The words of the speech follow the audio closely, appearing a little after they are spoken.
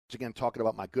Again, talking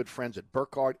about my good friends at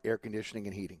Burkhardt Air Conditioning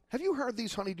and Heating. Have you heard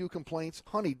these honeydew complaints?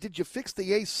 Honey, did you fix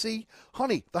the AC?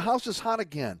 Honey, the house is hot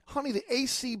again. Honey, the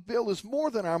AC bill is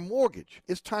more than our mortgage.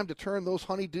 It's time to turn those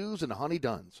honeydews into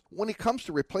honeyduns. When it comes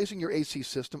to replacing your AC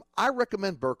system, I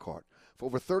recommend Burkhardt. For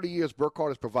over 30 years,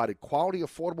 Burkhardt has provided quality,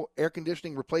 affordable air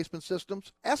conditioning replacement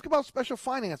systems. Ask about special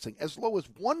financing as low as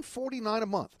 $149 a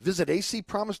month. Visit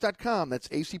acpromise.com. That's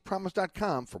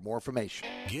acpromise.com for more information.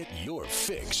 Get your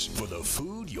fix for the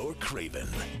food you're craving.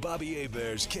 Bobby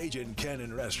Hebert's Cajun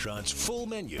Cannon Restaurant's full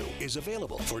menu is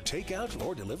available for takeout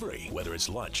or delivery. Whether it's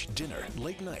lunch, dinner,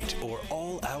 late night, or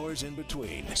all hours in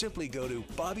between, simply go to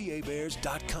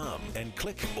bobbyheberts.com and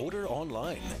click Order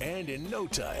Online. And in no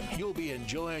time, you'll be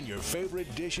enjoying your favorite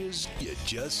dishes you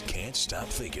just can't stop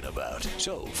thinking about.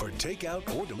 So, for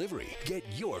takeout or delivery, get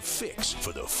your fix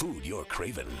for the food you're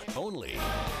craving. Only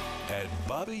at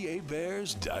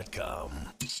bobbyheberts.com.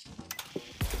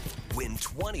 Win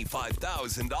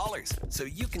 $25,000 so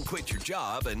you can quit your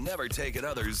job and never take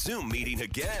another Zoom meeting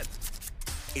again.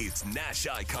 It's Nash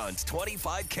Icon's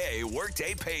 25K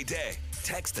Workday Payday.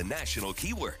 Text the national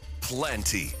keyword,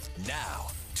 plenty, now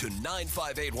to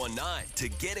 95819 to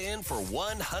get in for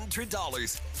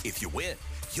 $100. If you win,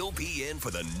 you'll be in for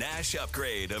the Nash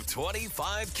upgrade of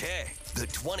 25K. The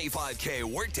 25K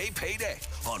Workday Payday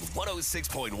on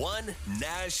 106.1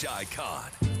 Nash Icon.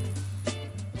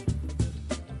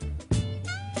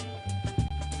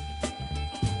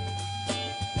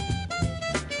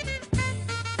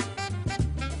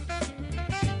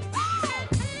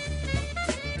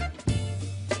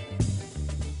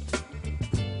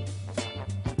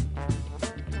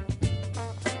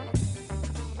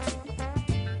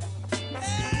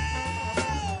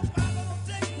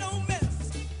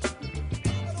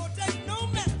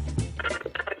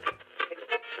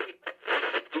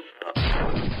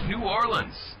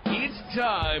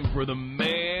 Time for the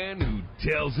man who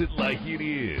tells it like it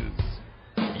is.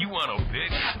 You want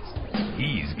opinions?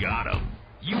 He's got them.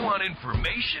 You want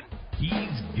information?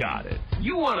 He's got it.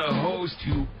 You want a host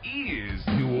who is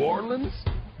New Orleans?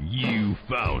 You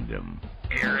found him.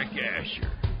 Eric Asher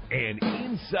and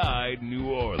Inside New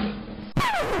Orleans.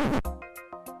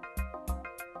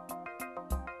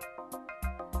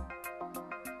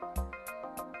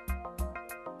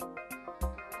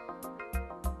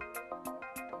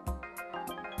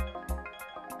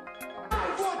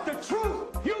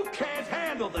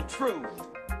 The truth.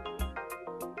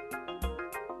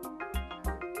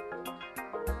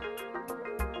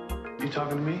 You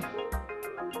talking to me?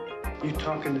 You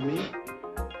talking to me?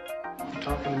 You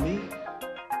talking to me?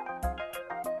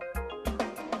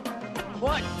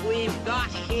 What we've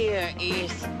got here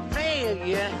is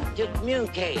failure to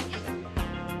communicate.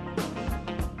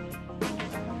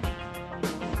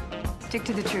 Stick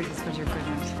to the truth is what you're good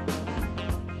at.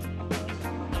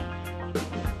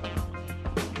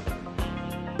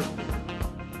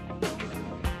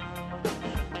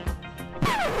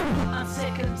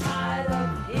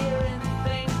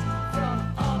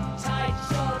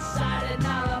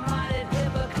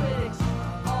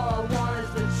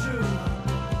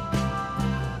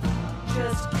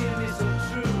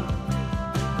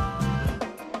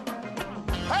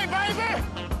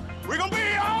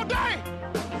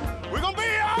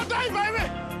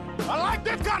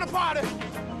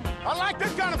 I like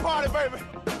this kind of party, baby.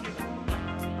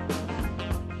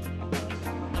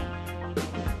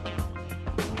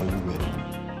 Are you ready?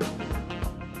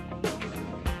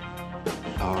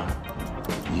 Are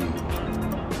you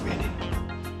ready?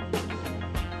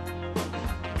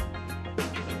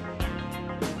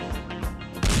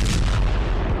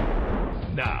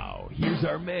 Now, here's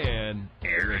our man,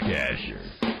 Eric Asher.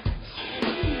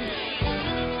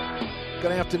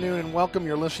 Good afternoon and welcome.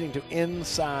 You're listening to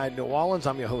Inside New Orleans.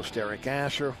 I'm your host, Eric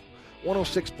Asher.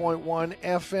 106.1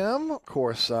 FM. Of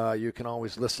course, you can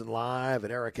always listen live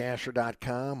at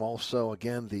ericasher.com. Also,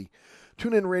 again, the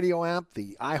TuneIn Radio app,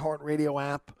 the iHeartRadio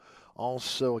app.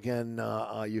 Also, again,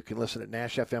 you can listen at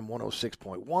Nash FM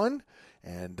 106.1.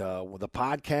 And the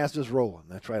podcast is rolling.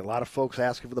 That's right. A lot of folks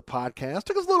asking for the podcast.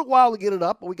 Took us a little while to get it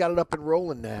up, but we got it up and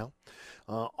rolling now.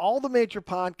 All the major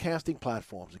podcasting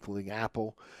platforms, including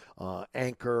Apple,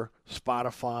 Anchor,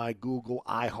 Spotify, Google,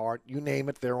 iHeart, you name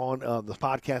it, they're on. The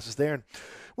podcast is there. And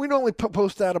we normally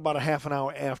post that about a half an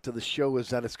hour after the show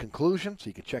is at its conclusion, so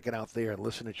you can check it out there and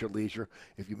listen at your leisure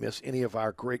if you miss any of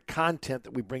our great content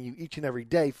that we bring you each and every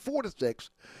day, 4 to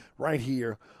 6, right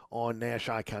here on Nash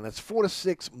Icon. That's 4 to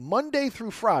 6, Monday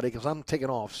through Friday, because I'm taking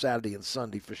off Saturday and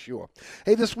Sunday for sure.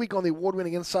 Hey, this week on the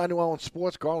award-winning Inside New Orleans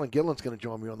Sports, Garland Gillen's going to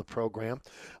join me on the program.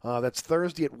 That's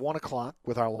Thursday at 1 o'clock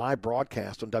with our live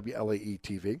broadcast on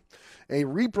WLAE-TV. A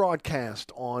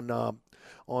rebroadcast on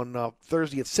on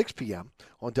Thursday at 6 p.m.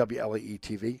 on WLAE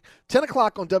TV. 10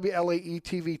 o'clock on WLAE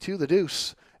TV 2, The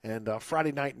Deuce. And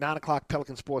Friday night, 9 o'clock,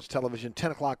 Pelican Sports Television,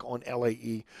 10 o'clock on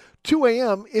LAE. 2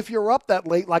 a.m. if you're up that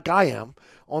late like I am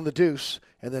on The Deuce.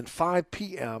 And then 5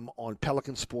 p.m. on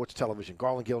Pelican Sports Television.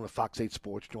 Garland Gill and Fox 8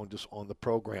 Sports joined us on the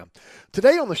program.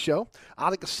 Today on the show,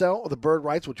 Ali Cassell of the Bird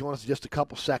Rights will join us in just a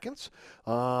couple seconds.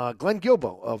 Glenn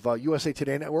Guilbeau of USA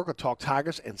Today Network will talk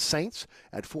Tigers and Saints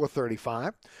at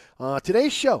 4:35.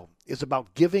 Today's show is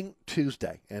about Giving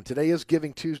Tuesday. And today is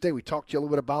Giving Tuesday. We talked to you a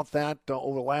little bit about that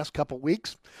over the last couple of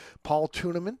weeks. Paul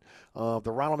Tuneman of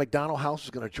the Ronald McDonald House is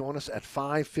going to join us at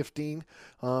 5:15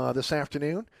 this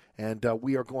afternoon. And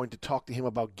we are going to talk to him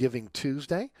about Giving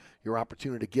Tuesday, your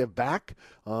opportunity to give back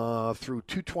through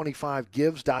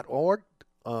 225gives.org.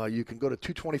 You can go to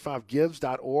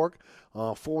 225gives.org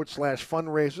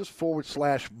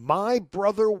 /fundraisers /My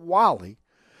Brother Wally.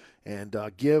 And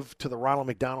give to the Ronald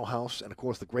McDonald House and, of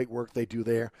course, the great work they do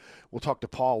there. We'll talk to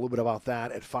Paul a little bit about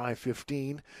that at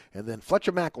 5:15. And then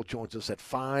Fletcher Mackel joins us at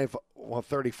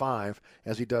 5:35,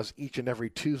 as he does each and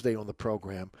every Tuesday on the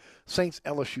program. Saints,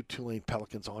 LSU, Tulane,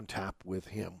 Pelicans on tap with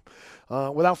him.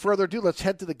 Without further ado, let's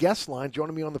head to the guest line.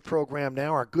 Joining me on the program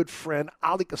now, our good friend,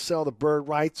 Ali Cassell, the Bird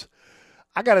Rights.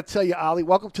 I got to tell you, Ali,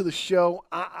 welcome to the show.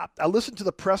 I listened to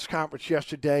the press conference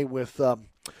yesterday with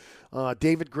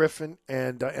David Griffin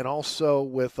and also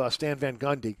with Stan Van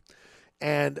Gundy,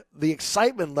 and the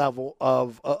excitement level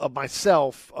of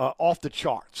myself off the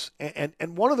charts.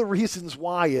 And one of the reasons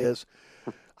why is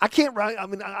I can't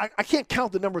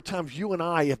count the number of times you and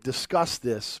I have discussed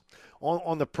this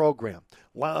on the program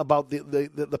about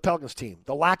the Pelicans team,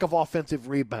 the lack of offensive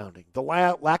rebounding, the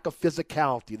lack of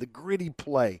physicality, the gritty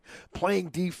play, playing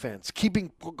defense,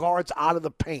 keeping guards out of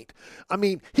the paint. I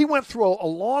mean, he went through a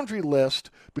laundry list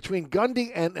between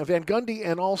Gundy and Van Gundy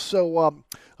and also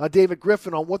David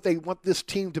Griffin on what they want this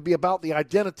team to be about, the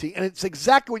identity, and it's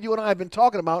exactly what you and I have been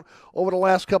talking about over the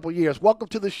last couple of years. Welcome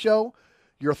to the show.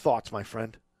 Your thoughts, my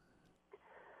friend.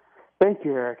 Thank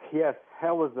you, Eric. Yes,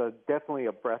 that was definitely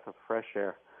a breath of fresh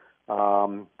air.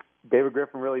 David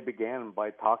Griffin really began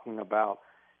by talking about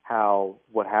how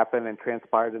what happened and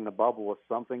transpired in the bubble was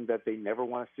something that they never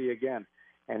want to see again.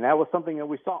 And that was something that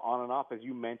we saw on and off, as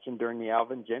you mentioned, during the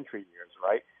Alvin Gentry years,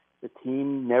 right? The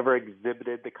team never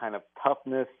exhibited the kind of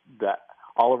toughness, the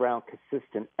all-around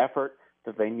consistent effort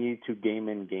that they need to game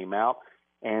in, game out.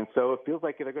 And so it feels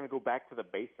like they're going to go back to the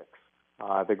basics.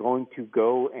 They're going to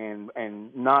go and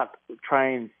not try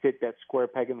and fit that square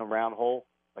peg in the round hole,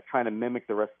 like trying to mimic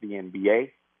the rest of the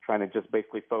NBA, trying to just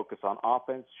basically focus on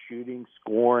offense, shooting,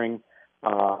 scoring,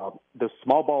 the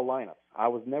small ball lineups. I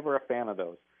was never a fan of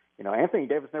those. You know, Anthony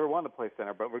Davis never wanted to play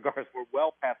center, but regardless, we're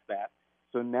well past that.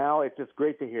 So now it's just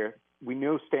great to hear. We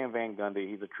knew Stan Van Gundy,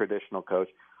 he's a traditional coach.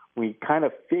 We kind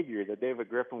of figured that David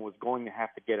Griffin was going to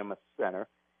have to get him a center.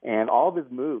 And all of his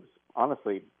moves,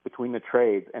 honestly, between the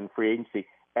trades and free agency,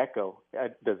 echo a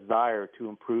desire to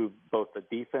improve both the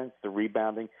defense, the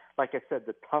rebounding, like I said,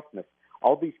 the toughness,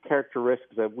 all these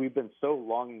characteristics that we've been so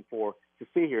longing for to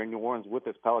see here in New Orleans with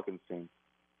this Pelicans team.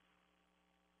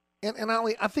 And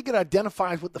Ali, I think it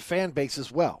identifies with the fan base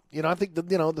as well. You know, I think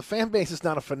the fan base is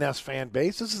not a finesse fan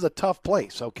base. This is a tough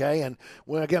place, okay? And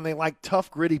again, they like tough,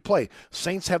 gritty play.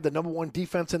 Saints have the number one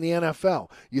defense in the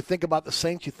NFL. You think about the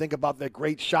Saints, you think about their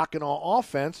great shock and awe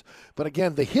offense. But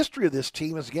again, the history of this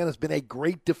team has been a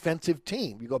great defensive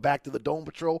team. You go back to the Dome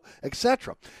Patrol,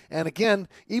 etc. And again,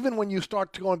 even when you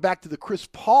start going back to the Chris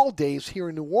Paul days here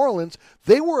in New Orleans,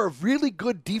 they were a really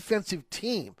good defensive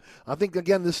team. I think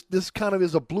again, this kind of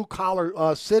is a blue-collar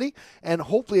city, and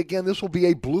hopefully, again, this will be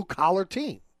a blue-collar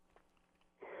team.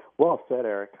 Well said,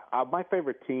 Eric. My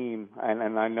favorite team,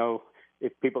 and I know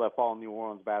if people that follow New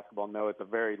Orleans basketball know it's a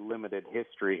very limited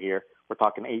history here. We're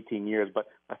talking 18 years, but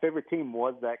my favorite team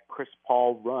was that Chris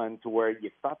Paul run to where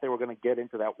you thought they were going to get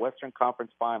into that Western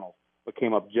Conference Finals, but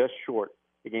came up just short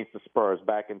against the Spurs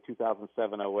back in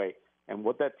 2007-08. And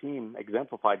what that team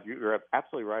exemplified, you're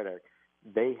absolutely right, Eric.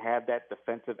 They had that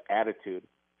defensive attitude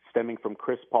stemming from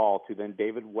Chris Paul to then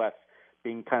David West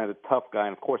being kind of the tough guy,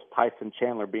 and, of course, Tyson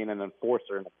Chandler being an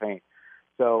enforcer in the paint.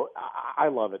 So I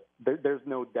love it. There's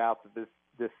no doubt that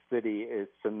this city is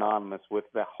synonymous with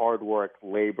the hard work,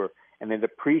 labor, and it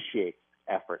appreciates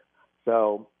effort.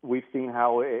 So we've seen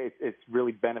how it's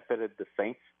really benefited the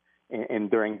Saints in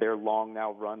during their long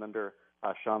now run under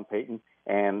Sean Payton.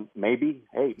 And maybe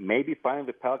finally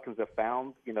the Pelicans have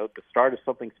found, the start of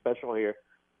something special here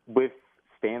with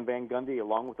Stan Van Gundy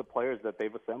along with the players that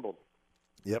they've assembled.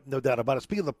 Yep, no doubt about it.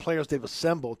 Speaking of the players they've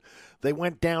assembled, they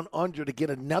went down under to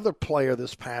get another player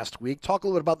this past week. Talk a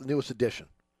little bit about the newest addition.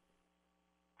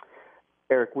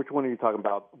 Eric, which one are you talking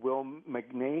about? Will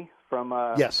McNee from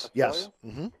Yes, Australia? yes.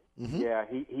 Mm-hmm. Mm-hmm. Yeah,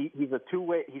 he's a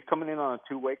two-way. He's coming in on a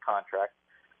two-way contract.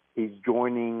 He's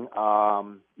joining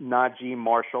Najee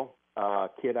Marshall,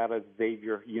 kid out of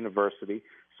Xavier University.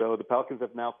 So the Pelicans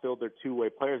have now filled their two-way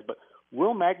players. But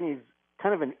Will McNee's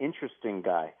kind of an interesting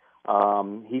guy.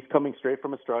 He's coming straight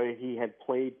from Australia. He had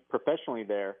played professionally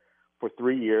there for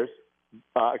 3 years.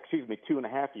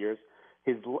 2.5 years.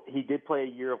 He did play a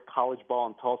year of college ball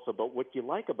in Tulsa, but what you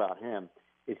like about him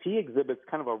is he exhibits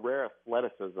kind of a rare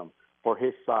athleticism for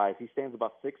his size. He stands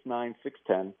about 6'9",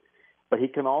 6'10", but he's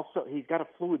got a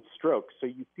fluid stroke, so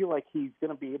you feel like he's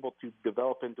going to be able to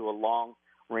develop into a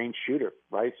long-range shooter,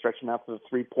 right, stretching out to the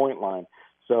three-point line.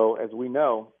 So as we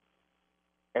know,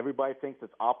 everybody thinks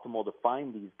it's optimal to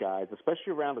find these guys,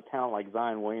 especially around a talent like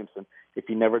Zion Williamson, if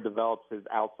he never develops his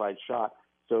outside shot.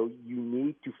 So you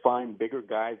need to find bigger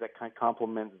guys that kind of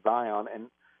complement Zion. And,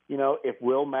 if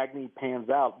Will McNee pans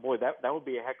out, boy, that would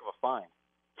be a heck of a find.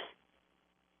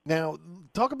 Now,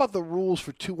 talk about the rules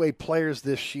for two-way players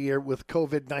this year with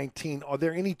COVID-19. Are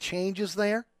there any changes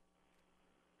there?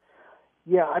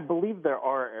 Yeah, I believe there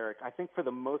are, Eric. I think for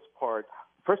the most part,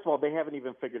 first of all, they haven't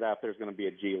even figured out there's going to be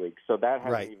a G League. So that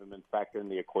hasn't even been factored in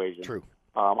the equation. True.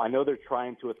 I know they're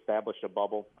trying to establish a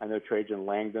bubble. I know Trajan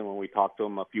Langdon, when we talked to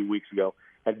him a few weeks ago,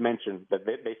 had mentioned that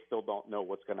they still don't know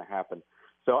what's going to happen.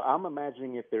 So I'm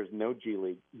imagining if there's no G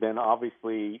League, then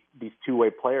obviously these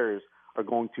two-way players are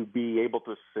going to be able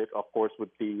to sit, of course, with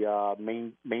the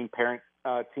main parent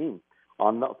team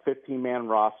on the 15-man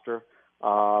roster,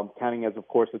 counting as, of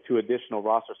course, the 2 additional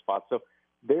roster spots. So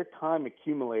their time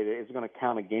accumulated is going to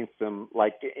count against them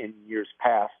like in years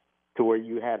past, to where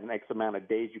you had an X amount of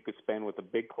days you could spend with a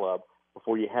big club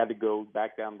before you had to go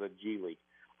back down to the G League.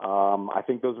 I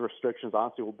think those restrictions,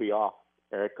 honestly, will be off,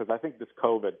 Eric, because I think this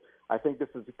COVID, I think this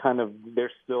is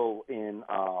they're still in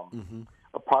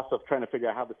a process of trying to figure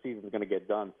out how the season is going to get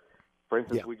done. For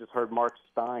instance, we just heard Mark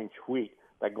Stein tweet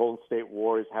that Golden State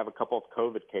Warriors have a couple of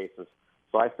COVID cases.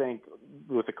 So I think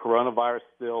with the coronavirus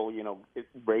still, it's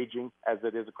raging as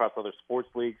it is across other sports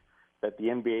leagues, that the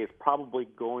NBA is probably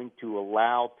going to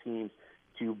allow teams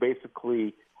to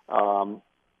basically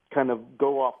kind of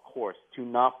go off course, to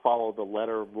not follow the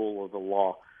letter rule of the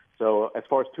law. So as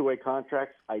far as two-way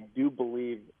contracts, I do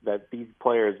believe that these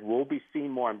players will be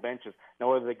seen more on benches.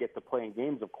 Now, whether they get to play in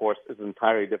games, of course, is an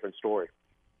entirely different story.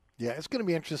 Yeah, it's going to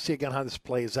be interesting to see again how this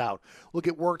plays out. Look,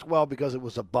 it worked well because it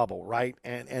was a bubble, right?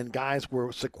 And guys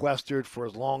were sequestered for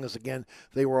as long as, again,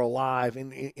 they were alive in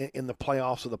the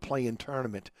playoffs or the play-in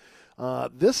tournament.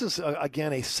 This is,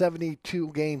 again, a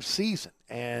 72-game season.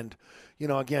 And,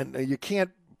 again, you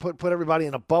can't put everybody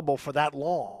in a bubble for that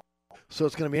long. So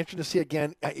it's going to be interesting to see,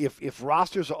 again, if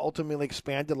rosters are ultimately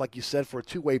expanded, like you said, for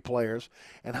two-way players,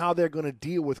 and how they're going to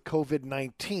deal with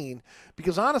COVID-19.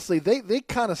 Because, honestly, they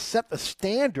kind of set the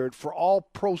standard for all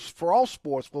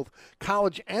sports, both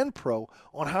college and pro,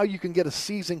 on how you can get a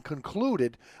season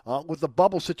concluded with the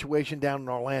bubble situation down in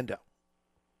Orlando.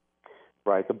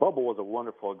 Right. The bubble was a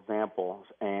wonderful example,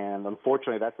 and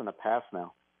unfortunately that's in the past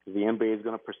now. The NBA is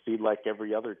going to proceed like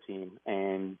every other team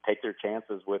and take their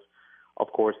chances with,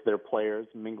 of course, their players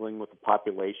mingling with the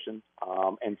population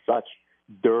and such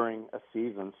during a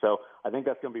season. So I think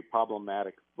that's going to be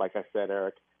problematic, like I said,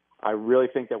 Eric. I really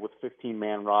think that with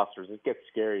 15-man rosters, it gets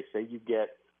scary. Say you get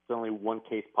suddenly one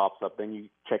case pops up, then you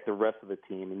check the rest of the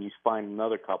team and you find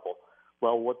another couple.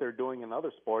 Well, what they're doing in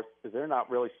other sports is they're not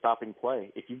really stopping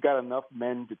play. If you've got enough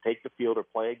men to take the field or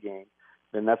play a game,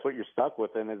 then that's what you're stuck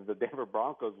with. And as the Denver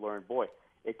Broncos learned, boy,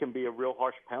 it can be a real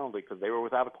harsh penalty because they were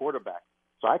without a quarterback.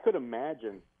 So I could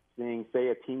imagine seeing, say,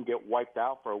 a team get wiped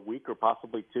out for a week or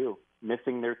possibly 2,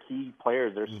 missing their key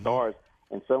players, their stars,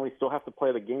 and suddenly still have to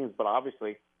play the games, but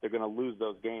obviously they're going to lose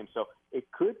those games. So it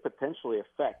could potentially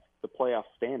affect the playoff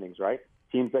standings, right?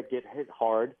 Teams that get hit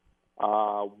hard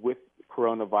with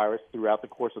coronavirus throughout the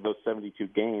course of those 72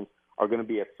 games are going to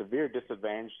be at severe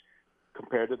disadvantage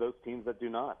compared to those teams that do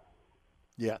not.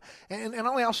 Yeah, and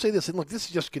I'll say this, and look, this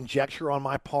is just conjecture on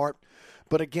my part,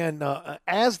 but again,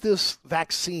 as this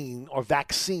vaccine or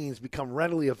vaccines become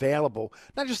readily available,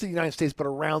 not just in the United States, but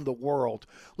around the world,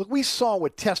 look, we saw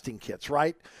with testing kits,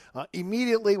 right?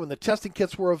 Immediately when the testing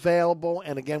kits were available,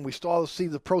 and again, we saw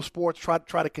the pro sports try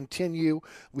to continue.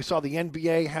 We saw the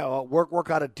NBA work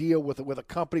out a deal with a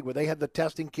company where they had the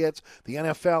testing kits, the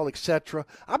NFL, etc.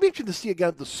 I'll be interested to see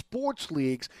again the sports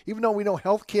leagues, even though we know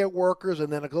healthcare workers,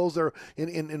 and then those that are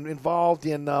involved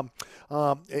in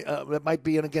it might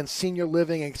be, and again, senior living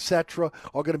living, etc.,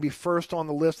 are going to be first on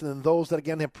the list, and then those that,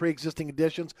 again, have pre-existing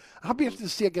conditions. I'll be interested to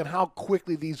see, again, how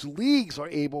quickly these leagues are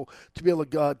able to be able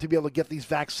to get these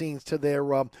vaccines to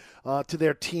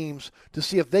their teams to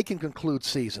see if they can conclude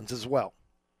seasons as well.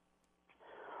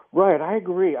 Right, I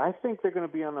agree. I think they're going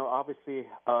to be on obviously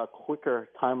a quicker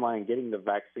timeline getting the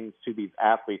vaccines to these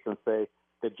athletes than, say,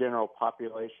 the general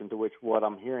population, to which what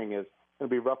I'm hearing is going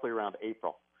to be roughly around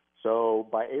April. So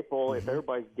by April, if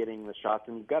everybody's getting the shots,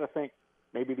 and you've got to think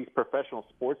maybe these professional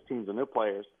sports teams and their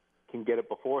players can get it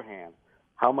beforehand.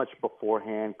 How much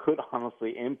beforehand could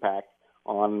honestly impact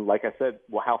on, like I said,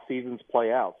 how seasons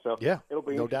play out. So it'll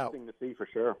be interesting to see for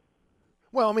sure.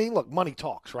 Well, I mean, look, money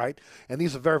talks, right? And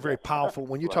these are very, very powerful.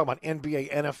 When you talk about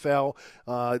NBA, NFL,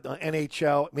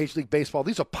 NHL, Major League Baseball,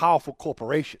 these are powerful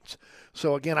corporations.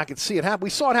 So, again, I can see it happen. We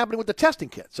saw it happening with the testing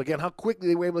kits. Again, how quickly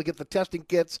they were able to get the testing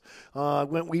kits,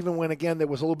 even when, again, there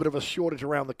was a little bit of a shortage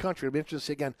around the country. It'll be interesting to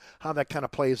see, again, how that kind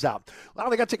of plays out. Well,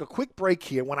 I got to take a quick break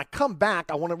here. When I come back,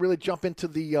 I want to really jump into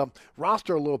the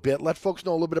roster a little bit, let folks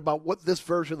know a little bit about what this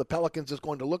version of the Pelicans is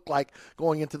going to look like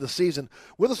going into the season.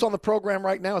 With us on the program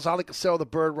right now is Ali Cassell, the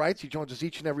Bird Rights. He joins us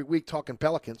each and every week talking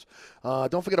Pelicans.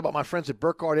 Don't forget about my friends at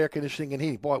Burkhardt Air Conditioning and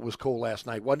Heating. Boy, it was cold last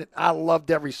night, wasn't it? I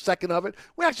loved every second of it.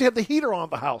 We actually had the heater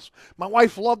on the house. My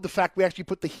wife loved the fact we actually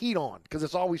put the heat on because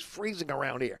it's always freezing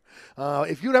around here.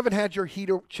 If you haven't had your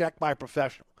heater checked by a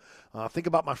professional, think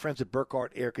about my friends at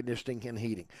Burkhardt Air Conditioning and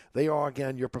Heating. They are,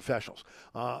 again, your professionals.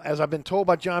 As I've been told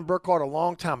by John Burkhardt a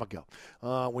long time ago,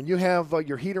 when you have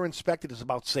your heater inspected, it's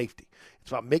about safety. It's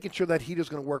about making sure that heater is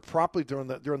going to work properly during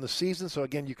the season. So,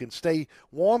 again, you can stay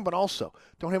warm, but also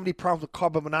don't have any problems with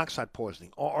carbon monoxide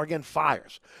poisoning or again,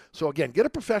 fires. So, again, get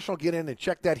a professional, get in and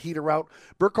check that heater out.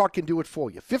 Burkhardt can do it for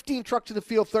you. 15 trucks in the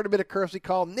field, 30-minute courtesy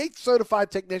call. Nate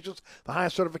certified technicians, the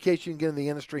highest certification you can get in the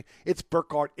industry. It's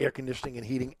Burkhardt Air Conditioning and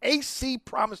Heating.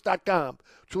 acpromise.com.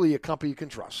 Truly a company you can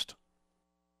trust.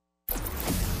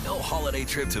 No holiday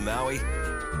trip to Maui?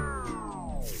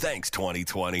 Thanks,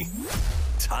 2020.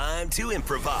 Time to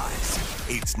improvise.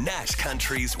 It's Nash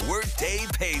Country's Workday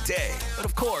Payday. But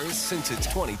of course, since it's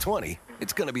 2020,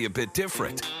 it's going to be a bit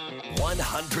different.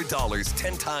 $100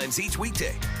 10 times each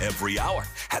weekday, every hour,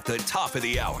 at the top of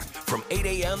the hour, from 8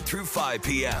 a.m. through 5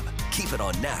 p.m. Keep it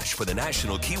on Nash for the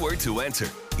national keyword to enter.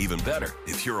 Even better,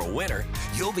 if you're a winner,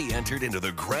 you'll be entered into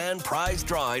the grand prize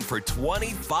drawing for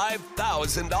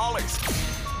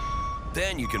 $25,000.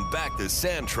 Then you can back the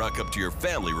sand truck up to your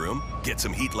family room, get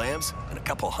some heat lamps, and a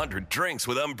couple hundred drinks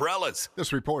with umbrellas.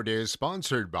 This report is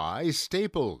sponsored by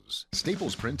Staples.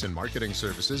 Staples Print and Marketing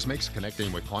Services makes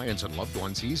connecting with clients and loved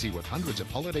ones easy with hundreds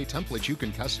of holiday templates you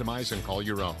can customize and call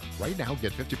your own. Right now,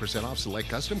 get 50% off select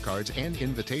custom cards and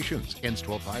invitations. Ends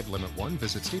 12/5, limit 1.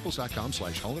 Visit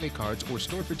staples.com/holiday cards or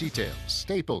store for details.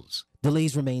 Staples.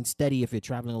 Delays remain steady if you're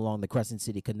traveling along the Crescent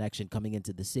City connection coming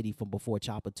into the city from before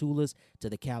Chapatulas to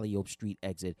the Calliope Street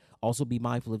exit. Also be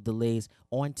mindful of delays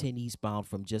on 10 eastbound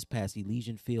from just past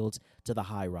Elysian Fields to the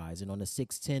high rise. And on the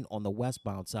 610 on the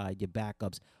westbound side, your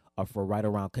backups are for right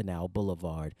around Canal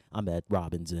Boulevard. I'm Ed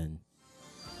Robinson.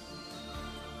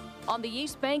 On the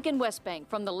East Bank and West Bank,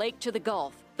 from the lake to the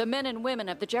Gulf, the men and women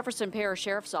of the Jefferson Parish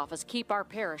Sheriff's Office keep our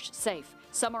parish safe.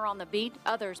 Some are on the beat,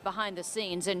 others behind the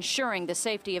scenes, ensuring the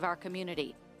safety of our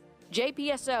community.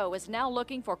 JPSO is now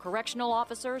looking for correctional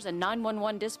officers and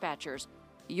 911 dispatchers.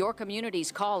 Your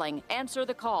community's calling. Answer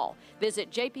the call.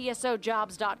 Visit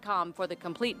jpsojobs.com for the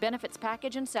complete benefits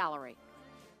package and salary.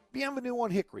 Bienvenue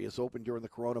on Hickory is open during the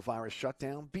coronavirus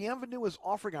shutdown. Bienvenue is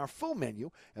offering our full menu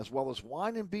as well as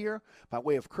wine and beer by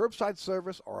way of curbside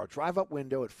service or a drive-up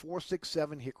window at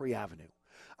 467 Hickory Avenue.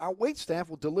 Our waitstaff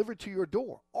will deliver to your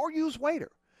door or use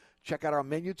waiter. Check out our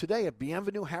menu today at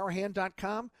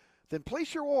bienvenueharahan.com. Then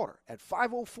place your order at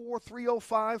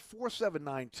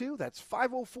 504-305-4792. That's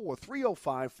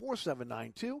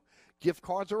 504-305-4792. Gift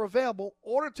cards are available.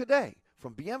 Order today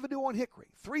from Bienvenue on Hickory,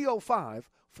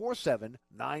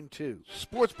 305-4792.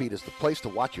 SportsBeat is the place to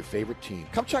watch your favorite team.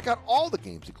 Come check out all the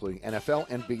games, including NFL,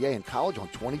 NBA, and college on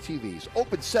 20 TVs.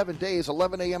 Open 7 days,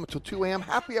 11 a.m. until 2 a.m.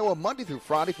 Happy hour Monday through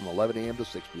Friday from 11 a.m. to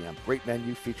 6 p.m. Great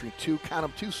menu featuring two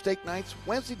steak nights.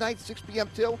 Wednesday night, 6 p.m.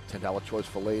 till. $10 choice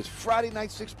fillets. Friday night,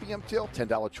 6 p.m. till.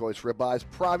 $10 choice ribeyes.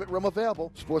 Private room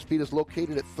available. SportsBeat is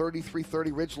located at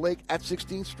 3330 Ridge Lake at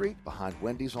 16th Street behind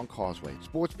Wendy's on Causeway.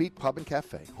 SportsBeat Pub and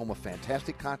Cafe, home of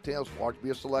fantastic cocktails, large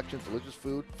beer selections, delicious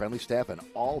food, friendly staff, and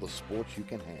all the sports you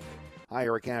can handle. Hi,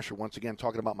 Eric Asher once again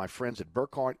talking about my friends at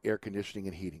Burkhardt Air Conditioning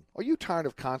and Heating. Are you tired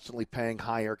of constantly paying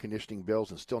high air conditioning bills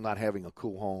and still not having a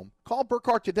cool home? Call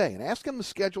Burkhardt today and ask them to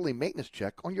schedule a maintenance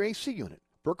check on your AC unit.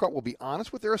 Burkhardt will be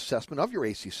honest with their assessment of your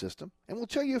AC system and will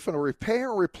tell you if a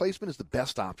repair or replacement is the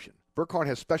best option. Burkhardt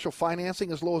has special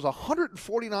financing as low as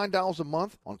 $149 a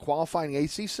month on qualifying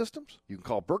AC systems. You can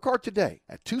call Burkhardt today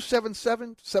at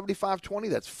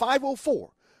 277-7520. That's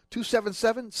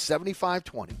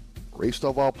 504-277-7520. Ray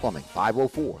Stovall Plumbing,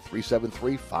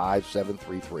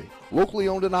 504-373-5733. Locally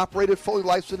owned and operated, fully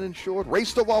licensed and insured, Ray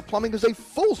Stovall Plumbing is a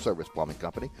full-service plumbing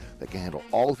company that can handle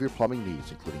all of your plumbing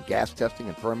needs, including gas testing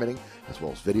and permitting, as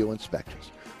well as video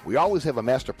inspections. We always have a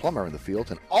master plumber in the field,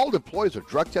 and all employees are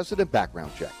drug tested and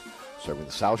background checked. Serving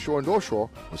the South Shore and North Shore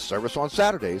with service on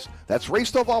Saturdays. That's Ray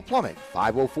Stovall Plumbing,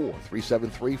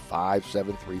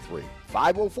 504-373-5733.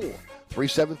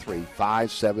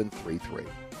 504-373-5733.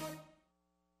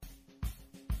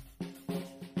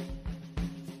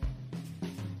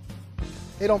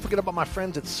 Hey, don't forget about my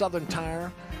friends at Southern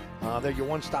Tire. They're your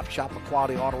one-stop shop for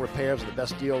quality auto repairs and the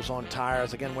best deals on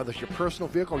tires. Again, whether it's your personal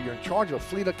vehicle or you're in charge of a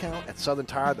fleet account at Southern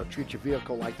Tire, they'll treat your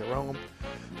vehicle like their own.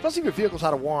 Especially if your vehicle's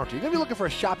out of warranty. You're going to be looking for a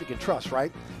shop you can trust,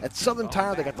 right? At Southern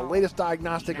Tire, they got the latest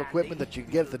diagnostic equipment that you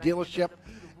can get at the dealership.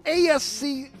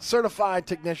 ASC certified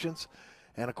technicians.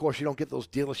 And, of course, you don't get those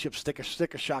dealership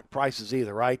sticker shock prices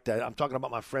either, right? I'm talking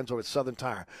about my friends over at Southern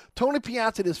Tire. Tony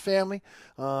Piazza and his family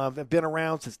have been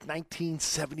around since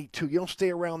 1972. You don't stay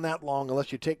around that long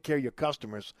unless you take care of your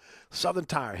customers. Southern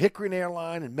Tire, Hickory and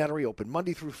Airline and Metairie open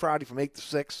Monday through Friday from 8 to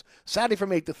 6, Saturday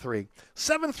from 8 to 3.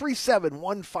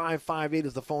 737-1558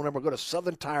 is the phone number. Go to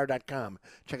southerntire.com.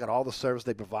 Check out all the service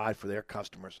they provide for their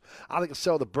customers. Ali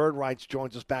Cassell, the Bird Rights,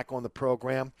 joins us back on the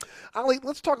program. Ali,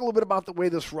 let's talk a little bit about the way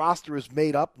this roster is made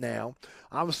up now.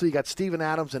 Obviously, you got Steven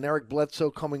Adams and Eric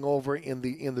Bledsoe coming over in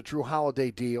the Drew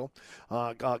Holiday deal.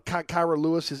 Kyra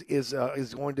Lewis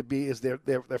is going to be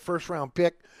their first round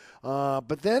pick.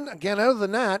 But then again, other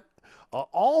than that, there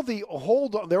are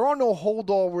no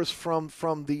holdovers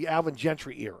from the Alvin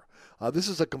Gentry era. This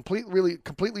is a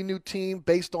completely new team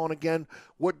based on, again,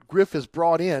 what Griff has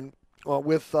brought in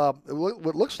with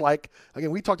what looks like,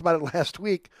 again, we talked about it last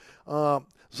week,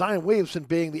 Zion Williamson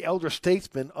being the elder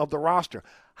statesman of the roster.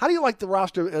 How do you like the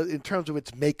roster in terms of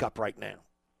its makeup right now?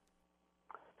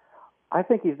 I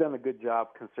think he's done a good job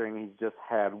considering he's just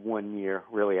had 1 year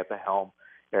really at the helm,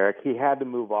 Eric. He had to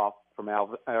move off from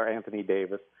Anthony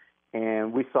Davis,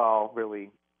 and we saw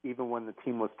really, even when the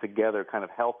team was together kind of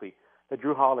healthy, that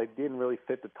Drew Holiday didn't really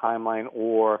fit the timeline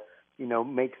or,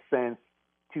 make sense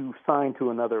to sign to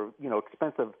another,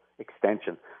 expensive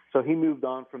extension. So he moved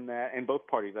on from that, and both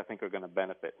parties, I think, are going to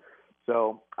benefit.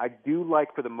 So I do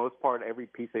like, for the most part, every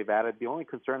piece they've added. The only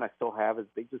concern I still have is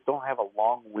they just don't have a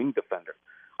long wing defender.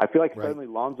 I feel like suddenly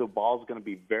Lonzo Ball is going to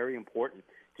be very important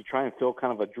to try and fill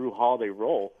kind of a Drew Holiday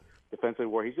role defensively,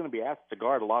 where he's going to be asked to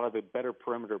guard a lot of the better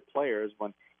perimeter players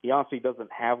when he honestly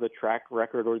doesn't have the track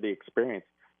record or the experience.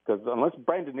 Because unless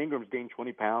Brandon Ingram's gained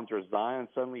 20 pounds or Zion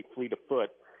suddenly fleet of foot,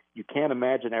 you can't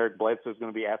imagine Eric Bledsoe is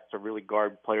going to be asked to really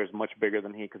guard players much bigger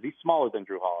than he, because he's smaller than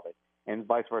Drew Holiday, and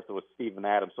vice versa with Steven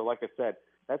Adams. So like I said,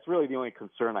 that's really the only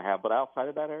concern I have. But outside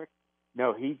of that, Eric,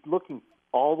 no, he's looking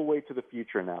all the way to the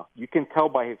future now. You can tell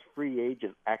by his free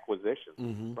agent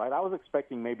acquisitions, right? I was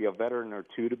expecting maybe a veteran or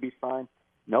two to be signed.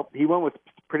 Nope, he went with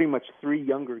pretty much three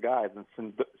younger guys,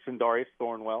 and Sindarius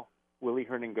Thornwell, Willie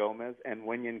Hernan-Gomez, and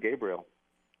Wenyen Gabriel.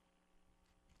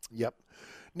 Yep.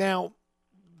 Now,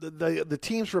 the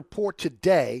team's report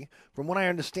today, from what I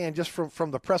understand, just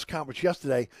from the press conference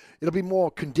yesterday, it'll be more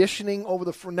conditioning over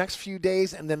the next few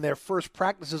days, and then their first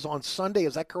practices on Sunday.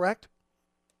 Is that correct?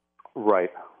 Right.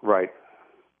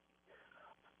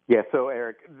 Yeah, so,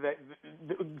 Eric,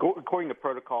 according to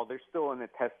protocol, they're still in the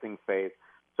testing phase.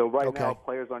 So right now,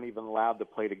 players aren't even allowed to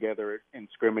play together in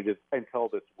scrimmages until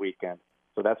this weekend.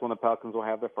 So that's when the Pelicans will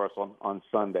have their first one on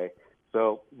Sunday.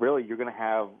 So really, you're going to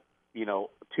have,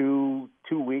 2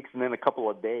 weeks and then a couple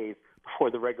of days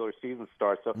before the regular season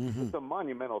starts. So it's a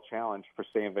monumental challenge for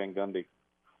Stan Van Gundy.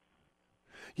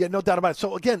 Yeah, no doubt about it.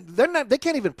 So again, they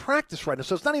can't even practice right now.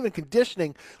 So it's not even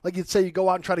conditioning. Like you'd say, you go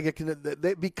out and try to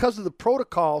get because of the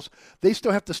protocols, they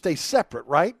still have to stay separate,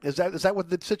 right? Is that what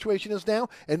the situation is now?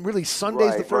 And really,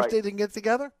 Sunday's the first day they can get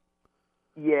together.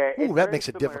 Yeah, that makes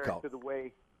it difficult. To the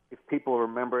way, if people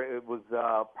remember, it was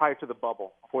prior to the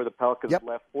bubble, before the Pelicans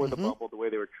left for the bubble, the way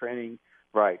they were training,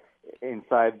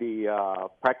 inside the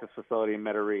practice facility in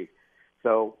Metairie.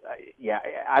 So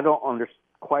I don't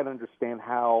quite understand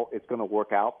how it's going to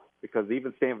work out, because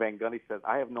even Stan Van Gundy says,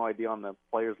 I have no idea on the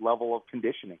players' level of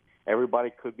conditioning. Everybody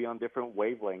could be on different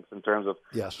wavelengths in terms of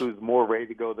who's more ready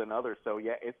to go than others. So,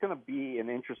 it's going to be an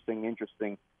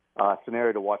interesting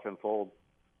scenario to watch unfold.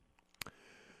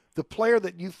 the player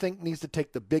that you think needs to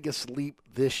take the biggest leap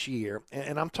this year,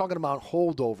 and I'm talking about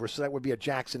holdovers, so that would be a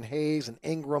Jackson Hayes, an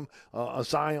Ingram, a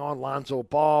Zion, Lonzo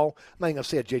Ball. I'm not even going to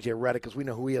say a J.J. Redick because we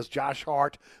know who he is, Josh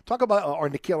Hart. Talk about, or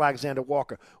Nickeil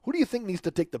Alexander-Walker. Who do you think needs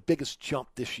to take the biggest jump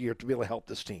this year to be able to help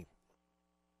this team?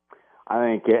 I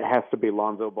think it has to be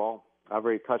Lonzo Ball. I've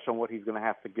already touched on what he's going to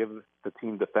have to give the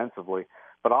team defensively,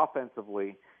 but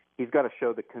offensively, he's got to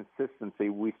show the consistency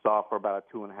we saw for about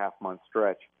a 2.5-month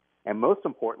stretch. And most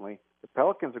importantly, the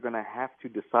Pelicans are going to have to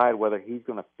decide whether he's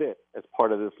going to fit as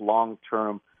part of this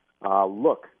long-term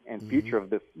look and future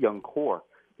of this young core,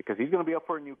 because he's going to be up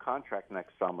for a new contract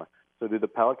next summer. So do the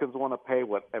Pelicans want to pay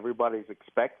what everybody's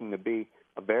expecting to be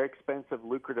a very expensive,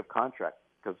 lucrative contract?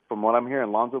 Because from what I'm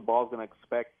hearing, Lonzo Ball is going to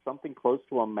expect something close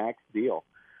to a max deal.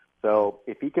 So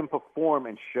if he can perform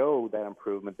and show that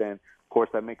improvement, then, of course,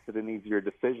 that makes it an easier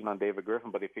decision on David Griffin.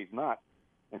 But if he's not,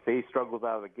 and say he struggles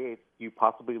out of the gate, you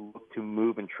possibly look to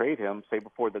move and trade him, say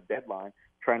before the deadline,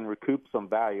 try and recoup some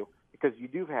value, because you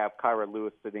do have Kyra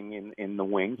Lewis sitting in the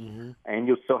wings, and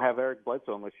you'll still have Eric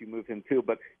Bledsoe unless you move him too.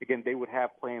 But, again, they would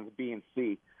have plans B and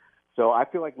C. So I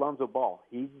feel like Lonzo Ball,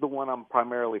 he's the one I'm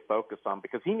primarily focused on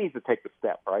because he needs to take the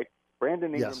step, right?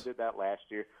 Brandon Ingram did that last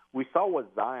year. We saw what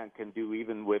Zion can do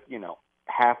even with,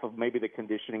 half of maybe the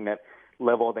conditioning that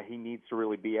level that he needs to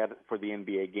really be at for the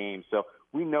NBA game. So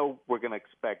we know we're going to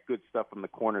expect good stuff from the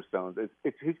cornerstones.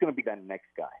 It's who's going to be that next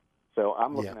guy. So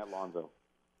I'm looking at Lonzo.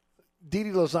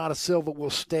 Didi Louzada Silva will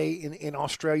stay in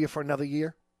Australia for another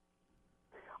year?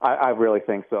 I really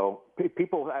think so.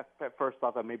 People at first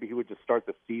thought that maybe he would just start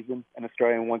the season in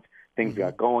Australia, and once things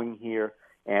got going here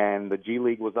and the G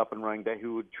League was up and running, that he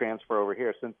would transfer over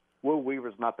here. Since Will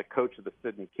Weaver's not the coach of the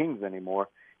Sydney Kings anymore,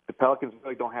 the Pelicans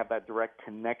really don't have that direct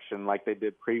connection like they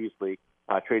did previously,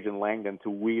 Trajan Langdon to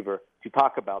Weaver, to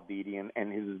talk about Didi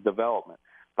and his development.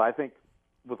 But I think,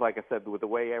 like I said, with the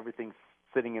way everything's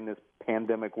sitting in this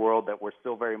pandemic world that we're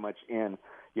still very much in,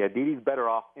 Didi's better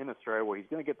off in Australia where he's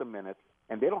going to get the minutes,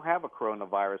 and they don't have a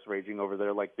coronavirus raging over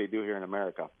there like they do here in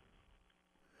America.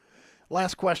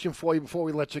 Last question for you before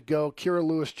we let you go. Kira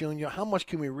Lewis Jr., how much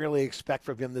can we really expect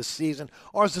from him this season?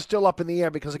 Or is it still up in the air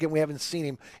because, again, we haven't seen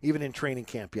him even in training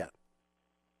camp yet?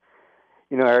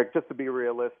 Eric, just to be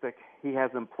realistic, he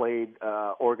hasn't played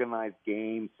organized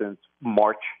games since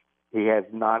March. He has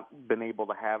not been able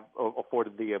to have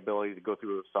afforded the ability to go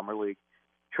through a summer league.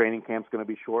 Training camp's going to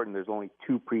be short, and there's only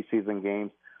 2 preseason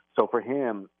games. So for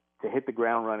him to hit the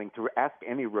ground running, to ask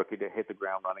any rookie to hit the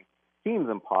ground running, seems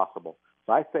impossible.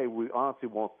 So I say we honestly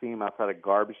won't see him outside of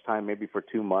garbage time maybe for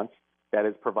 2 months. That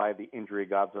is, provided the injury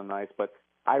gods are nice. But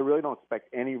I really don't expect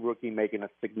any rookie making a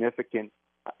significant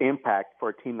impact for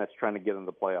a team that's trying to get in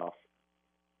the playoffs.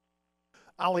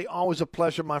 Ali, always a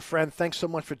pleasure, my friend. Thanks so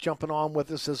much for jumping on with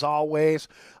us as always.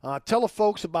 Tell the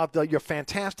folks about your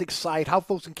fantastic site, how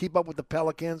folks can keep up with the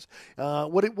Pelicans.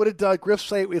 What did Griff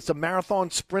say? It's a marathon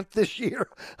sprint this year.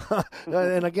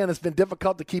 And, again, it's been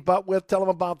difficult to keep up with. Tell them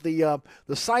about the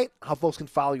site, how folks can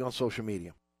follow you on social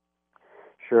media.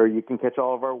 Sure. You can catch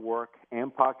all of our work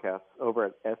and podcasts over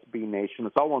at SB Nation.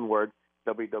 It's all one word,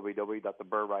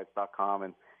 www.thebirdrights.com.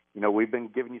 And, we've been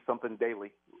giving you something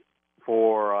daily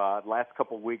for the last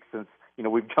couple of weeks since,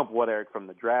 we've jumped Eric, from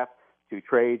the draft to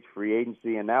trades, free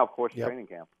agency, and now, of course, training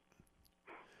camp.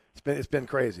 It's been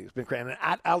crazy. It's been crazy. And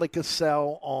at Ali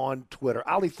Cassell on Twitter.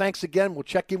 Ali, thanks again. We'll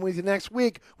check in with you next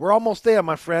week. We're almost there,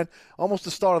 my friend. Almost the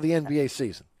start of the NBA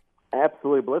season.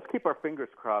 Absolutely. But let's keep our fingers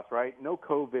crossed, right? No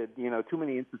COVID, too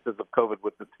many instances of COVID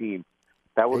with the team.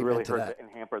 That would really hurt and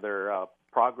hamper their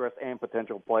progress and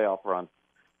potential playoff run.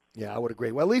 Yeah, I would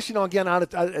agree. Well, at least, again,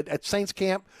 out at Saints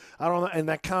camp, in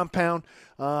that compound,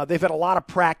 they've had a lot of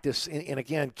practice in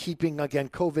again, keeping,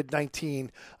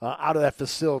 COVID-19 out of that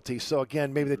facility. So,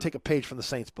 again, maybe they take a page from the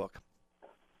Saints book.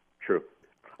 True.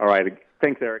 All right.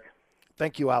 Thanks, Eric.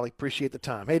 Thank you, Ali. Appreciate the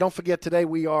time. Hey, don't forget, today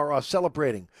we are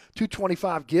celebrating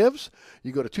 225 Gives.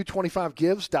 You go to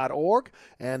 225gives.org,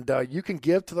 and you can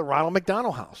give to the Ronald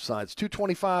McDonald House. It's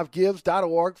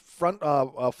 225gives.org,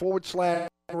 /fundraisers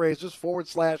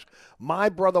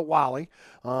 /My Brother Wally.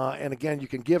 And again, you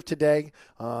can give today.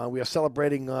 We are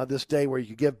celebrating this day where you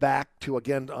can give back to,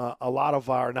 again, a lot of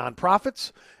our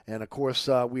nonprofits. And, of course,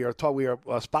 we are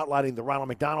spotlighting the Ronald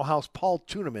McDonald House. Paul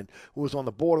Tuneman, who is on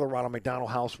the board of the Ronald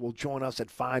McDonald House, will join us at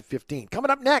 5:15.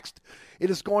 Coming up next, it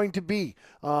is going to be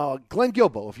Glenn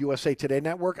Guilbeau of USA Today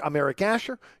Network. I'm Eric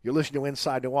Asher. You're listening to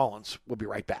Inside New Orleans. We'll be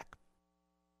right back.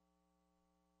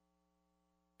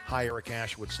 Hi, Eric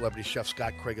Asher with celebrity chef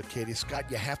Scott Craig of Katie's. Scott,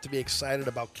 you have to be excited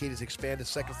about Katie's expanded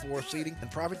second floor seating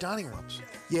and private dining rooms.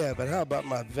 Yeah, but how about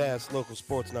my vast local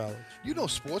sports knowledge? You know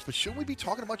sports, but shouldn't we be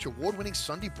talking about your award-winning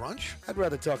Sunday brunch? I'd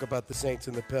rather talk about the Saints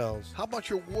and the Pels. How about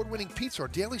your award-winning pizza or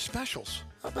daily specials?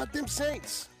 How about them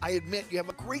Saints? I admit you have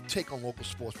a great take on local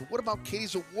sports, but what about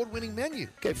Katie's award-winning menu?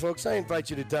 Okay, folks, I invite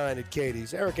you to dine at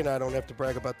Katie's. Eric and I don't have to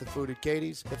brag about the food at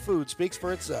Katie's. The food speaks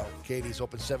for itself. Katie's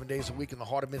open 7 days a week in the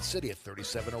heart of Mid-City at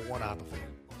 3701 Oppenheimer.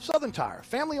 Southern Tire,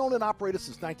 family-owned and operated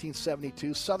since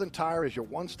 1972, Southern Tire is your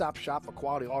one-stop shop for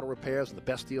quality auto repairs and the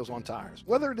best deals on tires.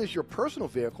 Whether it is your personal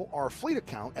vehicle or a fleet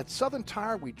account, at Southern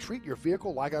Tire, we treat your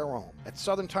vehicle like our own. At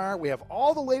Southern Tire, we have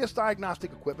all the latest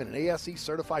diagnostic equipment and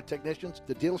ASE-certified technicians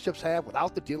the dealerships have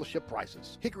without the dealership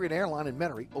prices. Hickory and Airline in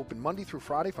Metairie, open Monday through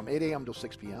Friday from 8 a.m. till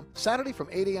 6 p.m., Saturday from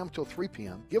 8 a.m. till 3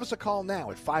 p.m. Give us a call now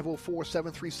at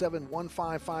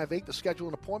 504-737-1558 to schedule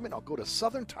an appointment, or go to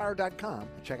southerntire.com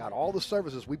and check out all the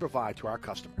services we provide to our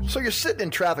customers. So you're sitting in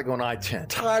traffic on I-10,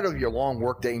 tired of your long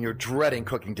workday, and you're dreading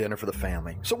cooking dinner for the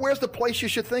family. So where's the place you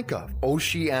should think of?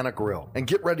 Oceana Grill. And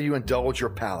get ready to indulge your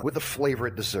palate with the flavor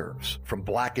it deserves. From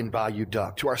blackened Bayou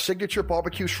duck to our signature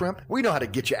barbecue shrimp, we know how to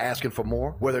get you asking for more.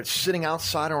 Whether it's sitting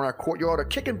outside or in our courtyard or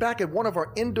kicking back at one of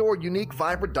our indoor, unique,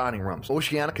 vibrant dining rooms,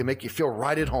 Oceana can make you feel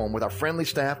right at home with our friendly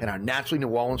staff and our naturally New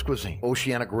Orleans cuisine.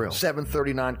 Oceana Grill,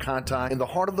 739 Conti, in the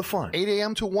heart of the fun, 8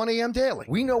 a.m. to 1 a.m. daily.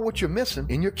 We know what you're missing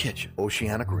in your kitchen.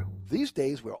 Oceana Grill. These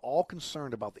days, we're all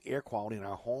concerned about the air quality in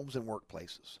our homes and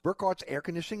workplaces. Burkhart's Air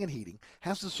Conditioning and Heating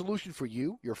has the solution for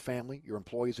you, your family, your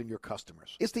employees, and your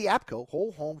customers. It's the APCO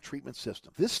Whole Home Treatment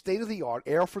System. This state-of-the-art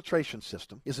air filtration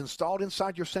system is installed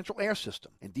inside your central air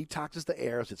system and detoxes the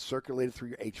air as it's circulated through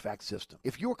your HVAC system.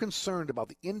 If you are concerned about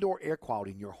the indoor air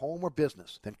quality in your home or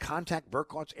business, then contact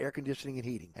Burkhart's Air Conditioning and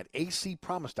Heating at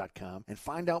acpromise.com and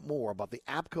find out more about the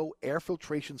APCO Air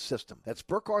Filtration System. That's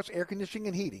Burkhart's Air Conditioning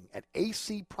and Heating at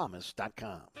acpromise.com.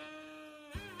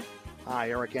 Hi,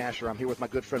 Eric Asher. I'm here with my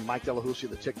good friend Mike Delahousie of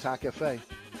the TikTok Cafe.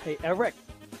 Hey, Eric,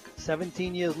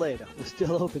 17 years later, we're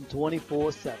still open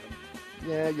 24/7.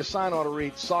 Yeah, your sign ought to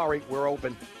read, sorry, we're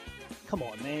open. Come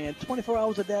on, man, 24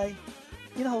 hours a day?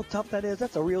 You know how tough that is?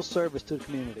 That's a real service to the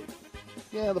community.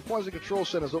 Yeah, the Poison Control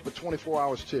Center is open 24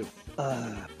 hours, too.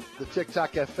 The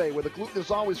TikTok Cafe, where the gluten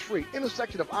is always free,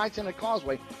 intersection of I-10 and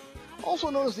Causeway, also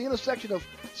known as the intersection of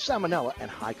salmonella and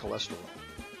high cholesterol.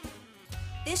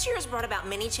 This year has brought about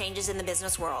many changes in the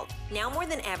business world. Now more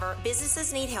than ever,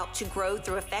 businesses need help to grow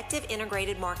through effective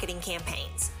integrated marketing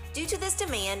campaigns. Due to this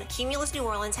demand, Cumulus New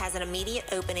Orleans has an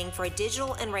immediate opening for a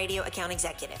digital and radio account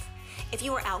executive. If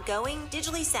you are outgoing,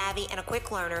 digitally savvy, and a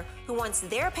quick learner who wants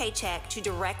their paycheck to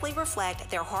directly reflect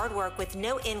their hard work with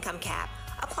no income cap,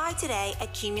 apply today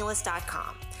at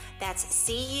Cumulus.com. That's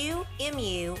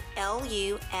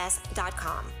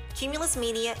CUMULUS.com. Cumulus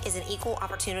Media is an equal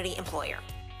opportunity employer.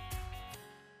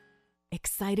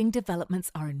 Exciting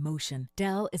developments are in motion.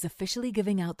 Dell is officially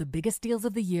giving out the biggest deals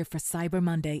of the year for Cyber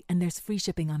Monday, and there's free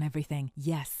shipping on everything.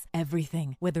 Yes,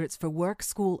 everything. Whether it's for work,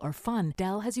 school, or fun,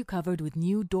 Dell has you covered with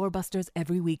new doorbusters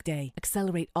every weekday.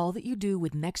 Accelerate all that you do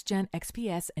with next-gen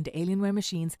XPS and Alienware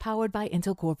machines powered by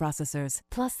Intel Core processors.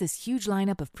 Plus, this huge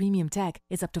lineup of premium tech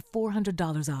is up to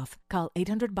 $400 off. Call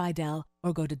 800-BY-DELL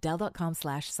or go to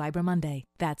Dell.com/Cyber Monday.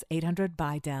 That's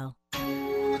 800-BY-DELL.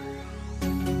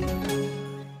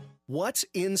 What's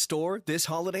in store this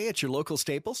holiday at your local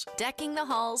Staples? Decking the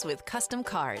halls with custom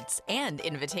cards and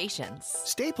invitations.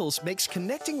 Staples makes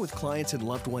connecting with clients and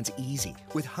loved ones easy,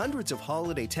 with hundreds of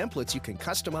holiday templates you can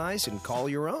customize and call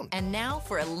your own. And now,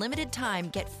 for a limited time,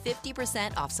 get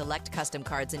 50% off select custom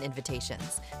cards and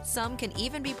invitations. Some can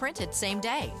even be printed same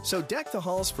day. So deck the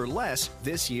halls for less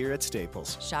this year at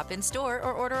Staples. Shop in store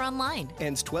or order online.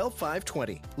 Ends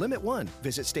 12/5/20. Limit 1.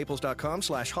 Visit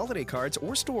staples.com/holiday cards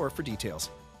or store for details.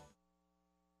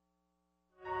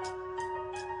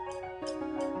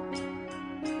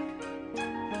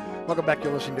 Welcome back.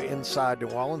 You're listening to Inside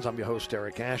New Orleans. I'm your host,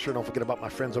 Eric Asher. Don't forget about my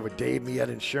friends over at Dave Miette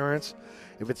Insurance.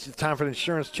 If it's time for an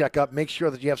insurance checkup, make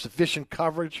sure that you have sufficient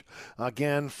coverage,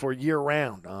 again, for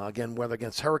year-round. Again, whether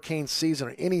against hurricane season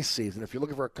or any season. If you're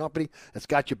looking for a company that's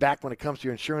got you back when it comes to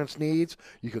your insurance needs,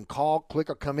 you can call, click,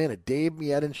 or come in at Dave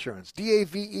Miette Insurance.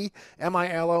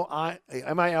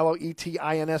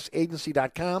 DAVEMILOETINS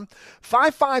agency.com.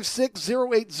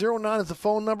 556-0809 is the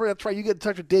phone number. That's right. You get in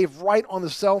touch with Dave right on the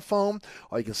cell phone,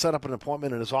 or you can set up an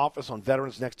appointment in his office on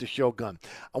Veterans next to Shogun.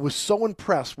 I was so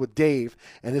impressed with Dave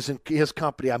and his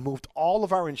company. I moved all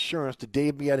of our insurance to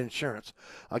Dave Miette Insurance.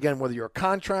 Again, whether you're a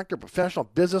contractor, professional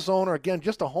business owner, again,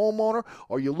 just a homeowner,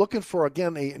 or you're looking for,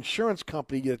 again, an insurance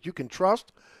company that you can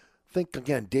trust, think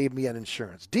again, Dave Miette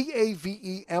Insurance.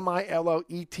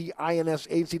 DAVEMILOETINS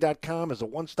agency.com is a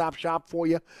one-stop shop for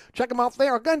you. Check them out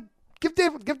there. Again, give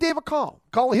Dave a call.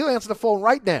 He'll answer the phone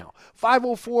right now,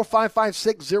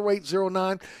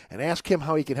 504-556-0809, and ask him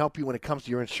how he can help you when it comes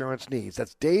to your insurance needs.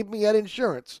 That's Dave Miette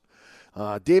Insurance.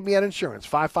 Dave Miette Insurance,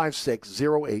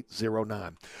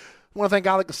 556-0809. I want to thank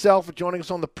Alec Cassell for joining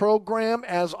us on the program.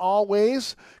 As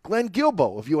always, Glenn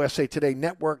Guilbeau of USA Today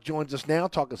Network joins us now,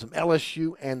 talking some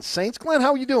LSU and Saints. Glenn,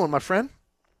 how are you doing, my friend?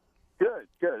 Good,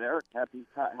 Eric. Happy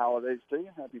holidays to you.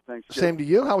 Happy Thanksgiving. Same to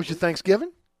you. How was your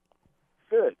Thanksgiving?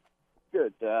 Good.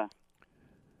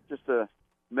 Just a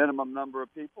minimum number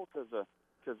of people because of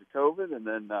COVID, and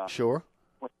then sure.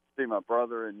 Went to see my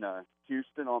brother in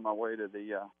Houston on my way to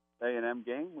the A&M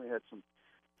game. We had some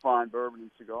fine bourbon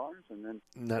and cigars, and then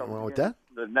nothing wrong with that.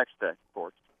 The next day, of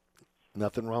course.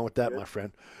 Nothing wrong with that, my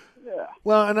friend. Yeah.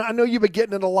 Well, and I know you've been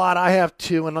getting it a lot. I have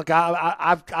too, and look,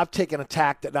 I've taken a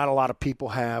tack that not a lot of people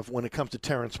have when it comes to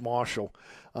Terrence Marshall.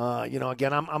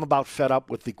 Again, I'm about fed up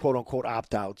with the quote unquote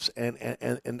opt-outs, and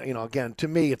again, to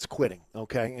me, it's quitting.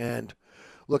 Okay, and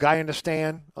look, I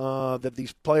understand that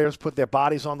these players put their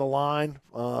bodies on the line,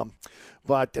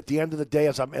 but at the end of the day,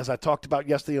 as I talked about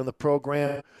yesterday on the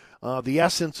program. The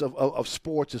essence of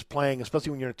sports is playing, especially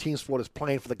when you're in a team sport, is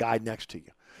playing for the guy next to you.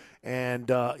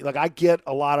 And, I get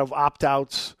a lot of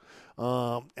opt-outs,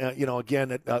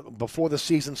 again, before the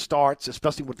season starts,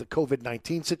 especially with the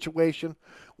COVID-19 situation.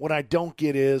 What I don't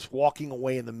get is walking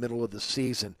away in the middle of the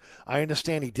season. I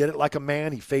understand he did it like a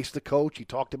man. He faced the coach. He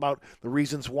talked about the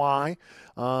reasons why.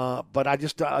 But I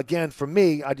just, again, for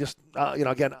me, I just,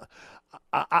 again,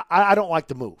 I don't like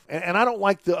the move. And I don't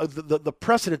like the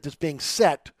precedent that's being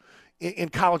set in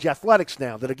college athletics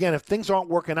now, that, again, if things aren't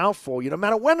working out for you, no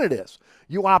matter when it is,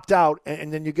 you opt out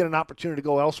and then you get an opportunity to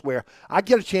go elsewhere. I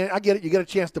get it. You get a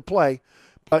chance to play.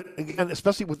 But, again,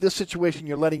 especially with this situation,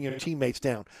 you're letting your teammates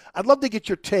down. I'd love to get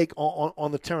your take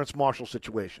on the Terrence Marshall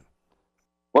situation.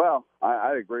 Well,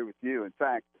 I agree with you. In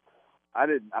fact, I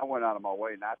went out of my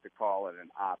way not to call it an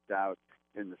opt-out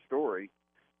in the story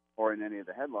or in any of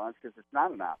the headlines, because it's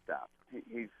not an opt-out.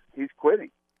 He's quitting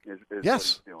is yes. What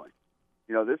he's doing.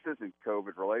 This isn't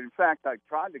COVID-related. In fact, I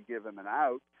tried to give him an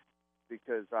out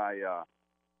because I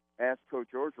asked Coach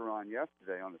Orgeron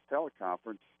yesterday on his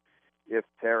teleconference if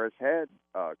Terrace had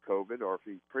COVID or if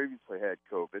he previously had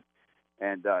COVID.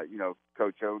 And,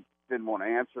 Coach O didn't want to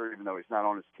answer, even though he's not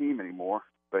on his team anymore.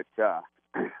 But,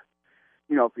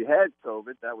 if he had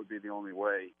COVID, that would be the only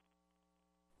way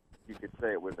you could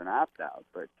say it was an opt-out.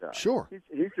 But sure,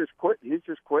 he's just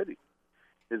quitting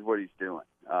is what he's doing.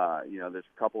 There's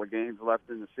a couple of games left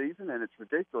in the season, and it's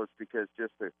ridiculous because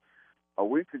just a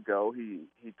week ago he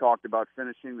talked about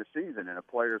finishing the season in a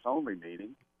players-only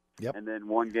meeting, yep. And then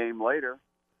one game later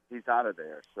he's out of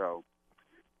there. So,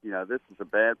 this is a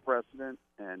bad precedent,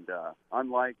 and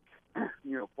unlike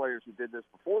players who did this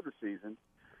before the season,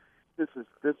 this is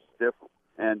different.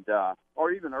 And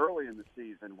or even early in the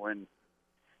season when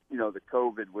the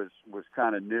COVID was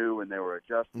kind of new and they were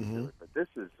adjusting to it. But this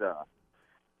is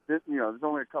there's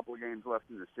only a couple of games left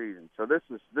in the season, so this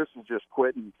is just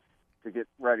quitting to get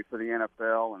ready for the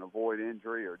NFL and avoid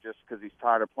injury, or just because he's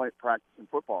tired of practicing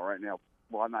football right now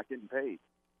while not getting paid.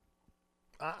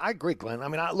 I agree, Glenn. I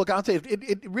mean, I'll tell you,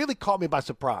 it really caught me by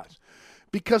surprise.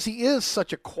 Because he is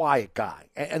such a quiet guy.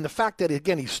 And the fact that,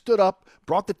 again, he stood up,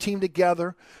 brought the team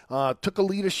together, took a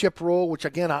leadership role, which,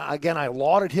 again, I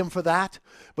lauded him for that.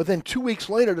 But then 2 weeks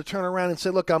later to turn around and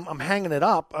say, look, I'm hanging it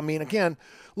up. I mean, again,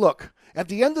 look, at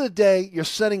the end of the day, you're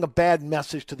sending a bad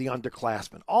message to the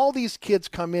underclassmen. All these kids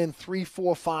come in 3,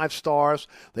 4, 5 stars.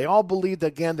 They all believe that,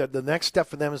 again, that the next step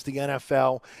for them is the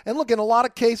NFL. And look, in a lot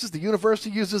of cases, the university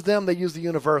uses them. They use the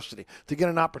university to get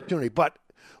an opportunity. But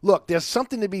look, there's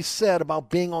something to be said about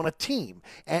being on a team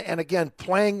and again,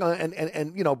 playing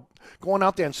and going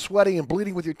out there and sweating and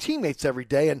bleeding with your teammates every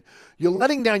day. And you're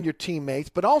letting down your teammates,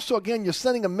 but also, again, you're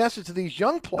sending a message to these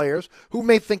young players who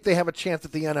may think they have a chance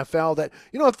at the NFL that,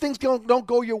 if things don't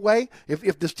go your way,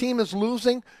 if this team is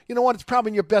losing, you know what, it's probably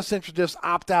in your best interest to just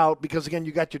opt out because, again,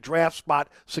 you got your draft spot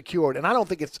secured. And I don't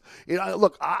think it's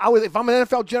look, if I'm an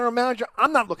NFL general manager,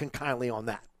 I'm not looking kindly on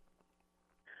that.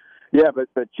 Yeah, but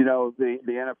the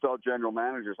NFL general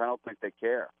managers, I don't think they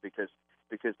care because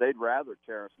they'd rather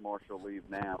Terrace Marshall leave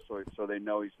now so they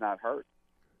know he's not hurt.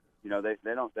 They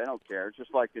don't care. It's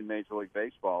just like in Major League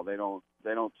Baseball, they don't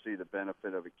see the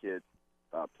benefit of a kid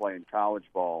playing college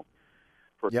ball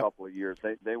for a couple of years.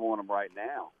 They want him right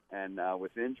now. And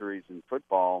with injuries in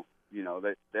football,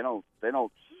 they don't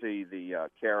see the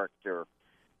character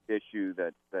issue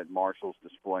that Marshall's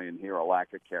displaying here, a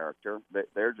lack of character.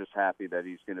 They're just happy that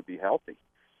he's going to be healthy.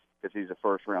 because he's a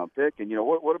first-round pick. And,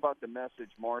 what about the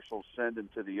message Marshall's sending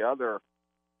to the other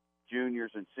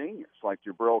juniors and seniors, like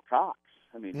Jabril Cox?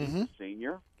 I mean, he's a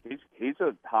senior. He's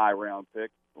a high-round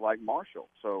pick like Marshall.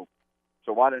 So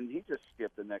why didn't he just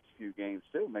skip the next few games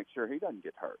too? Make sure he doesn't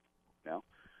get hurt.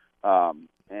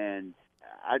 And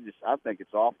I think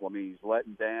it's awful. I mean, he's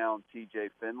letting down T.J.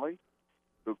 Finley,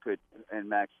 and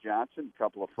Max Johnson, a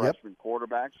couple of freshman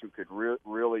quarterbacks who could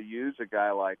really use a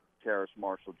guy like Terrace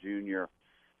Marshall Jr.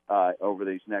 Over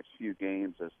these next few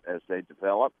games as they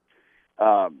develop.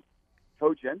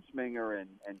 Coach Ensminger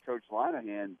and Coach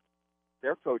Linehan,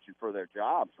 they're coaching for their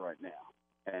jobs right now,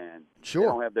 and they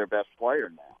don't have their best player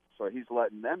now, so he's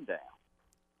letting them down.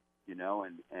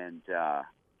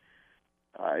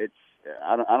 It's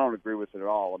I don't agree with it at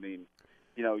all. I mean,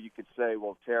 you could say,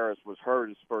 well, Terrace was hurt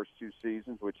his first 2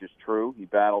 seasons, which is true. He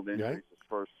battled injuries his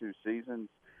first 2 seasons.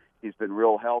 He's been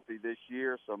real healthy this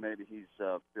year, so maybe he's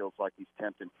feels like he's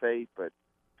tempting fate. But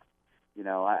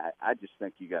I just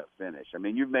think you got to finish. I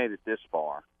mean, you've made it this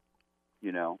far.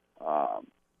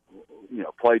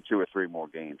 Play 2 or 3 more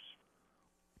games.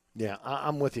 Yeah,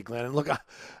 I'm with you, Glenn. And look,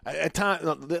 at times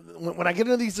when I get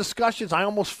into these discussions, I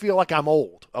almost feel like I'm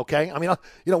old. Okay, I mean,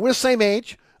 we're the same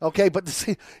age. Okay, but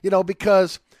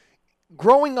because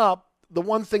growing up, the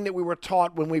one thing that we were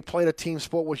taught when we played a team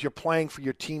sport was you're playing for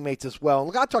your teammates as well. And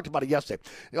look, I talked about it yesterday.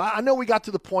 I know we got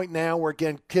to the point now where,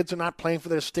 again, kids are not playing for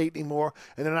their state anymore,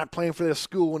 and they're not playing for their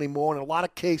school anymore. In a lot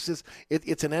of cases,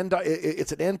 it's an end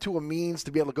to a means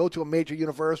to be able to go to a major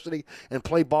university and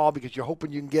play ball because you're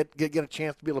hoping you can get a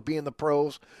chance to be able to be in the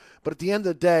pros. But at the end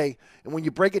of the day, and when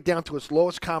you break it down to its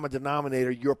lowest common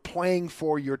denominator, you're playing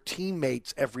for your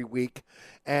teammates every week.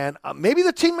 And maybe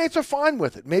the teammates are fine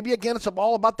with it. Maybe, again, it's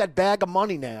all about that bag of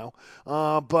money now.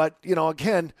 But,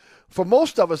 again, for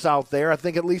most of us out there, I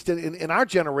think at least in our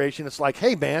generation, it's like,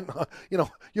 hey, man,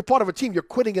 you're part of a team. You're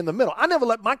quitting in the middle. I never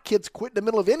let my kids quit in the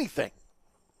middle of anything.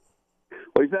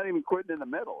 Well, he's not even quitting in the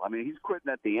middle. I mean, he's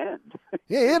quitting at the end.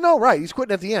 Right. He's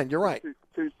quitting at the end. You're right.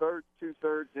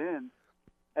 Two-thirds in.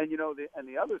 And,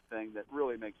 the other thing that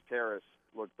really makes Terrace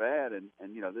look bad, and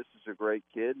this is a great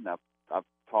kid, and I've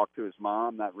talked to his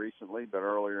mom, not recently, but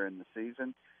earlier in the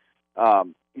season.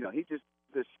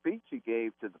 The speech he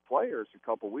gave to the players a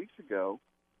couple weeks ago,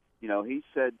 he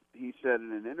said in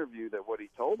an interview that what he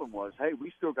told them was, hey,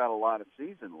 we still got a lot of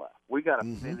season left. We got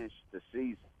to finish the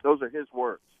season. Those are his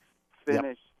words.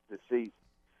 Finish the season.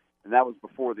 And that was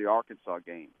before the Arkansas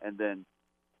game. And then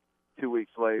 2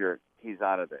 weeks later, he's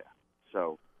out of there.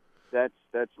 So that's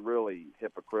really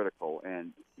hypocritical.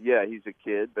 And yeah, he's a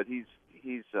kid, but he's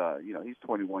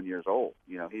 21 years old.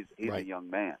 He's a young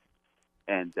man,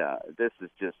 and this is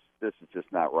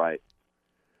just not right.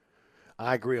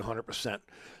 I agree 100%.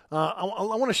 I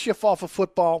want to shift off of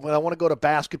football, but I want to go to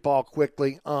basketball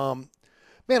quickly. Man,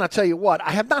 I tell you what,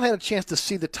 I have not had a chance to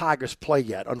see the Tigers play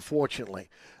yet, unfortunately.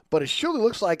 But it surely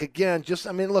looks like, again,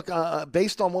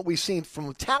 based on what we've seen from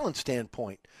a talent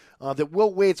standpoint, that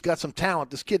Will Wade's got some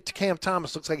talent. This kid, Cam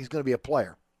Thomas, looks like he's going to be a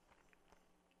player.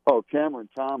 Oh, Cameron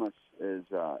Thomas is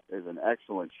an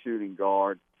excellent shooting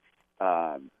guard.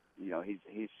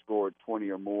 He's scored 20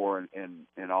 or more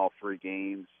in all 3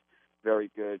 games.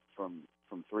 Very good from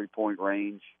 3-point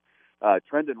range.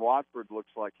 Trendon Watford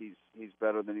looks like he's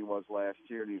better than he was last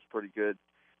year, and he was pretty good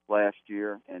last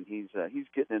year. And he's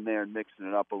getting in there and mixing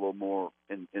it up a little more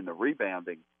in the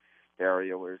rebounding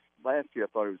area. Whereas last year I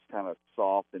thought he was kind of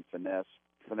soft and finesse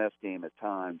game at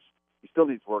times. He still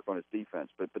needs to work on his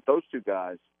defense, but those 2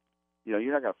 guys, you're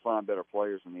not going to find better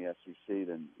players in the SEC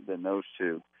than those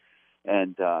 2.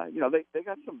 And they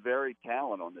got some varied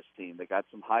talent on this team. They got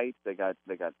some height. They got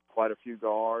quite a few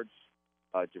guards.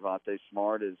 Javonte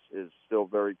Smart is still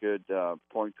very good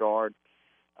point guard.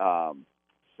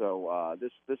 So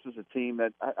this is a team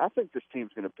that I think this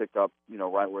team's going to pick up,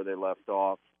 right where they left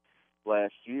off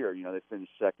last year. They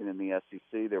finished second in the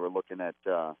SEC. They were looking at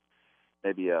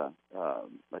maybe a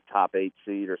top 8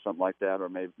 seed or something like that, or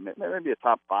maybe a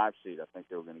top 5 seed. I think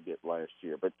they were going to get last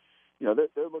year. But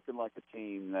they're looking like a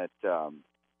team that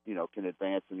can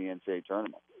advance in the NCAA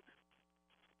tournament.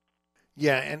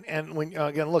 Yeah, and when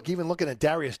again, even looking at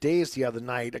Darius Days the other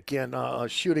night, again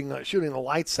shooting the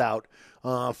lights out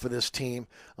for this team.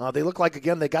 They look like,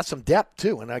 again, they got some depth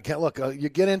too. And I can't you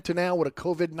get into now with a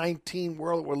COVID-19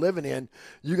 world we're living in,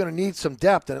 you're going to need some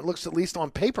depth, and it looks, at least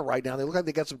on paper right now, they look like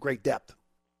they got some great depth.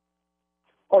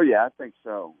 Oh yeah, I think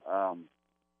so.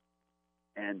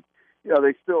 And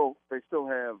they still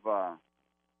have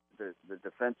the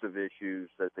defensive issues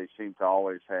that they seem to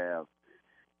always have.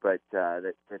 But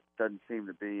that doesn't seem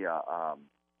to be a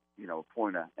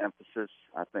point of emphasis.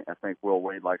 I think Will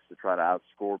Wade likes to try to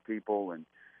outscore people, and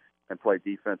play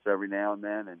defense every now and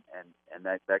then, and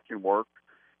that can work.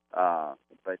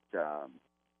 But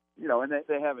you know, and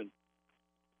they haven't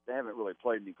really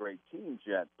played any great teams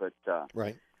yet. But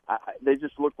right. They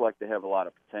just look like they have a lot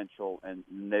of potential, and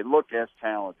they look as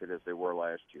talented as they were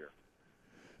last year.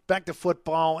 Back to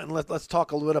football, and let's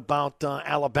talk a little bit about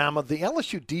Alabama. The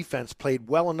LSU defense played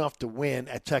well enough to win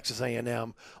at Texas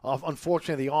A&M.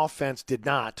 Unfortunately, the offense did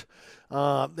not.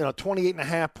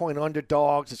 28.5-point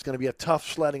underdogs. It's going to be a tough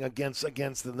sledding against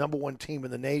the number one team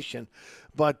in the nation.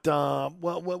 But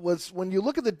when you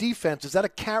look at the defense, is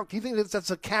that do you think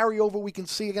that's a carryover we can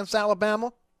see against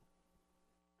Alabama?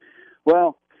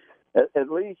 Well, at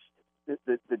least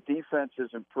the defense has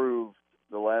improved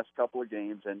the last couple of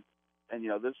games, and you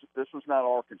know, this was not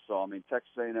Arkansas. I mean,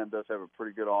 Texas A&M does have a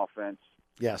pretty good offense.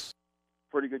 Yes.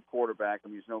 Pretty good quarterback. I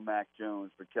mean, he's no Mac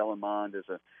Jones, but Kellen Mond is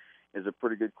a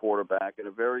pretty good quarterback and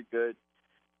a very good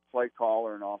play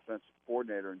caller and offensive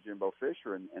coordinator in Jimbo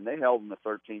Fisher, and they held him to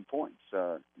 13 points.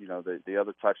 You know, the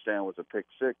other touchdown was a pick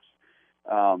six.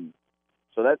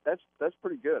 So that's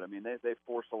pretty good. I mean, they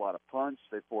forced a lot of punts.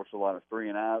 They forced a lot of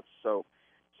 3-and-outs. So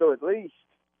at least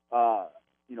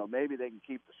you know, maybe they can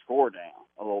keep the score down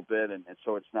a little bit, and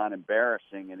so it's not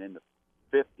embarrassing and in the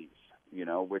 50s, you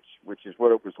know, which is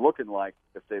what it was looking like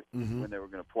if they when they were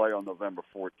going to play on November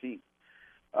 14th.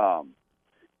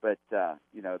 But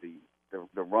you know,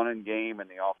 the running game and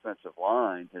the offensive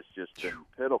line has just been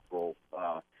pitiful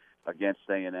against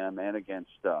A&M and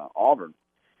against Auburn.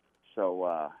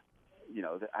 So you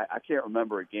know, I can't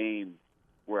remember a game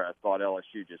where I thought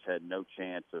LSU just had no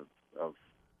chance of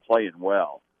playing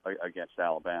well against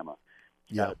Alabama.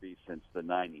 It's got to be since the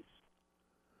 90s.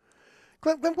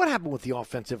 Glenn, what happened with the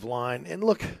offensive line? And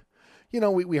look, you know,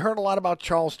 we heard a lot about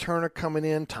Charles Turner coming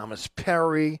in, Thomas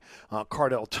Perry,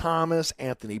 Cardell Thomas,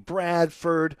 Anthony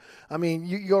Bradford. I mean,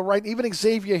 you're right, even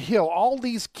Xavier Hill, all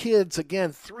these kids,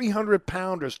 again,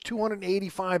 300-pounders,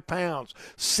 285 pounds,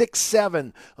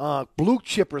 6'7", blue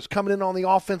chippers coming in on the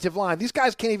offensive line. These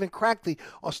guys can't even crack the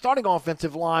starting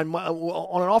offensive line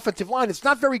on an offensive line. It's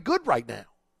not very good right now.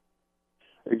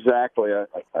 Exactly.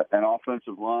 An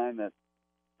offensive line that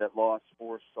lost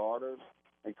 4 starters.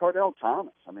 And Cardell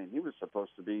Thomas, I mean, he was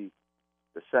supposed to be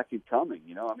the second coming,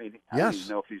 you know. I mean, I don't even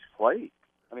know if he's played.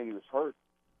 I mean, he was hurt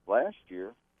last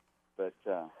year. But,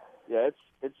 yeah,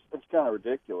 it's kind of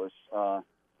ridiculous.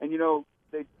 And, you know,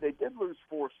 they did lose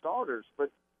 4 starters,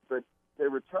 but they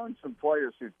returned some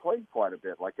players who'd played quite a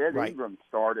bit. Like Ed Ingram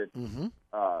started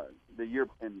the year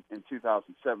in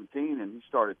 2017, and he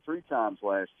started 3 times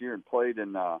last year and played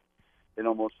in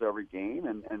almost every game,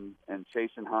 and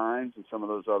Jason Hines and some of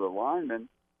those other linemen,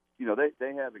 you know,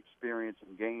 they have experience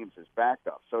in games as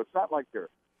backups. So it's not like they're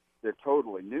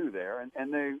totally new there,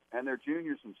 and they're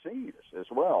juniors and seniors as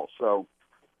well. So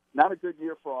not a good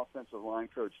year for offensive line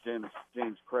coach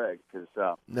James Craig because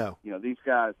you know, these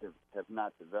guys have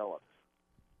not developed.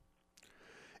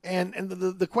 And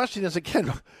the question is,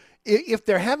 again, if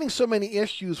they're having so many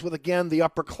issues with, again, the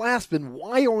upperclassmen,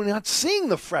 why are we not seeing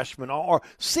the freshmen or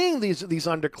seeing these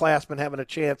underclassmen having a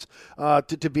chance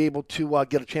to be able to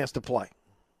get a chance to play?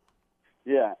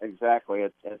 Yeah, exactly.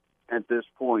 At this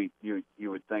point, you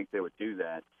would think they would do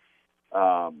that,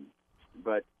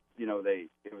 but you know,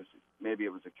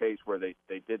 it was a case where they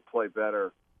did play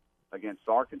better against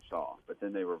Arkansas, but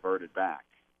then they reverted back.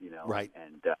 You know, right?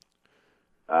 And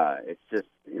it's just,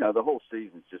 you know, the whole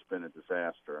season's just been a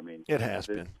disaster. I mean, it has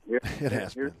been.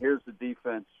 Here's the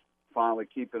defense finally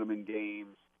keeping them in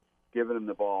games, giving them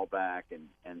the ball back,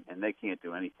 and they can't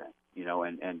do anything. You know,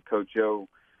 and Coach O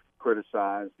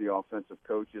criticized the offensive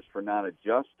coaches for not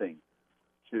adjusting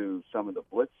to some of the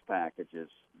blitz packages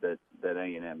that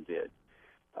A&M did,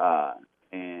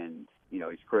 and you know,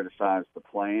 he's criticized the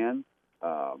plan,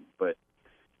 but.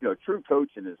 You know, true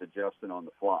coaching is adjusting on the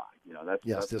fly. You know,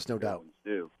 that's there's no doubt.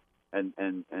 Do, and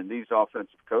these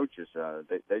offensive coaches,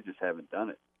 they just haven't done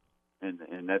it,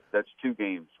 and that's 2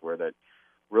 games where that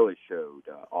really showed,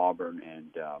 Auburn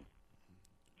and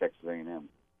Texas A&M.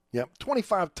 Yep,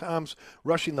 25 times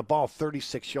rushing the ball,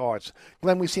 36 yards.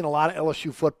 Glenn, we've seen a lot of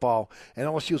LSU football, and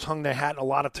LSU's hung their hat in a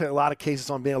lot of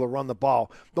cases on being able to run the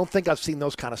ball. Don't think I've seen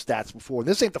those kind of stats before.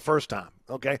 This ain't the first time.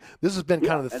 Okay, this has been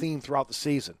kind of the theme throughout the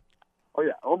season. Oh,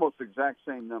 yeah, almost exact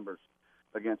same numbers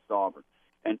against Auburn.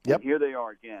 And here they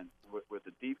are again with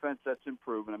the defense that's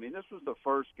improving. I mean, this was the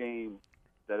first game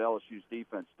that LSU's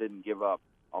defense didn't give up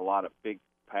a lot of big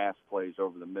pass plays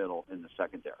over the middle in the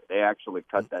secondary. They actually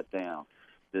cut that down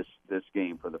this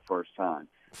game for the first time.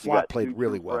 Flott played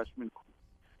really well.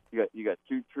 You got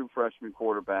 2 true freshman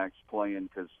quarterbacks playing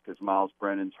because Miles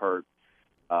Brennan's hurt,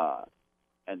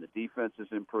 and the defense is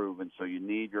improving, so you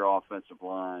need your offensive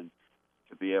line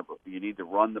to be able. You need to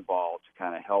run the ball to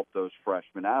kind of help those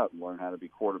freshmen out and learn how to be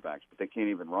quarterbacks, but they can't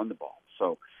even run the ball.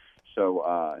 So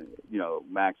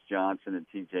Max Johnson and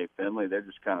T.J. Finley, they're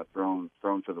just kind of thrown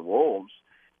to the wolves,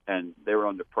 and they were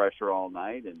under pressure all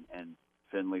night. And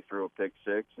Finley threw a pick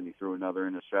six, and he threw another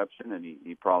interception, and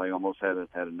he probably almost had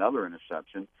another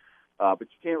interception. But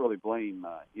you can't really blame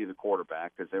either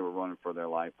quarterback because they were running for their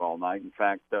life all night. In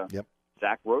fact,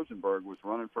 Zach Rosenberg was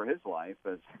running for his life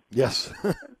as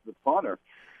the punter.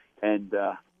 And,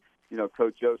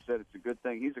 Coach Joe said it's a good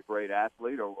thing he's a great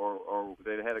athlete or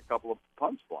they'd had a couple of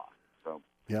punts blocked. So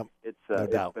it's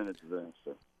been a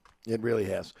disaster. It really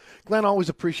has. Glenn, always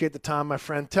appreciate the time, my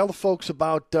friend. Tell the folks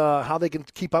about how they can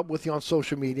keep up with you on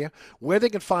social media, where they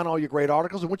can find all your great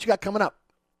articles, and what you got coming up.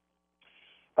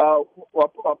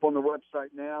 Up on the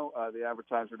website now,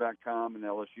 theadvertiser.com, and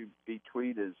LSU Beat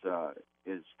Tweet is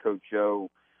Coach Joe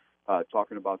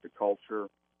talking about the culture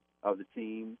of the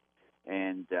team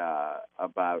and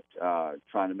about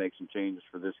trying to make some changes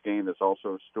for this game. There's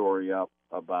also a story up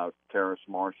about Terrace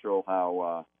Marshall,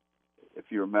 how,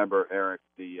 if you remember, Eric,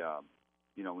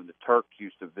 when the Turks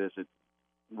used to visit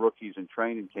rookies in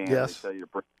training camp, they tell you to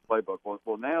bring the playbook.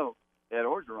 Well, now Ed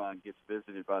Orgeron gets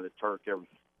visited by the Turk every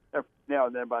now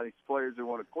and then by these players who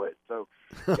want to quit. So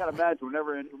you got to imagine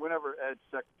whenever Ed's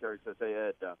secretary says, "Hey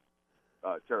Ed,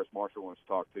 Terrace Marshall wants to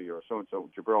talk to you," or so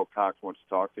Jabril Cox wants to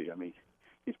talk to you, I mean,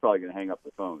 he's probably going to hang up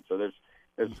the phone. So there's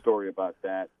a story about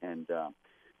that, and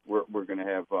we're going to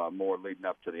have more leading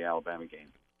up to the Alabama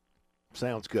game.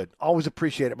 Sounds good. Always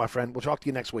appreciate it, my friend. We'll talk to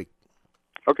you next week.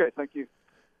 Okay, thank you.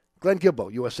 Glenn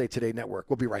Guilbeau, USA Today Network.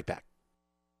 We'll be right back.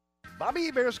 Bobby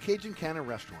Hebert's Cajun Cannon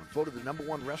Restaurant, voted the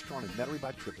 #1 restaurant in Metairie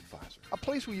by TripAdvisor. A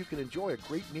place where you can enjoy a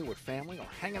great meal with family or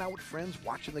hanging out with friends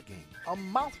watching the game. A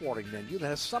mouth-watering menu that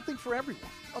has something for everyone.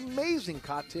 Amazing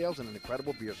cocktails and an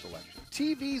incredible beer selection.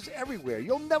 TVs everywhere.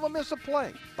 You'll never miss a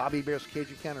play. Bobby Hebert's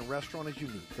Cajun Cannon Restaurant is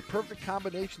unique. The perfect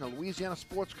combination of Louisiana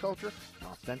sports culture and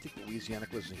authentic Louisiana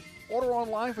cuisine. Order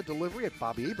online for delivery at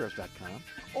BobbyHeberts.com.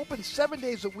 Open 7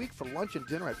 days a week for lunch and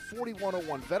dinner at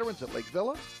 4101 Veterans at Lake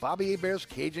Villa. Bobby Hebert's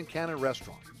Cajun Cannon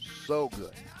Restaurant. So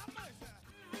good.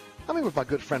 I'm here with my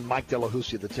good friend Mike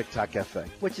Delahousie of the TikTok Cafe.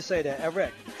 What you say there,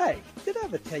 Eric? Hey, did I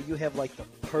ever tell you have like the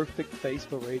perfect face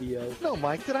for radio? No,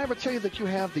 Mike. Did I ever tell you that you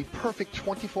have the perfect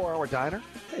 24-hour diner?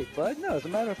 Hey, bud, no. As a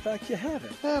matter of fact, you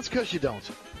haven't. That's because you don't.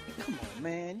 Come on,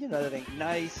 man. You know that ain't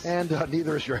nice. And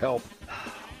neither is your help.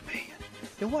 Oh, man.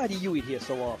 Then why do you eat here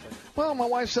so often? Well, my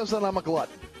wife says that I'm a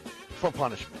glutton. For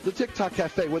punishment. The TikTok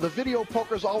Cafe, where the video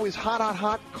poker is always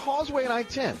hot, Causeway and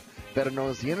I-10. Better known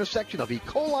as the intersection of E.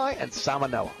 coli and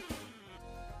salmonella.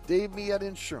 Dave Miette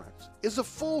Insurance is a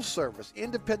full-service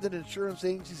independent insurance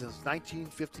agency since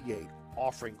 1958,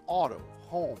 offering auto,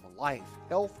 home, life,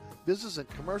 health, business, and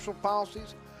commercial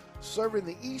policies, serving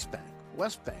the East Bank,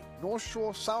 West Bank, North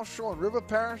Shore, South Shore, and River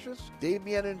parishes. Dave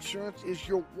Miette Insurance is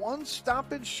your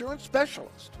one-stop insurance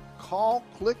specialist. Call,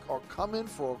 click, or come in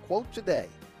for a quote today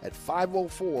at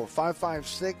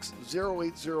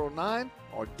 504-556-0809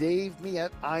 or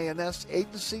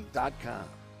DaveMietteINSAgency.com.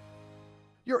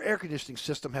 Your air conditioning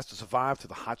system has to survive through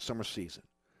the hot summer season.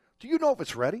 Do you know if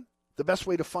it's ready? The best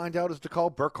way to find out is to call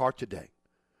Burkhardt today.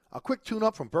 A quick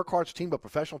tune-up from Burkhardt's team of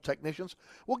professional technicians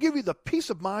will give you the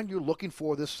peace of mind you're looking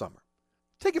for this summer.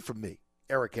 Take it from me,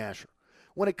 Eric Asher.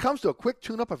 When it comes to a quick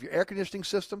tune-up of your air conditioning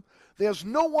system, there's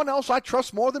no one else I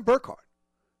trust more than Burkhardt.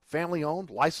 Family-owned,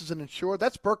 licensed, and insured,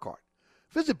 that's Burkhardt.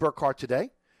 Visit Burkhardt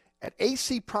today at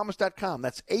acpromise.com.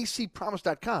 That's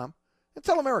acpromise.com. And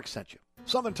tell them Eric sent you.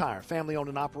 Southern Tire, family-owned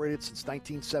and operated since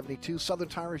 1972. Southern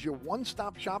Tire is your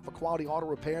one-stop shop for quality auto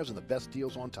repairs and the best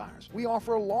deals on tires. We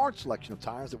offer a large selection of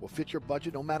tires that will fit your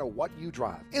budget no matter what you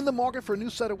drive. In the market for a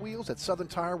new set of wheels at Southern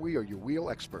Tire, we are your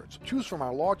wheel experts. Choose from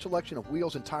our large selection of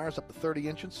wheels and tires up to 30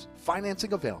 inches.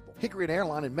 Financing available. Hickory and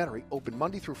Airline in Metairie, open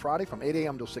Monday through Friday from 8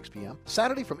 a.m. till 6 p.m.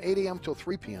 Saturday from 8 a.m. till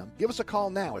 3 p.m. Give us a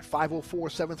call now at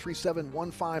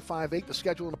 504-737-1558 to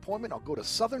schedule an appointment, or go to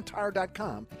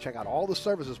southerntire.com and check out all the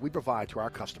services we provide to our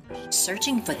customers.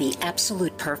 Searching for the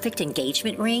absolute perfect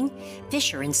engagement ring?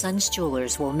 Fisher & Sons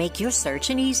Jewelers will make your search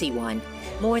an easy one.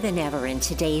 More than ever in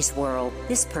today's world,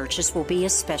 this purchase will be a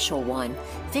special one.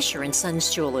 Fisher & Sons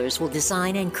Jewelers will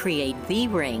design and create the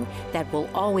ring that will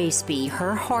always be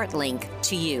her heart link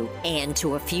to you and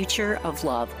to a future of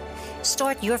love.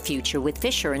 Start your future with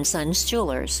Fisher & Sons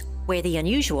Jewelers, where the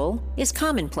unusual is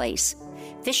commonplace.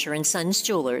 Fisher & Sons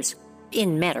Jewelers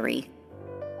in Metairie.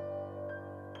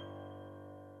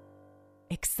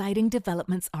 Exciting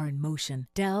developments are in motion.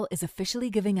 Dell is officially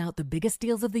giving out the biggest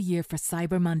deals of the year for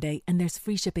Cyber Monday, and there's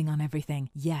free shipping on everything.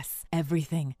 Yes,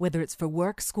 everything. Whether it's for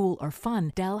work, school, or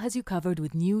fun, Dell has you covered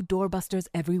with new doorbusters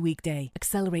every weekday.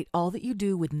 Accelerate all that you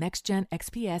do with next-gen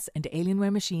XPS and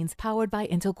Alienware machines powered by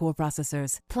Intel Core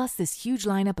processors. Plus, this huge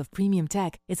lineup of premium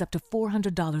tech is up to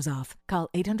 $400 off. Call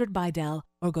 800-BY-DELL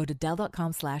or go to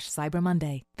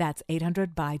Dell.com/CyberMonday. That's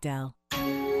 800-BY-DELL.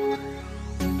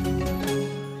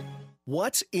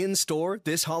 What's in store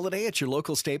this holiday at your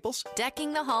local Staples?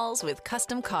 Decking the halls with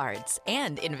custom cards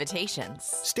and invitations.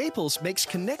 Staples makes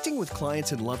connecting with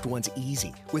clients and loved ones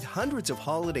easy, with hundreds of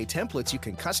holiday templates you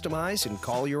can customize and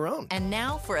call your own. And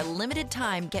now, for a limited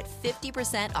time, get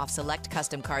 50% off select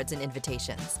custom cards and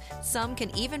invitations. Some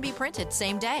can even be printed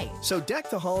same day. So deck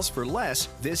the halls for less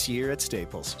this year at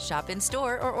Staples. Shop in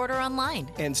store or order online.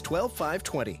 Ends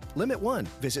 12/5/20. Limit 1.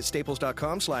 Visit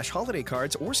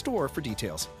staples.com/holidaycards or store for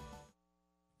details.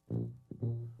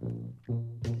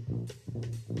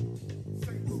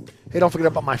 Hey, don't forget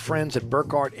about my friends at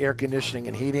Burkhardt Air Conditioning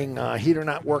and Heating. Heater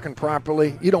not working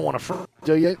properly. You don't want to,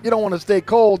 do you? You don't want to stay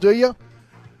cold, do you?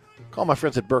 Call my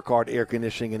friends at Burkhardt Air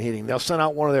Conditioning and Heating. They'll send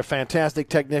out one of their fantastic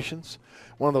technicians,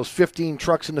 one of those 15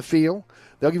 trucks in the field.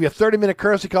 They'll give you a 30-minute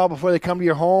courtesy call before they come to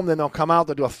your home. Then they'll come out.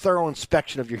 They'll do a thorough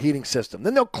inspection of your heating system.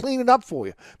 Then they'll clean it up for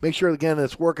you. Make sure, again, that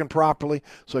it's working properly.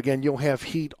 So, again, you'll have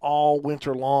heat all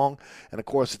winter long. And, of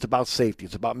course, it's about safety.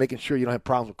 It's about making sure you don't have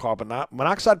problems with carbon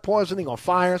monoxide poisoning or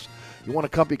fires. You want a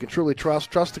company you can truly trust.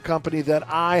 Trust the company that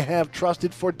I have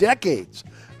trusted for decades.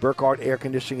 Burkhardt Air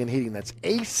Conditioning and Heating. That's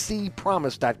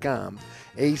acpromise.com.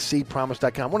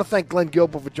 acpromise.com. I want to thank Glenn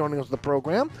Gilbert for joining us on the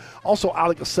program. Also,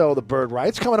 Ali Cassell, the Bird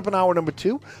Rights. Coming up in hour number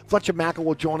 2, Fletcher Mackel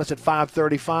will join us at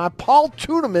 5:35. Paul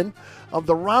Tuneman of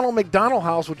the Ronald McDonald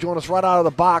House will join us right out of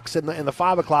the box in the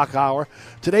 5 o'clock hour.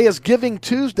 Today is Giving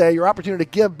Tuesday, your opportunity to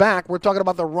give back. We're talking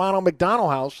about the Ronald McDonald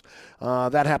House.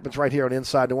 That happens right here on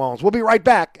Inside New Orleans. We'll be right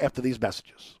back after these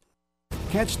messages.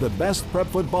 Catch the best prep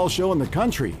football show in the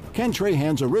country. Ken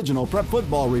Trahan's original Prep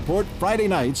Football Report, Friday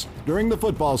nights during the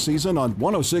football season on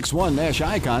 106.1 Nash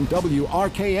Icon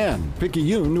WRKN,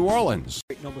 Picayune, New Orleans.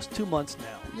 Almost 2 months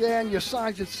now. Yeah, and your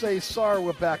sign should say, sorry,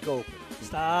 we're back open.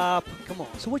 Stop. Come on.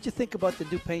 So what you think about the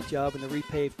new paint job and the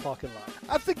repaved parking lot?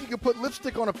 I think you could put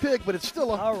lipstick on a pig, but it's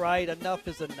still a... All right, enough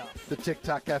is enough. The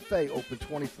TikTok Cafe, open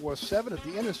 24/7 at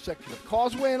the intersection of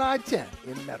Causeway and I-10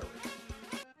 in Metairie.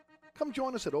 Come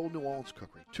join us at Old New Orleans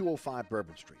Cookery, 205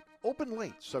 Bourbon Street. Open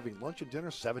late, serving lunch and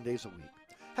dinner 7 days a week.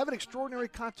 Have an extraordinary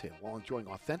cocktail while enjoying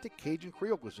authentic Cajun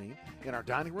Creole cuisine in our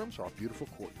dining rooms or our beautiful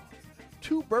courtyard.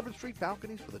 2 Bourbon Street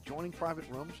balconies with adjoining private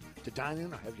rooms to dine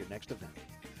in or have your next event.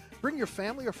 Bring your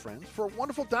family or friends for a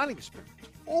wonderful dining experience.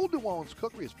 Old New Orleans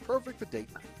Cookery is perfect for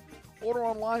date night. Order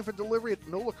online for delivery at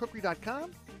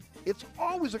nolacookery.com. It's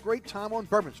always a great time on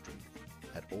Bourbon Street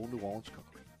at Old New Orleans Cookery.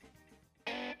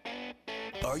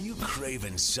 Are you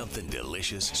craving something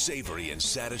delicious, savory, and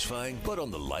satisfying, but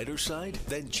on the lighter side?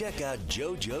 Then check out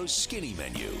JoJo's Skinny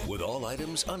Menu with all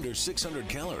items under 600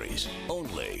 calories,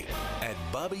 only at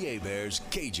Bobby Hebert's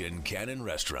Cajun Cannon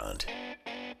Restaurant.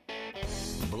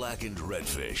 Blackened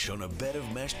redfish on a bed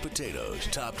of mashed potatoes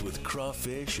topped with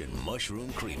crawfish and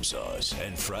mushroom cream sauce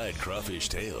and fried crawfish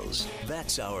tails.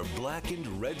 That's our blackened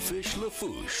redfish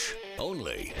lafouche,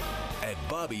 only at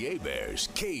Bobby Hebert's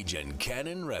Cajun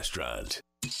Cannon Restaurant.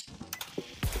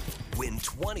 Win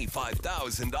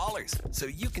 $25,000 so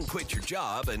you can quit your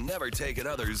job and never take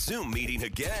another Zoom meeting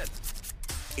again.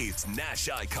 It's Nash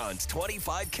Icon's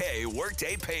 25K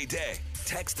Workday Payday.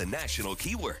 Text the national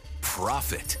keyword,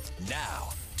 PROFIT, now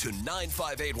to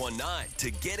 95819 to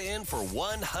get in for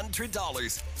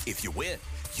 $100. If you win,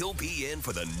 you'll be in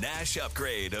for the Nash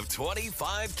upgrade of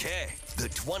 25K. The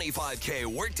 25K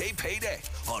Workday Payday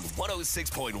on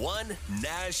 106.1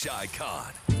 Nash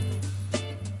Icon.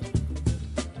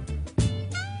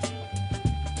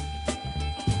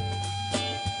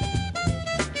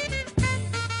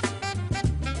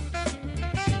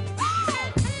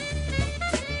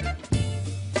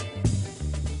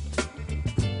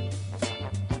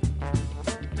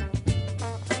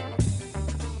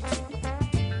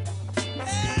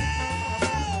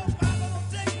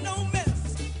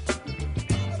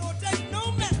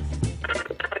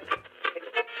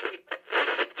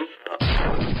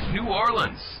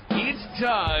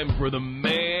 Time for the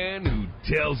man who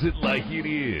tells it like it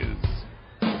is.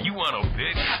 You want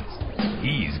opinions?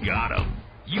 He's got them.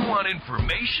 You want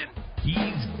information?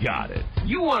 He's got it.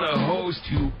 You want a host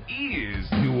who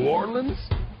is New Orleans?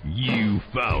 You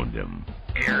found him.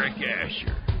 Eric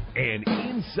Asher and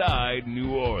Inside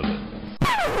New Orleans.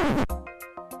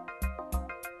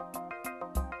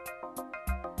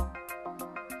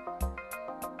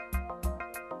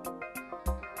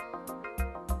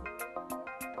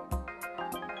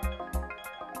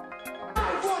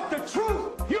 the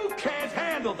truth. You can't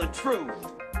handle the truth.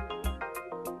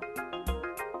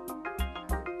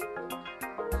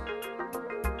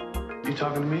 You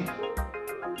talking to me?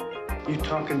 You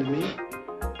talking to me?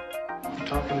 You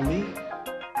talking to me?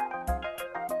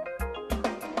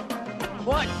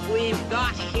 What we've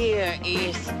got here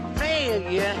is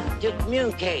failure to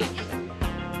communicate.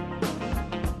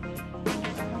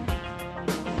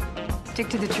 Stick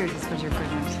to the truth is what your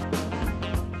good news.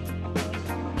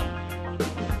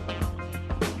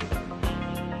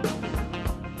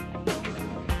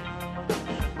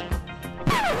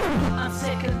 I'm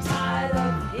sick and tired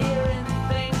of hearing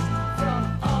things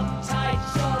from uptight,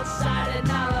 short-sighted,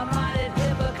 narrow-minded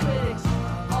hypocrites.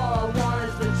 All I want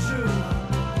is the truth.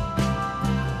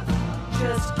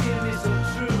 Just give me some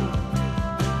truth.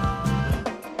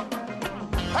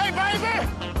 Hey, baby!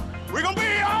 We're gonna be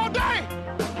here all day!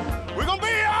 We're gonna be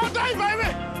here all day, baby!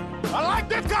 I like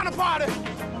this kind of party!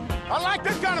 I like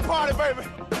this kind of party, baby!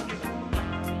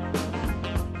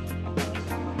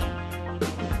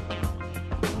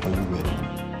 Are you ready?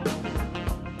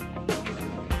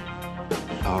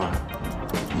 Are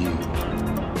you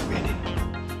ready?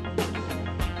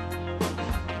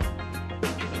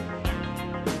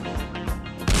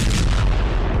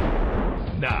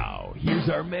 Now, here's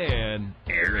our man,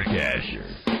 Eric Asher.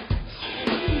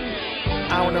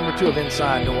 Hour number 2 of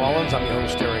Inside New Orleans. I'm your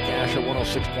host, Eric Asher,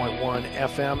 106.1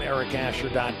 FM,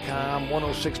 ericasher.com,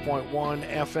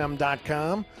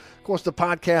 106.1fm.com. Of course, the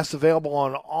podcast is available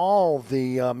on all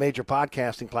the major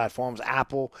podcasting platforms,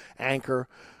 Apple, Anchor,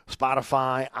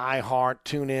 Spotify, iHeart,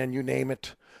 TuneIn, you name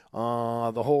it, the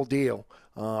whole deal.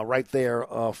 Right there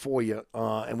for you.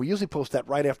 And we usually post that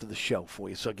right after the show for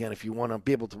you. So, again, if you want to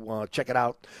be able to check it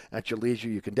out at your leisure,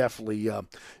 you can definitely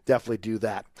do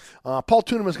that. Paul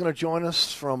Tunham is going to join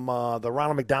us from the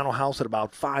Ronald McDonald House at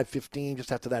about 5:15,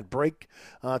 just after that break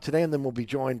today. And then we'll be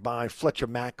joined by Fletcher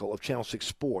Mackel of Channel 6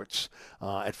 Sports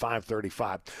at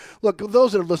 5:35. Look,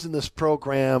 those that have listened to this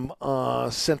program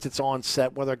since its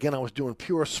onset, whether, again, I was doing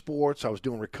pure sports, I was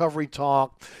doing recovery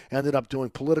talk, ended up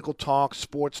doing political talk,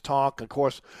 sports talk, of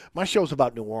course, my show's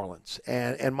about New Orleans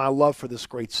and my love for this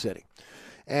great city.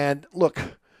 And look,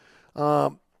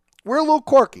 we're a little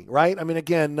quirky, right? I mean,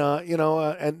 again,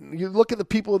 and you look at the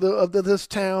people of this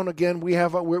town. Again,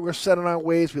 we're set in our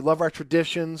ways. We love our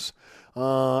traditions,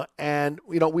 and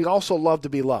we also love to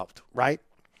be loved, right?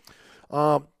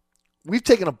 We've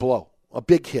taken a blow, a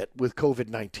big hit with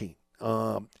COVID-19,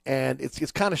 and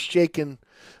it's kind of shaken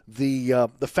the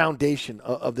foundation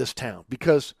of this town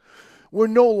because we're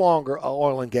no longer an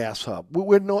oil and gas hub.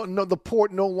 The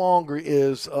port no longer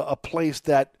is a place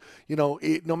that,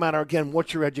 no matter, again,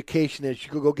 what your education is, you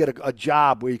could go get a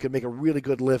job where you can make a really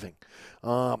good living.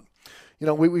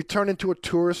 We turn into a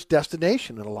tourist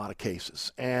destination in a lot of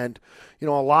cases. And, a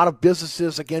lot of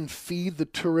businesses, again, feed the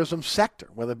tourism sector,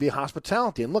 whether it be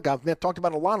hospitality. And look, I've talked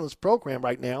about a lot on this program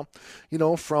right now,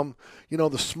 from,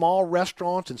 the small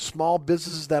restaurants and small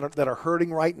businesses that are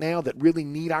hurting right now that really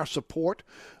need our support.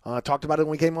 Talked about it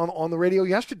when we came on the radio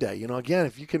yesterday. Again,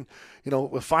 if you can,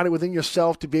 find it within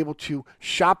yourself to be able to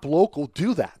shop local,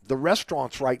 do that. The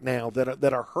restaurants right now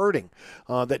that are hurting,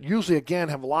 that usually, again,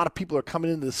 have a lot of people that are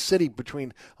coming into the city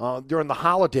during the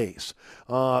holidays.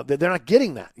 They're not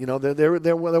getting that.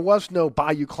 There was no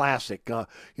Bayou Classic.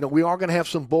 We are going to have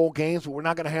some bowl games, but we're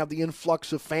not going to have the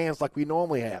influx of fans like we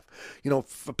normally have.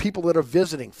 For people that are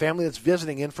visiting, family that's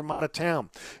visiting in from out of town.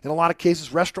 In a lot of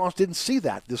cases, restaurants didn't see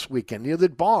that this weekend. Neither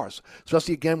did bars,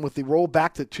 especially, again, with the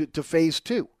rollback to phase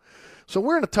 2. So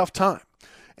we're in a tough time,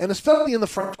 and especially in the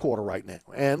French Quarter right now.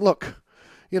 And look,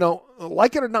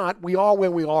 like it or not, we are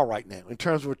where we are right now in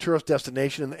terms of a tourist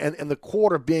destination and the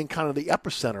Quarter being kind of the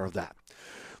epicenter of that.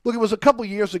 Look, it was a couple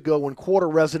years ago when Quarter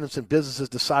residents and businesses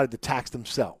decided to tax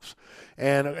themselves.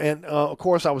 And of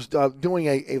course, I was doing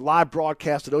a live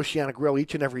broadcast at Oceana Grill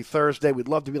each and every Thursday. We'd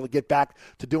love to be able to get back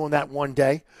to doing that one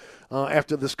day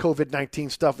after this COVID-19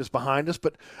 stuff is behind us.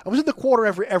 But I was in the Quarter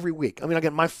every week. I mean,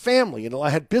 again, my family, I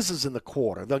had business in the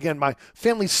Quarter. Again, my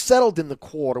family settled in the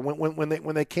Quarter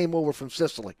when they came over from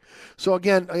Sicily. So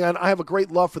again, I have a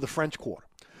great love for the French Quarter.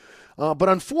 But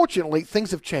unfortunately,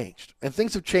 things have changed, and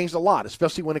things have changed a lot,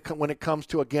 especially when it comes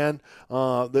to, again,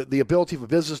 the ability of a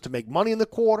business to make money in the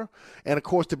Quarter, and of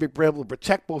course to be able to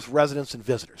protect both residents and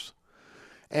visitors.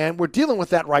 And we're dealing with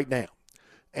that right now.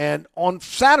 And on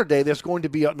Saturday, there's going to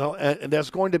be on the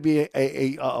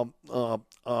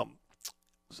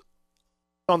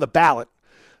ballot.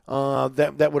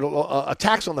 That would a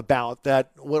tax on the ballot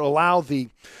that would allow the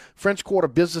French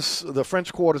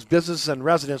Quarter's businesses and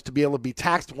residents to be able to be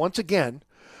taxed once again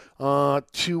to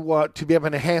be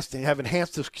able to have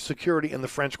enhanced security in the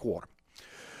French Quarter.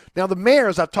 Now, the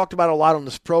mayors, I've talked about a lot on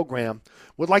this program,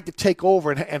 would like to take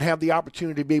over and have the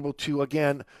opportunity to be able to,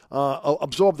 again,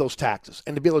 absorb those taxes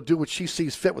and to be able to do what she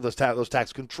sees fit with those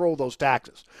taxes, control those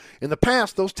taxes. In the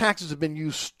past, those taxes have been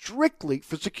used strictly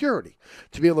for security,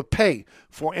 to be able to pay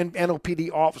for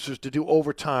NOPD officers to do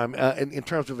overtime in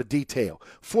terms of a detail,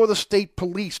 for the state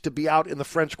police to be out in the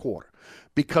French Quarter.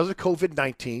 Because of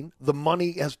COVID-19, the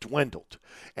money has dwindled,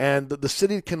 and the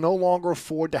city can no longer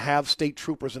afford to have state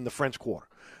troopers in the French Quarter.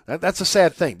 That's a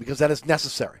sad thing because that is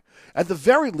necessary. At the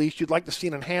very least, you'd like to see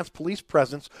an enhanced police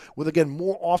presence with, again,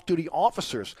 more off-duty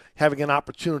officers having an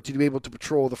opportunity to be able to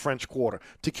patrol the French Quarter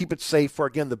to keep it safe for,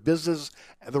 again, the business,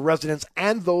 the residents,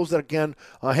 and those that, again,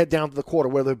 head down to the quarter,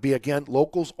 whether it be, again,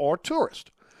 locals or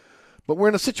tourists. But we're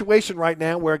in a situation right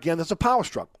now where, again, there's a power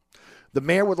struggle. The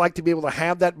mayor would like to be able to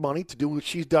have that money to do what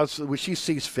she does, what she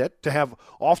sees fit, to have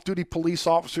off-duty police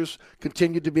officers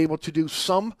continue to be able to do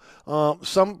some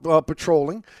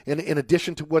patrolling in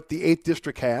addition to what the 8th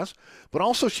District has. But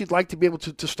also she'd like to be able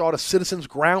to start a citizens'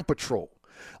 ground patrol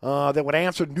that would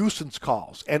answer nuisance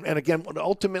calls and again, would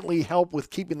ultimately help with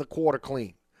keeping the quarter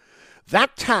clean.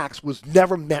 That tax was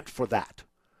never meant for that.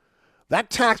 That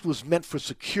tax was meant for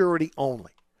security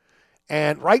only.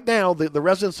 And right now, the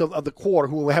residents of the quarter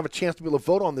who will have a chance to be able to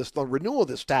vote on this, the renewal of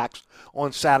this tax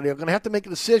on Saturday, are going to have to make a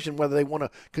decision whether they want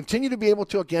to continue to be able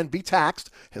to, again, be taxed,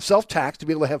 self-taxed, to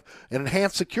be able to have an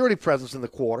enhanced security presence in the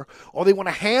quarter, or they want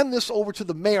to hand this over to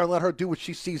the mayor and let her do what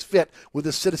she sees fit with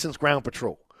the Citizens Ground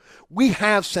Patrol. We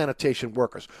have sanitation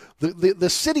workers. The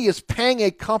city is paying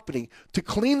a company to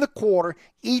clean the quarter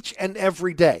each and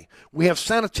every day. We have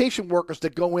sanitation workers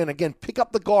that go in, again, pick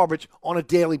up the garbage on a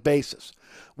daily basis.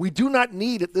 We do not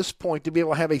need at this point to be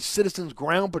able to have a citizens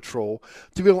ground patrol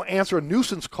to be able to answer a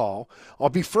nuisance call or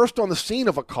be first on the scene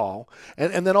of a call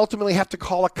and then ultimately have to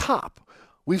call a cop.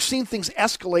 We've seen things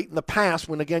escalate in the past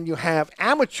when, again, you have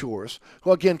amateurs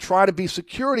who, again, try to be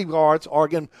security guards or,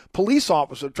 again, police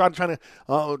officers, try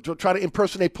to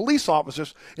impersonate police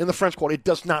officers in the French Quarter. It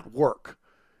does not work.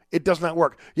 It does not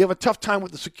work. You have a tough time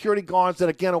with the security guards that,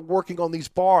 again, are working on these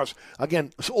bars,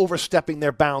 again, overstepping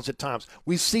their bounds at times.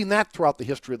 We've seen that throughout the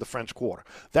history of the French Quarter.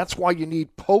 That's why you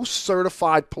need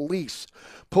post-certified police,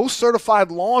 post-certified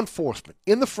law enforcement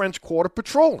in the French Quarter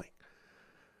patrolling.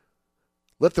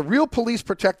 Let the real police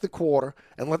protect the quarter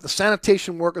and let the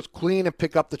sanitation workers clean and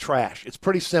pick up the trash. It's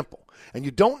pretty simple. And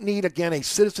you don't need, again, a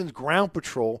citizens ground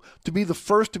patrol to be the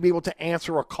first to be able to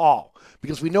answer a call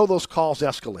because we know those calls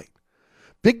escalate.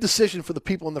 Big decision for the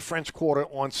people in the French Quarter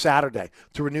on Saturday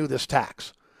to renew this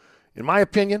tax. In my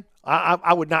opinion,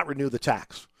 I would not renew the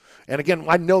tax. And again,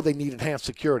 I know they need enhanced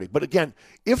security. But again,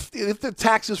 if the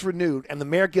tax is renewed and the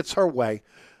mayor gets her way,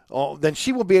 then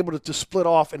she will be able to split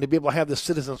off and to be able to have the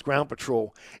Citizens Ground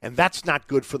Patrol, and that's not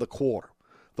good for the quarter.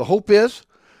 The hope is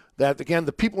that, again,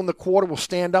 the people in the quarter will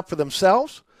stand up for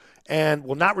themselves and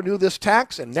will not renew this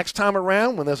tax, and next time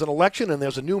around when there's an election and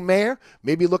there's a new mayor,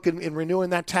 maybe look in renewing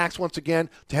that tax once again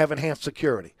to have enhanced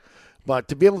security. But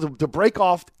to be able to break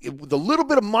off the little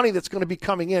bit of money that's going to be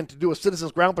coming in to do a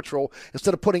Citizens Ground Patrol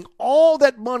instead of putting all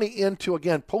that money into,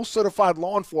 again, post-certified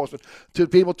law enforcement to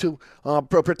be able to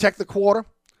protect the quarter,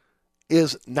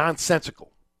 is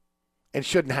nonsensical and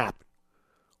shouldn't happen.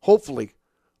 Hopefully,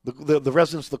 the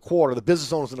residents of the quarter, the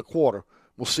business owners in the quarter,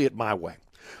 will see it my way.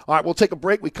 All right, we'll take a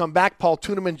break. We come back. Paul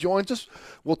Tuneman joins us.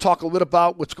 We'll talk a little bit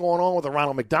about what's going on with the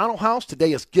Ronald McDonald House.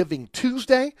 Today is Giving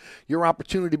Tuesday, your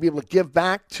opportunity to be able to give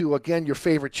back to, again, your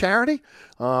favorite charity,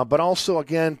 but also,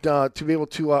 again, to be able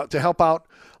to help out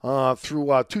through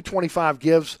 225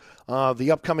 Gives,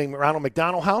 the upcoming Ronald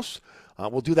McDonald House.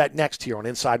 We'll do that next here on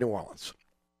Inside New Orleans.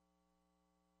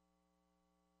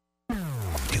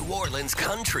 New Orleans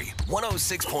Country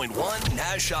 106.1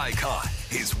 Nash Icon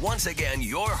is once again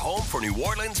your home for New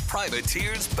Orleans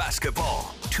Privateers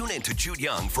basketball. Tune in to Jude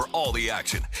Young for all the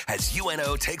action as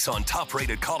UNO takes on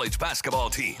top-rated college basketball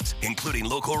teams, including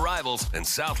local rivals and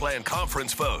Southland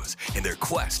Conference foes, in their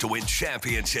quest to win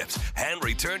championships and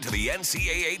return to the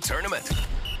NCAA tournament.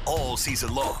 All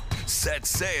season long, set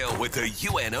sail with the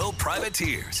UNO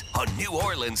Privateers on New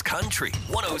Orleans Country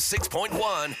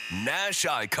 106.1 Nash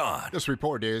Icon. This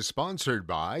report is sponsored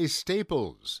by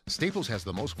Staples. Staples has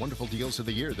the most wonderful deals of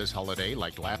the year this holiday,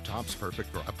 like laptops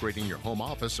perfect for upgrading your home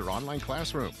office or online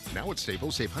classroom. Now at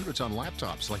Staples, save hundreds on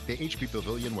laptops like the HP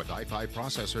Pavilion with i5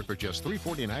 processor for just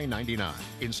 $349.99.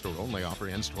 In-store only offer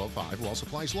ends 12/5 while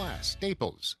supplies last.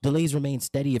 Staples. Delays remain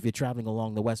steady if you're traveling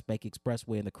along the West Bank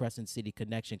Expressway and the Crescent City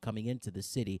connection coming into the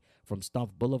city from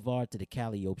Stump Boulevard to the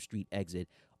Calliope Street exit.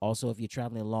 Also, if you're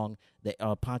traveling along the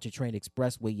Pontchartrain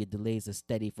Expressway, your delays are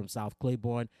steady from South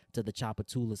Claiborne to the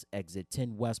Chapatoulas exit.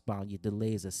 10 westbound, your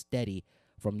delays are steady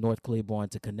from North Claiborne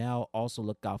to Canal. Also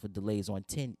look out for delays on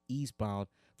 10 eastbound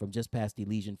from just past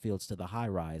Elysian Fields to the high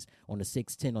rise. On the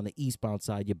 610 on the eastbound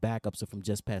side, your backups are from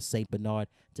just past St. Bernard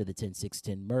to the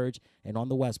 10610 merge. And on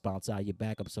the westbound side, your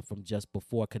backups are from just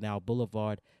before Canal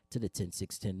Boulevard to the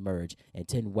 10610 merge. And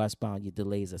 10 westbound, your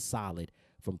delays are solid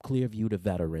from Clearview to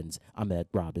Veterans. I'm Ed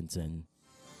Robinson.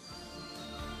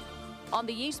 On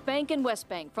the East Bank and West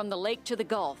Bank, from the lake to the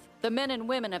Gulf, the men and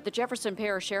women of the Jefferson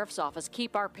Parish Sheriff's Office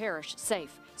keep our parish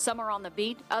safe. Some are on the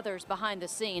beat, others behind the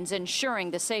scenes,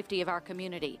 ensuring the safety of our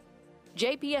community.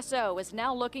 JPSO is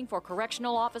now looking for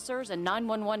correctional officers and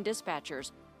 911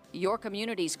 dispatchers. Your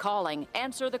community's calling.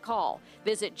 Answer the call.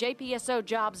 Visit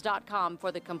jpsojobs.com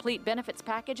for the complete benefits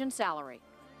package and salary.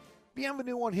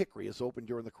 Bienvenue on Hickory is open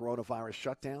during the coronavirus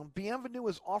shutdown. Bienvenue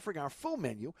is offering our full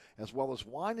menu as well as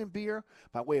wine and beer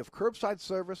by way of curbside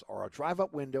service or a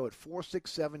drive-up window at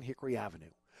 467 Hickory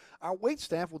Avenue. Our wait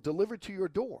staff will deliver to your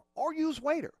door or use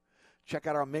waiter. Check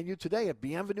out our menu today at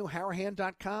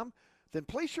bienvenueharahan.com. Then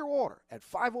place your order at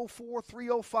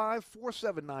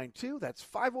 504-305-4792. That's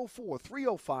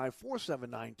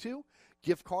 504-305-4792.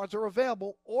 Gift cards are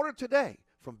available. Order today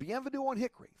from Bienvenue on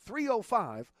Hickory,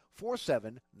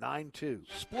 305-4792.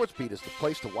 Sports Beat is the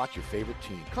place to watch your favorite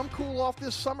team. Come cool off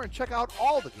this summer and check out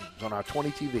all the games on our 20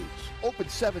 TVs. Open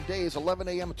 7 days, 11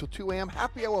 a.m. until 2 a.m.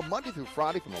 Happy hour Monday through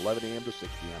Friday from 11 a.m. to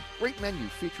 6 p.m. Great menu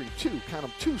featuring two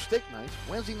steak nights.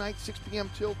 Wednesday night, 6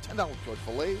 p.m. till $10 choice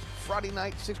fillets. Friday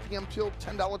night, 6 p.m. till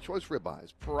 $10 choice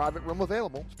ribeyes. Private room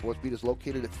available. Sports Beat is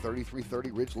located at 3330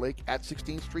 Ridge Lake at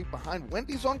 16th Street behind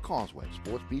Wendy's on Causeway.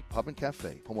 Sports Beat Pub and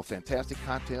Cafe. Home of fantastic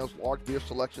cocktails, large beer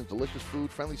selections, delicious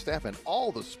food, friendly staff, and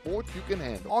all the sports you can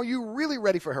handle. Are you really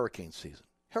ready for hurricane season?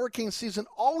 Hurricane season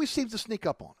always seems to sneak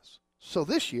up on us. So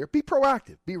this year, be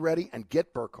proactive, be ready, and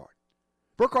get Burkhardt.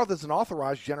 Burkhardt is an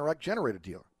authorized Generac generator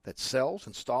dealer that sells,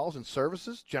 installs, and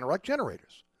services Generac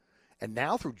generators. And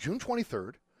now through June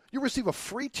 23rd, you'll receive a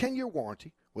free 10-year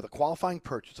warranty with a qualifying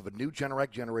purchase of a new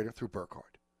Generac generator through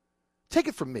Burkhardt. Take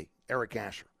it from me, Eric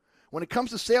Asher. When it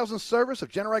comes to sales and service of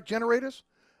Generac generators,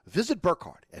 visit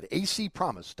Burkhardt at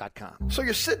acpromise.com. So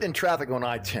you're sitting in traffic on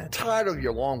I-10, tired of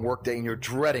your long workday and you're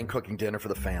dreading cooking dinner for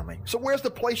the family. So where's the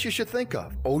place you should think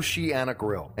of? Oceana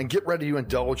Grill. And get ready to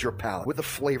indulge your palate with the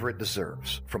flavor it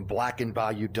deserves. From blackened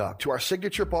bayou duck to our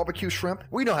signature barbecue shrimp,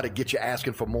 we know how to get you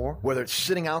asking for more. Whether it's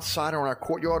sitting outside or in our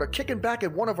courtyard or kicking back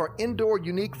at one of our indoor,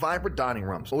 unique, vibrant dining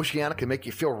rooms, Oceana can make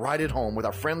you feel right at home with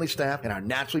our friendly staff and our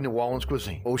naturally New Orleans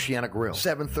cuisine. Oceana Grill,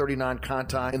 739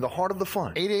 Conti, in the heart of the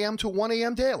fun, 8 a.m. to 1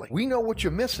 a.m. daily. We know what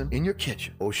you're missing in your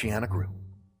kitchen. Oceana Grill.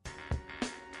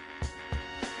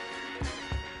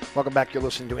 Welcome back. You're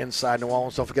listening to Inside New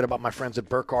Orleans. Don't forget about my friends at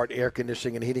Burkhardt Air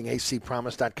Conditioning and Heating,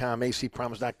 acpromise.com,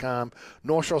 acpromise.com.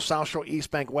 North Shore, South Shore,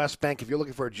 East Bank, West Bank. If you're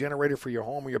looking for a generator for your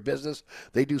home or your business,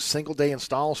 they do single-day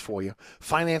installs for you.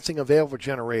 Financing available for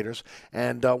generators.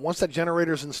 And once that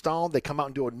generator is installed, they come out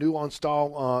and do a new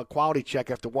install quality check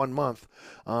after 1 month.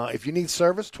 If you need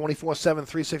service, 24/7,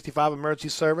 365 emergency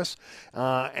service,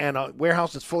 and a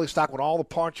warehouse that's fully stocked with all the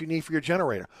parts you need for your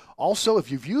generator. Also,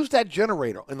 if you've used that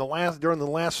generator during the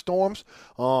last storms,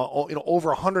 over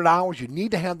 100 hours, you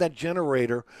need to have that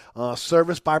generator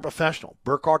serviced by a professional.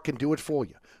 Burkhardt can do it for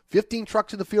you. 15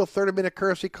 trucks in the field, 30-minute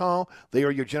courtesy call. They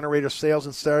are your generator sales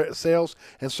and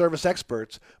service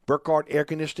experts. Burkhardt Air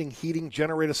Conditioning, Heating,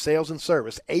 Generator Sales and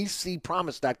Service.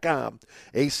 acpromise.com.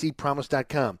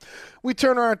 acpromise.com. We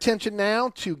turn our attention now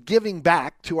to giving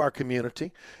back to our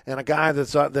community, and a guy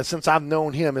that since I've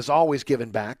known him has always given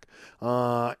back,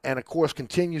 and of course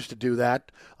continues to do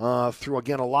that through,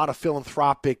 again, a lot of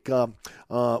philanthropic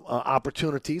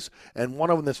opportunities. And one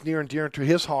of them that's near and dear to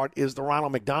his heart is the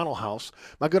Ronald McDonald House.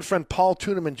 My good friend Paul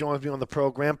Tuneman joins me on the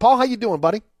program. Paul, how you doing,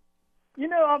 buddy?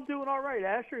 I'm doing all right,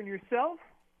 Asher, and yourself?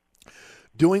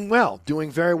 Doing well, doing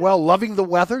very well. Loving the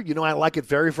weather. I like it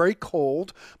very, very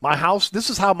cold. My house, this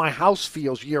is how my house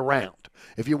feels year-round.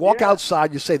 If you walk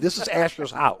outside, you say, this is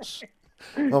Asher's house.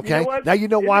 Okay? Now you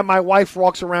know why my wife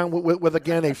walks around with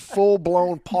again, a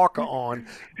full-blown parka on,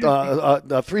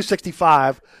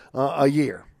 365 a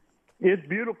year. It's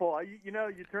beautiful.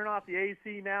 You turn off the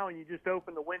AC now and you just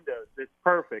open the windows. It's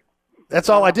perfect. That's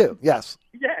all I do, yes.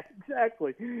 Yeah,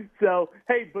 exactly. So,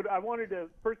 hey, but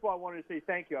first of all, I wanted to say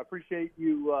thank you. I appreciate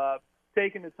you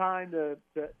taking the time to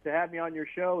have me on your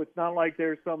show. It's not like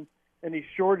there's any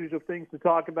shortage of things to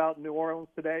talk about in New Orleans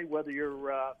today, whether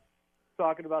you're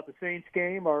talking about the Saints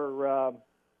game or,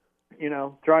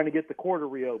 trying to get the quarter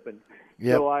reopened.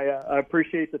 Yep. So I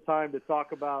appreciate the time to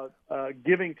talk about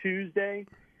Giving Tuesday.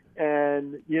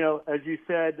 And, as you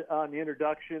said on the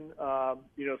introduction,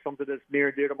 something that's near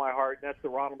and dear to my heart, and that's the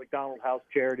Ronald McDonald House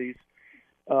Charities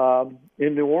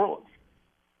in New Orleans.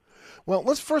 Well,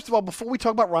 let's first of all, before we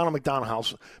talk about Ronald McDonald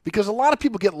House, because a lot of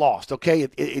people get lost, okay?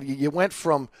 You went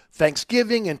from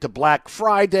Thanksgiving into Black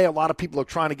Friday. A lot of people are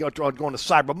trying to going to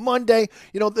Cyber Monday.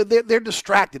 You know, they're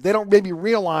distracted. They don't maybe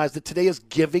realize that today is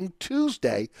Giving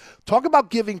Tuesday. Talk about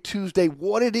Giving Tuesday,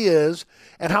 what it is,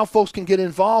 and how folks can get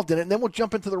involved in it. And then we'll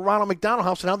jump into the Ronald McDonald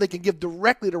House and how they can give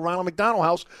directly to Ronald McDonald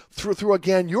House through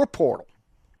again, your portal.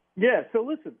 Yeah, so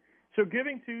listen. So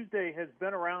Giving Tuesday has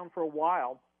been around for a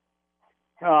while.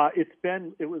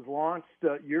 It was launched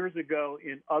years ago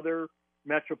in other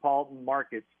metropolitan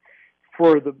markets.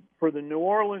 For the New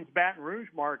Orleans Baton Rouge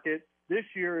market, this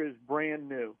year is brand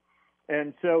new,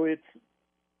 and so it's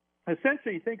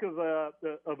essentially, think of a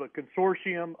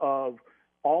consortium of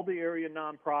all the area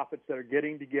nonprofits that are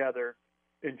getting together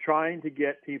and trying to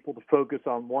get people to focus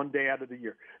on one day out of the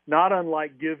year. Not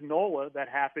unlike Give NOLA that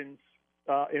happens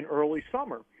in early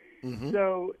summer. Mm-hmm.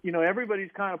 So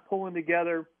everybody's kind of pulling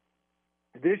together.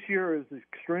 This year is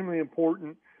extremely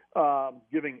important,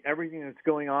 given everything that's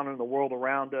going on in the world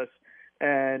around us.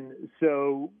 And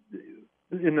so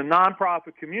in the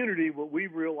nonprofit community, what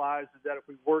we've realized is that if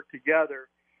we work together,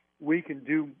 we can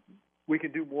do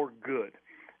more good.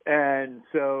 And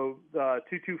so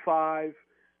 225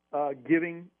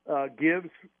 Giving Gives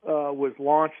was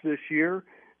launched this year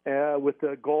with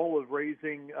the goal of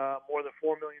raising more than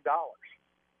 $4 million.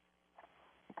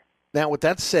 Now, with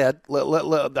that said,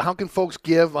 how can folks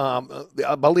give?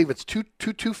 I believe it's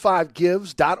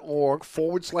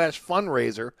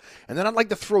 225gives.org/fundraiser. And then I'd like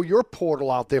to throw your portal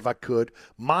out there if I could.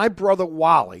 My Brother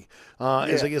Wally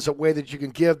is a way that you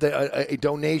can give a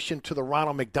donation to the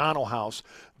Ronald McDonald House.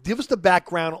 Give us the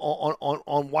background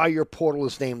on why your portal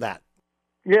is named that.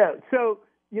 Yeah, so,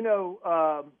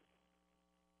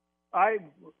 I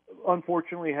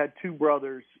unfortunately had two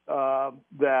brothers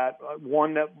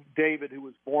David, who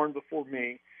was born before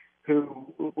me,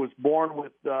 who was born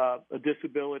with a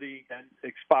disability and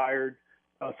expired,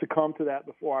 succumbed to that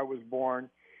before I was born.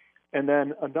 And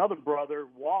then another brother,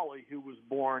 Wally, who was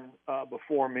born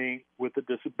before me with a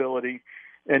disability.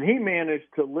 And he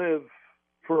managed to live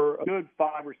for a good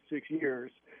 5 or 6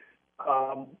 years,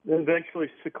 eventually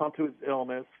succumbed to his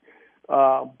illness.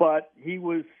 But he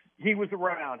was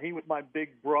around. He was my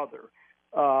big brother.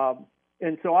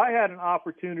 And so I had an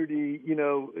opportunity,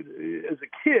 as a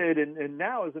kid and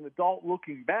now as an adult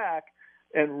looking back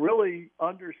and really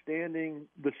understanding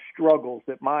the struggles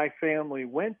that my family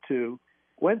went through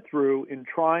in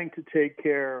trying to take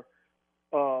care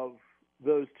of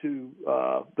those two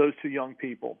young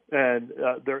people and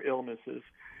their illnesses.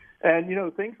 And,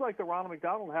 things like the Ronald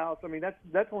McDonald House, I mean,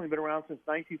 that's only been around since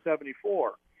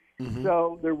 1974. Mm-hmm.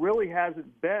 So there really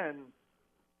hasn't been,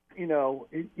 in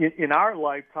our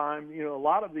lifetime, a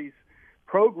lot of these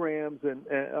programs and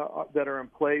that are in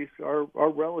place are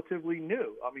relatively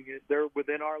new. I mean, they're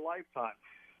within our lifetime.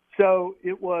 So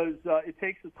it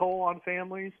takes a toll on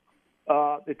families.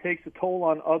 It takes a toll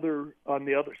on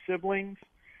the other siblings.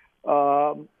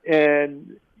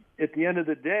 And at the end of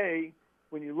the day,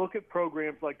 when you look at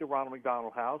programs like the Ronald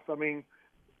McDonald House, I mean,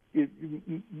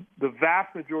 the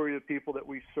vast majority of people that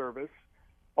we service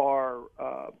are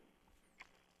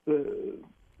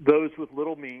those with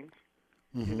little means,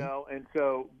 mm-hmm. And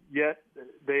so yet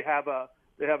they have a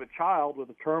child with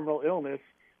a terminal illness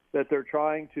that they're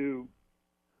trying to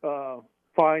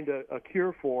find a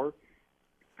cure for,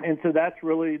 and so that's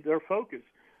really their focus,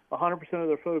 100% of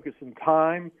their focus in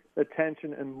time,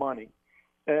 attention, and money.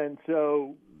 And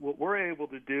so what we're able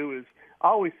to do is, I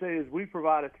always say, is we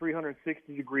provide a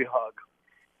 360-degree hug.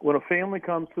 When a family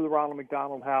comes to the Ronald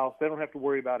McDonald House, they don't have to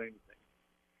worry about anything.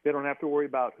 They don't have to worry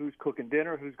about who's cooking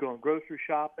dinner, who's going grocery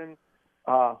shopping,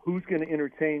 who's going to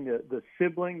entertain the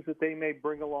siblings that they may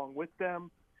bring along with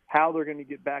them, how they're going to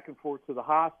get back and forth to the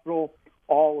hospital,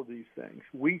 all of these things.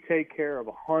 We take care of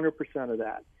 100% of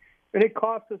that. And it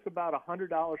costs us about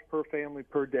 $100 per family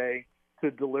per day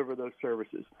to deliver those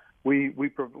services. We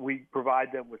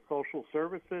provide them with social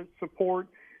services support,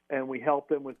 and we help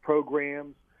them with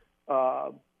programs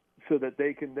so that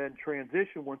they can then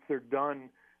transition once they're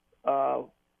done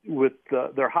with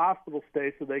their hospital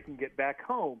stay, so they can get back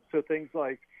home. So things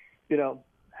like,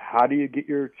 how do you get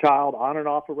your child on and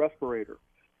off a respirator?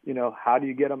 How do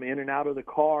you get them in and out of the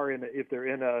car if they're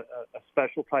in a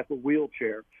special type of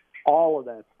wheelchair? All of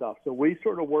that stuff. So we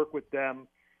sort of work with them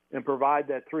and provide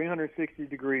that 360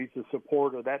 degrees of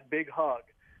support, or that big hug,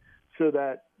 so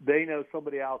that they know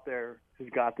somebody out there has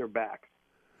got their back.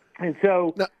 And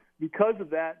so because of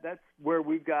that, that's where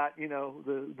we've got,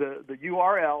 the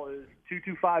URL is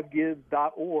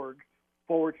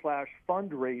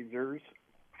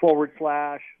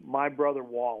 225gives.org/fundraisers/My Brother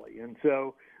Wally. And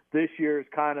so this year is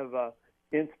kind of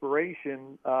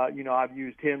inspiration, I've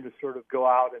used him to sort of go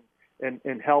out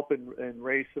and help and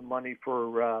raise some money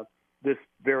for this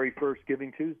very first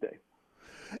Giving Tuesday.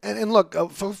 And look,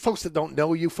 for folks that don't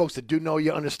know you, folks that do know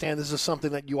you, understand this is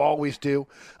something that you always do.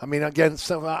 I mean, again,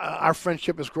 our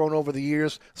friendship has grown over the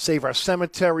years. Save Our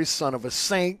Cemetery, Son of a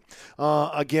Saint,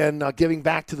 giving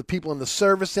back to the people in the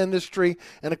service industry.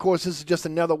 And, of course, this is just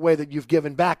another way that you've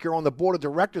given back. You're on the board of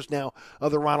directors now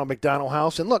of the Ronald McDonald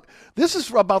House. And, look, this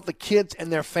is about the kids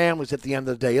and their families at the end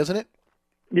of the day, isn't it?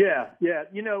 Yeah.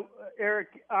 Eric,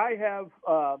 I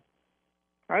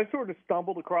sort of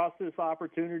stumbled across this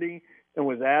opportunity and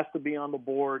was asked to be on the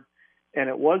board. And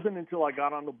it wasn't until I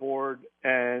got on the board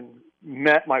and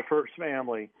met my first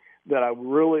family that I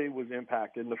really was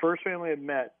impacted. And the first family I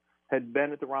met had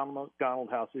been at the Ronald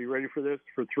McDonald House. Are you ready for this?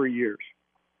 For 3 years.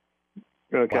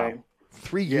 Okay. Wow.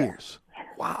 3 years.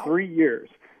 Wow. 3 years.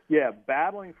 Yeah,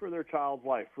 battling for their child's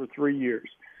life for 3 years.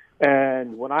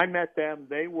 And when I met them,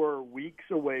 they were weeks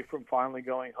away from finally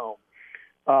going home.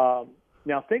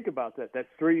 Now think about that. That's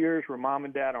 3 years where mom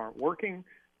and dad aren't working.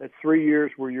 That's 3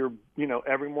 years where you're,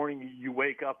 every morning you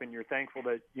wake up and you're thankful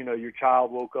that, your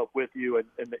child woke up with you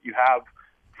and that you have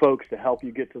folks to help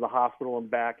you get to the hospital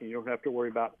and back, and you don't have to worry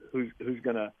about who's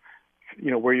going to,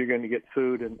 where you're going to get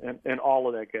food and all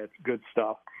of that good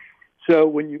stuff. So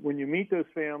when you meet those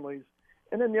families,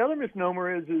 and then the other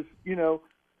misnomer is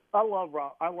I love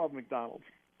McDonald's.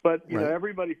 But, Right.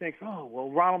 Everybody thinks, oh, well,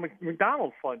 Ronald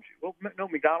McDonald funds you. Well, no,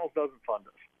 McDonald's doesn't fund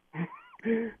us.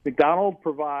 McDonald's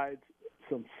provides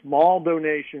some small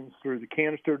donations through the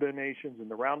canister donations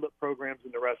and the Roundup programs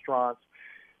in the restaurants,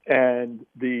 and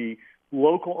the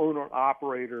local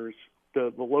owner-operators,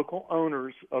 the local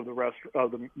owners of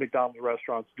the McDonald's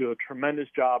restaurants do a tremendous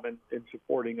job in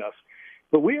supporting us.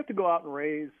 But we have to go out and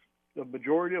raise the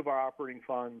majority of our operating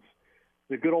funds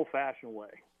the good old-fashioned way.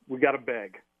 We got to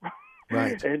beg.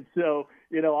 Right. And so,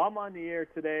 I'm on the air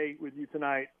today with you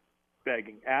tonight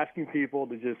begging, asking people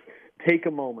to just take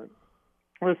a moment.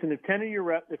 Listen, if 10 of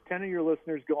your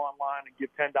listeners go online and give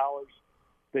 $10,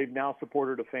 they've now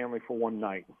supported a family for one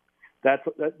night. That's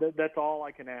all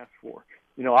I can ask for.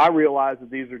 I realize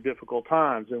that these are difficult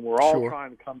times, and we're all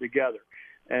trying to come together.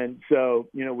 And so,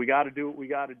 we got to do what we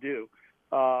got to do.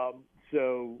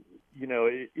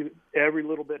 Every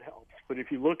little bit helps. But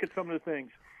if you look at some of the things,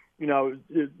 I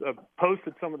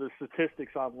posted some of the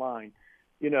statistics online.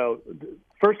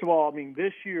 First of all,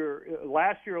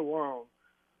 last year alone,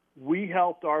 we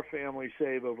helped our family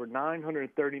save over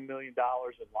 $930 million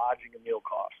in lodging and meal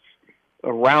costs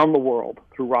around the world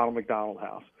through Ronald McDonald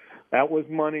House. That was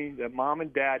money that mom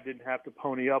and dad didn't have to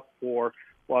pony up for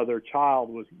while their child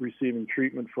was receiving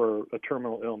treatment for a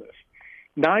terminal illness.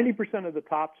 90% of the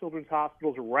top children's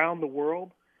hospitals around the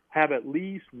world have at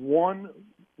least one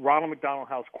Ronald McDonald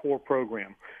House core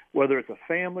program, whether it's a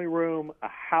family room, a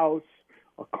house,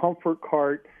 a comfort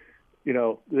cart.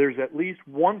 There's at least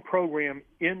one program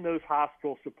in those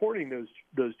hospitals supporting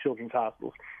those children's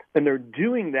hospitals. And they're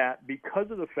doing that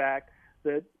because of the fact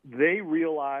that they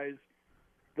realize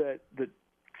that the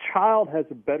child has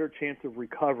a better chance of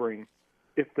recovering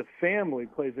if the family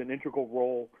plays an integral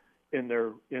role in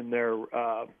their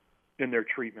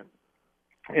treatment.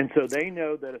 And so they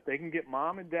know that if they can get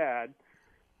mom and dad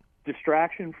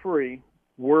distraction-free,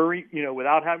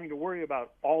 without having to worry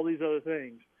about all these other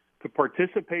things, to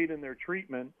participate in their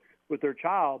treatment with their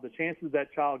child, the chances of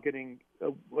that child getting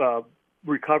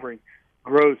recovering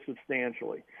grows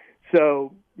substantially.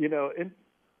 So, and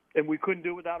we couldn't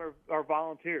do it without our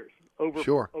volunteers. Over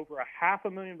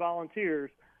 500,000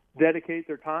 volunteers dedicate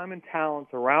their time and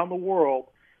talents around the world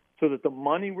so that the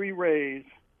money we raise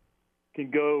can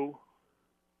go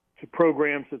to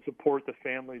programs that support the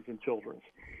families and children.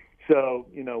 So,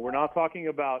 we're not talking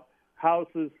about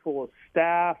houses full of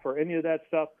staff or any of that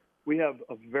stuff. We have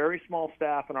a very small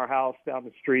staff in our house down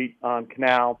the street on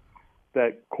Canal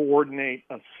that coordinate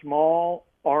a small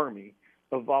army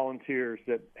of volunteers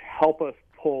that help us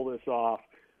pull this off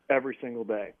every single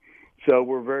day. So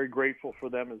we're very grateful for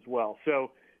them as well. So,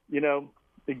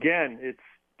 again, it's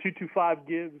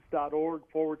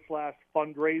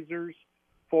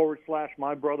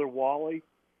 225gives.org/fundraisers/My Brother Wally.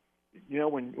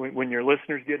 When your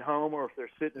listeners get home, or if they're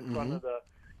sitting in front of the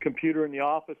computer in the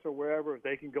office or wherever, if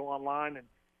they can go online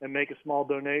and make a small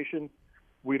donation,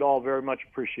 we'd all very much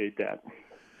appreciate that.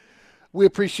 We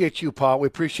appreciate you, Paul. We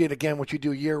appreciate, again, what you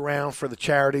do year-round for the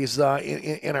charities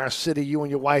in our city. You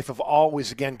and your wife have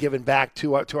always, again, given back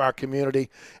to our community,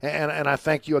 and I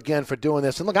thank you again for doing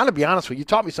this. And, look, I'm going to be honest with you. You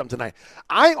taught me something tonight.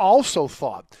 I also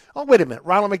thought, oh, wait a minute,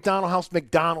 Ronald McDonald House,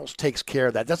 McDonald's takes care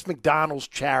of that. That's McDonald's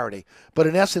charity. But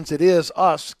in essence, it is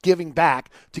us giving back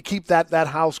to keep that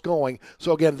house going.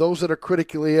 So, again, those that are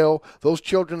critically ill, those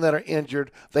children that are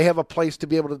injured, they have a place to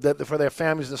be able to, for their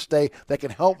families to stay that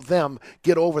can help them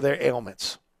get over their ailments.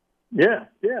 Yeah.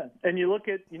 And you look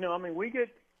at, we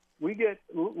get,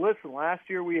 listen, last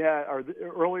year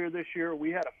earlier this year, we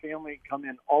had a family come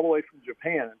in all the way from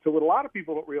Japan. And so what a lot of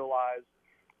people don't realize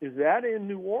is that in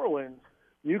New Orleans,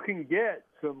 you can get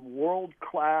some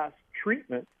world-class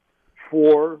treatment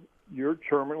for your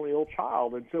terminally ill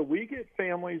child. And so we get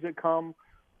families that come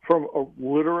from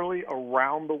literally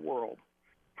around the world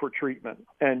for treatment.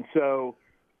 And so,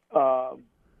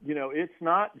 it's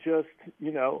not just,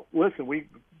 listen, we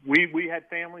had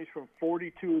families from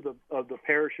 42 of the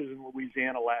parishes in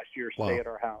Louisiana last year stay at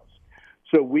our house.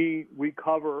 So we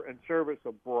cover and service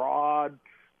a broad,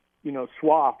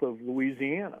 swath of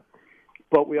Louisiana.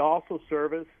 But we also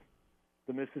service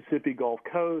the Mississippi Gulf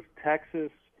Coast,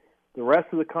 Texas, the rest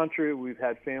of the country. We've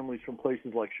had families from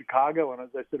places like Chicago. And as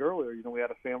I said earlier, we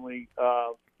had a family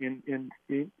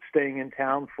staying in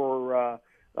town from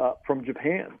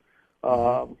Japan.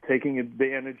 Taking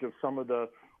advantage of some of the,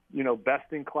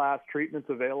 best-in-class treatments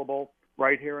available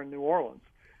right here in New Orleans.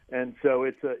 And so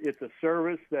it's a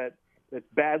service that's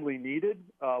badly needed.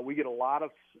 We get a lot of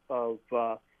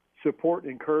support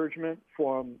and encouragement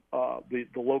from the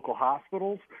local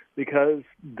hospitals because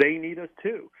they need us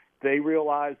too. They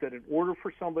realize that in order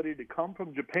for somebody to come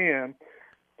from Japan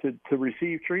to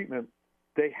receive treatment,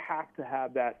 they have to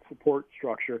have that support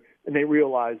structure, and they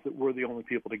realize that we're the only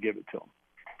people to give it to them.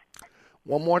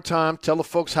 One more time, tell the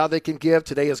folks how they can give.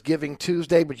 Today is Giving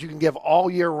Tuesday, but you can give all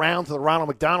year round to the Ronald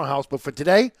McDonald House. But for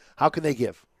today, how can they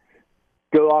give?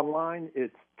 Go online.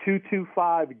 It's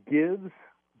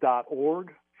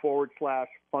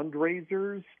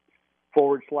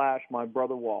 225gives.org/fundraisers/My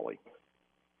Brother Wally.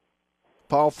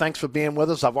 Paul, thanks for being with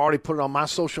us. I've already put it on my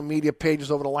social media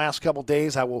pages over the last couple of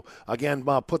days. I will, again,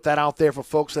 put that out there for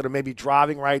folks that are maybe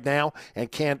driving right now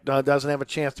and doesn't have a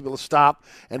chance to be able to stop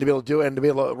and to be able to do it and to be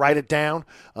able to write it down.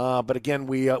 But, again,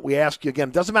 we ask you, again,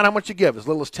 it doesn't matter how much you give, as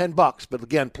little as $10. But,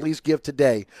 again, please give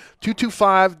today.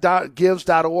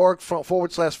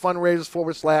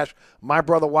 225gives.org/fundraisers/My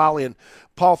Brother Wally. And,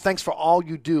 Paul, thanks for all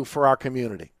you do for our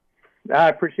community. I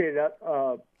appreciate that,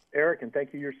 Eric, and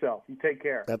thank you yourself. You take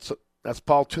care. That's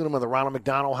Paul Tunham of the Ronald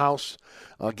McDonald House,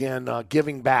 again,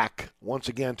 giving back once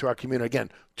again to our community. Again,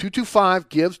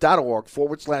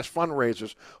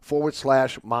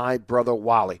 225gives.org/fundraisers/My Brother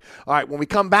Wally. All right, when we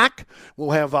come back,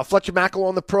 we'll have Fletcher Mackel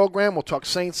on the program. We'll talk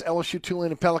Saints, LSU, Tulane,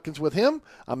 and Pelicans with him.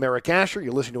 I'm Eric Asher.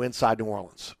 You're listening to Inside New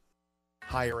Orleans.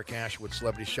 Hi, Eric Asher with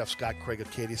celebrity chef Scott Craig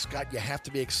of Katie's. Scott, you have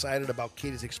to be excited about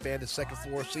Katie's expanded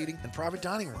second-floor seating and private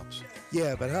dining rooms.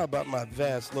 Yeah, but how about my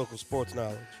vast local sports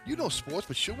knowledge? You know sports,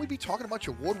 but shouldn't we be talking about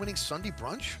your award-winning Sunday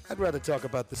brunch? I'd rather talk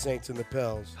about the Saints and the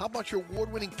Pels. How about your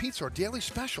award-winning pizza or daily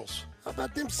specials? How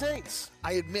about them Saints?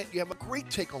 I admit you have a great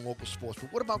take on local sports,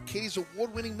 but what about Katie's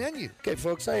award-winning menu? Okay,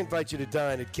 folks, I invite you to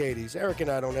dine at Katie's. Eric and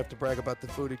I don't have to brag about the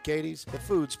food at Katie's. The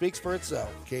food speaks for itself.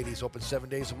 Katie's open 7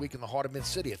 days a week in the heart of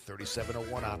Mid-City at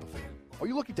 3701 Oppenheimer. Are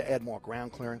you looking to add more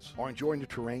ground clearance or enjoying the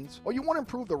terrains? Or you want to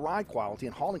improve the ride quality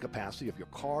and hauling capacity of your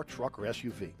car, truck, or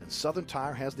SUV? Then Southern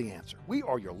Tire has the answer. We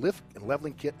are your lift and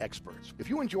leveling kit experts. If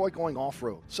you enjoy going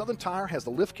off-road, Southern Tire has the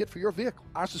lift kit for your vehicle.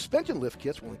 Our suspension lift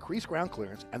kits will increase ground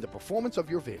clearance and the performance of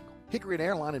your vehicle. Hickory and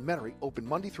Airline in Metairie open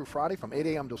Monday through Friday from 8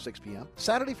 a.m. till 6 p.m.,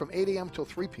 Saturday from 8 a.m. till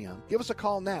 3 p.m. Give us a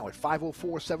call now at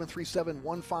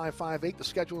 504-737-1558 to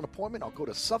schedule an appointment, or go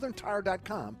to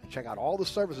southerntire.com and check out all the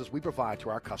services we provide to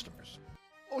our customers.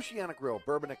 Oceana Grill,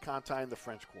 Bourbon at Conti in the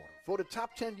French Quarter. Voted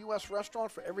top 10 U.S. restaurant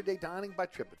for everyday dining by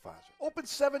TripAdvisor. Open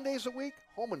 7 days a week,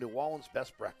 home of New Orleans'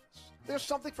 best breakfast. There's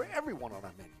something for everyone on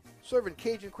our menu. Serving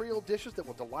Cajun Creole dishes that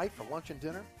will delight for lunch and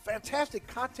dinner. Fantastic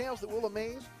cocktails that will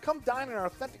amaze. Come dine in our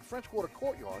authentic French Quarter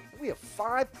courtyard. We have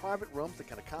 5 private rooms that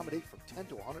can accommodate from 10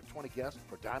 to 120 guests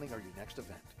for dining or your next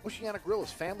event. Oceana Grill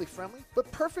is family friendly,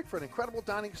 but perfect for an incredible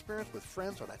dining experience with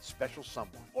friends or that special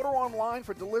someone. Order online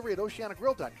for delivery at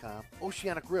oceanagrill.com.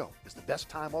 Oceana Grill is the best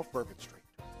time off Bourbon Street.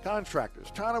 Contractors,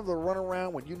 tired of the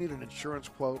runaround when you need an insurance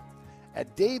quote?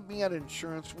 At Dave Miata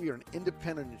Insurance, we are an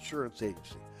independent insurance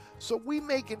agency, so we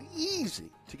make it easy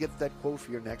to get that quote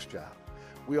for your next job.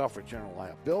 We offer general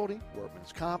liability,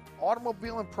 workman's comp,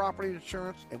 automobile and property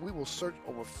insurance, and we will search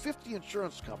over 50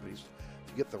 insurance companies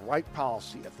to get the right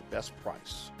policy at the best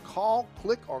price. Call,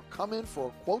 click, or come in for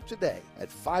a quote today at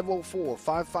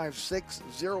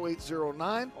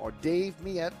 504-556-0809 or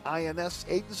daveme at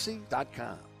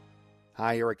insagency.com.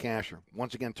 Hi, Eric Asher.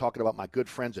 Once again, talking about my good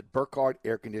friends at Burkhardt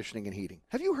Air Conditioning and Heating.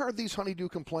 Have you heard these honeydew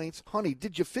complaints? Honey,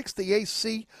 did you fix the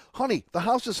AC? Honey, the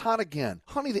house is hot again.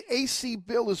 Honey, the AC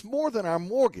bill is more than our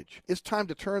mortgage. It's time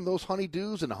to turn those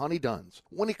honeydews into honeyduns.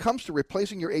 When it comes to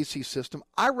replacing your AC system,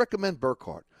 I recommend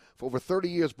Burkhardt. For over 30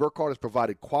 years, Burkhardt has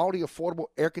provided quality, affordable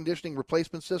air conditioning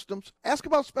replacement systems. Ask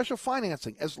about special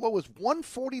financing as low as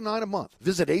 $149 a month.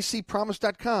 Visit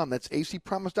acpromise.com. That's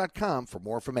acpromise.com for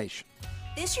more information.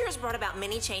 This year has brought about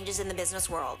many changes in the business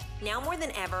world. Now more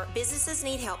than ever, businesses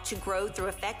need help to grow through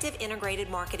effective integrated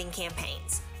marketing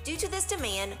campaigns. Due to this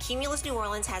demand, Cumulus New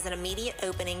Orleans has an immediate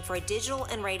opening for a digital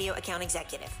and radio account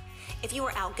executive. If you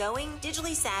are outgoing,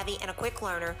 digitally savvy, and a quick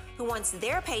learner who wants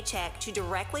their paycheck to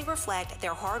directly reflect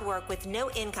their hard work with no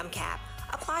income cap,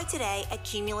 apply today at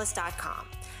Cumulus.com.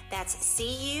 That's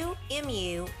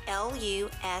CUMULUS.com.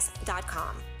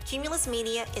 Cumulus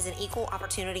Media is an equal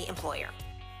opportunity employer.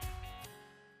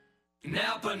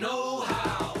 Napa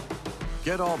know-how.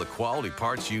 Get all the quality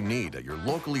parts you need at your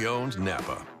locally owned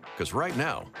Napa. Because right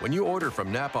now, when you order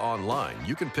from Napa online,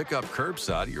 you can pick up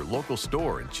curbside at your local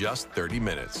store in just 30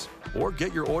 minutes. Or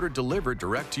get your order delivered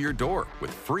direct to your door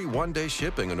with free one-day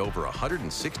shipping and over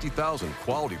 160,000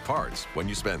 quality parts when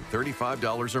you spend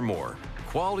 $35 or more.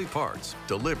 Quality parts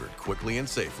delivered quickly and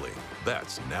safely.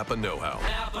 That's Napa know-how.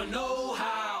 Napa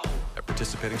know-how. At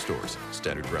participating stores,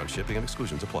 standard ground shipping and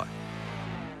exclusions apply.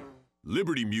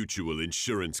 Liberty Mutual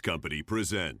Insurance Company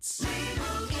presents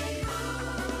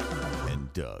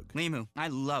and Doug. Limu, I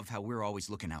love how we're always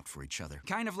looking out for each other.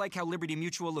 Kind of like how Liberty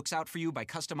Mutual looks out for you by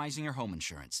customizing your home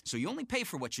insurance. So you only pay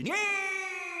for what you need.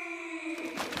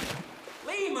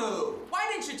 Limu, why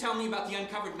didn't you tell me about the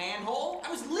uncovered manhole?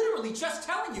 I was literally just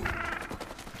telling you.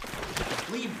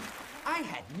 Limu, I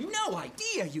had no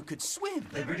idea you could swim.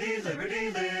 Liberty, liberty,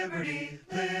 liberty,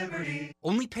 liberty.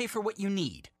 Only pay for what you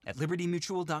need at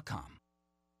libertymutual.com.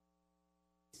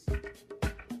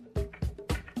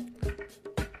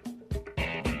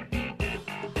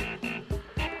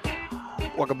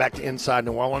 Welcome back to Inside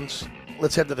New Orleans.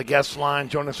 Let's head to the guest line.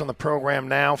 Join us on the program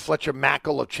now, Fletcher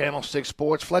Mackel of Channel 6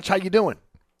 Sports. Fletch, how you doing?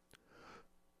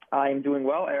 I'm doing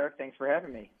well, Eric. Thanks for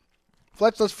having me.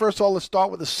 Fletch, let's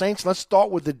start with the Saints. Let's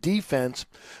start with the defense.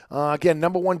 Again,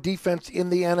 number one defense in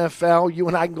the NFL. You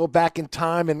and I can go back in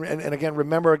time and again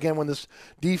remember again when this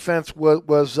defense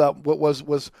was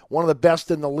one of the best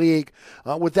in the league.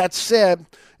 With that said,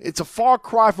 it's a far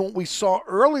cry from what we saw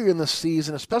earlier in the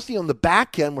season, especially on the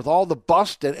back end with all the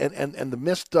bust and the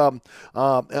missed, the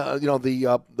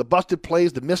busted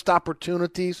plays, the missed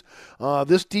opportunities.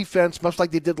 This defense, much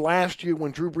like they did last year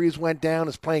when Drew Brees went down,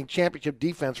 is playing championship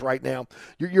defense right now.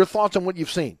 Your thoughts on what you've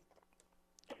seen?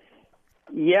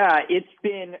 Yeah, it's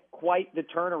been quite the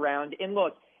turnaround. And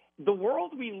look, the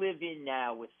world we live in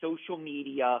now with social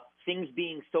media, things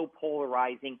being so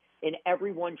polarizing, and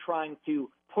everyone trying to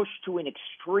push to an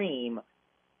extreme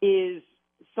is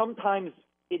sometimes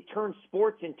it turns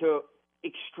sports into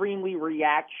extremely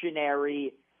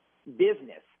reactionary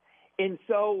business. And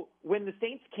so when the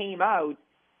Saints came out,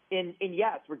 and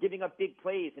yes, we're giving up big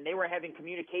plays, and they were having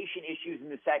communication issues in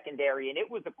the secondary, and it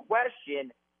was a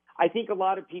question. I think a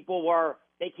lot of people were,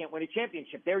 they can't win a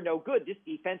championship. They're no good. This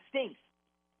defense stinks.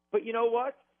 But you know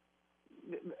what?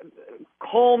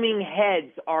 Calming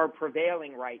heads are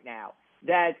prevailing right now.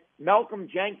 That Malcolm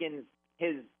Jenkins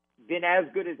has been as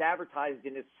good as advertised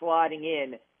and is slotting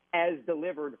in as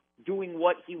delivered, doing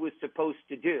what he was supposed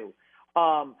to do.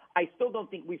 I still don't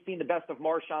think we've seen the best of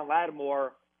Marshawn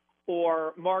Lattimore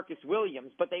or Marcus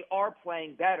Williams, but they are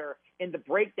playing better, and the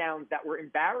breakdowns that were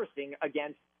embarrassing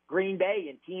against Green Bay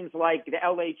and teams like the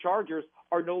LA Chargers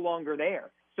are no longer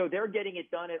there. So they're getting it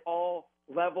done at all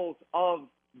levels of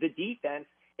the defense,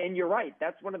 and you're right.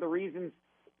 That's one of the reasons.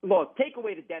 Look, take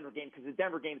away the Denver game because the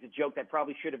Denver game's a joke that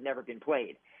probably should have never been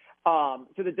played. So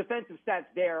the defensive stats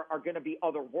there are going to be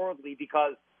otherworldly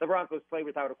because the Broncos play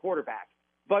without a quarterback.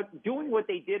 But doing what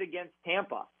they did against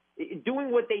Tampa,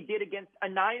 doing what they did against a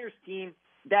Niners team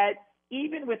that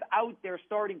even without their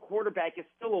starting quarterback is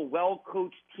still a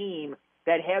well-coached team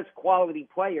that has quality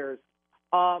players.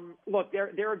 Look,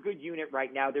 they're a good unit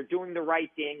right now. They're doing the right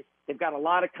things. They've got a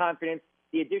lot of confidence.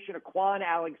 The addition of Quan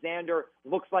Alexander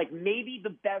looks like maybe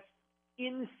the best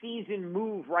in-season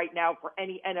move right now for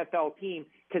any NFL team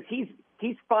because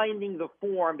he's finding the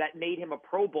form that made him a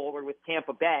Pro Bowler with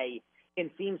Tampa Bay and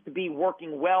seems to be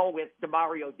working well with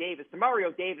Demario Davis.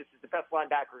 Demario Davis is the best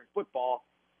linebacker in football.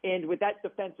 And with that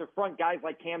defensive front, guys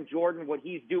like Cam Jordan, what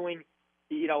he's doing,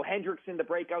 Hendrickson, the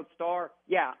breakout star.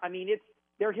 Yeah, I mean,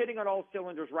 they're hitting on all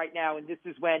cylinders right now, and this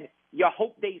is when you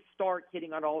hope they start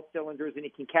hitting on all cylinders and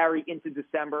it can carry into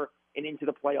December and into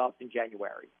the playoffs in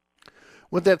January.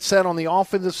 With that said, on the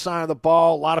offensive side of the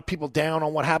ball, a lot of people down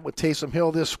on what happened with Taysom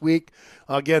Hill this week.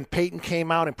 Again, Peyton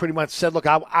came out and pretty much said, "Look,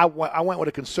 I went with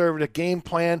a conservative game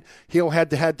plan. Hill had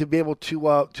to be able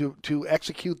to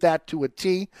execute that to a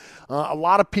T." A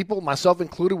lot of people, myself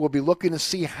included, will be looking to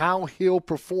see how Hill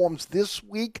performs this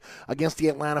week against the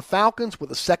Atlanta Falcons, with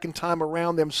the second time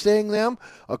around them seeing them,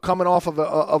 coming off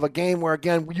of a game where,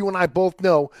 again, you and I both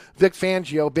know Vic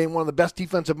Fangio, being one of the best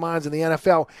defensive minds in the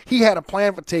NFL, he had a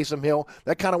plan for Taysom Hill.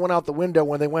 That kind of went out the window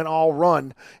when they went all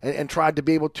run and tried to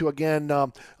be able to, again,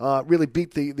 really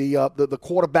beat the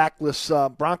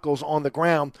quarterbackless Broncos on the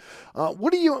ground.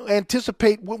 What do you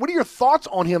anticipate? What are your thoughts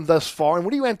on him thus far, and what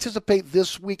do you anticipate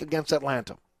this week against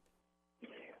Atlanta?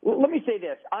 Well, let me say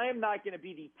this. I am not going to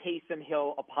be the Taysom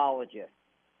Hill apologist,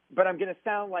 but I'm going to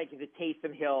sound like the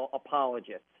Taysom Hill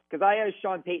apologist, because I asked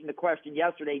Sean Payton the question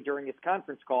yesterday during his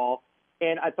conference call,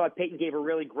 and I thought Payton gave a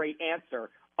really great answer.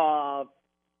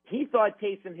 He thought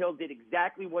Taysom Hill did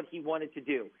exactly what he wanted to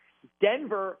do.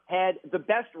 Denver had the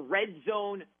best red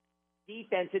zone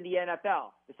defense in the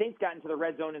NFL. The Saints got into the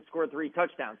red zone and scored 3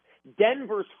 touchdowns.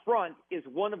 Denver's front is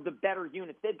one of the better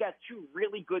units. They've got 2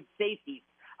 really good safeties.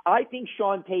 I think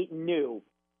Sean Payton knew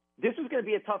this was going to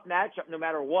be a tough matchup no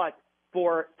matter what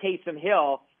for Taysom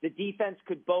Hill. The defense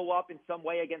could bow up in some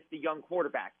way against the young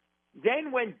quarterback.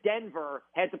 Then when Denver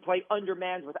had to play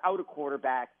undermanned without a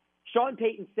quarterback, Sean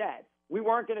Payton said, we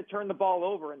weren't going to turn the ball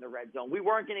over in the red zone. We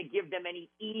weren't going to give them any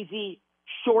easy,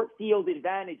 short field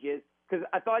advantages, because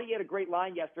I thought he had a great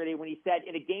line yesterday when he said,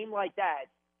 in a game like that,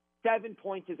 7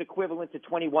 points is equivalent to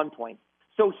 21 points.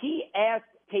 So he asked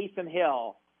Taysom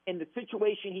Hill, in the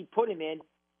situation he put him in,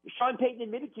 Sean Payton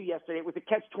admitted to yesterday it was a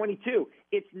catch-22.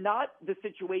 It's not the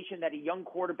situation that a young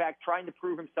quarterback trying to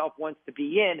prove himself wants to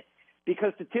be in,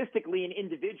 because statistically and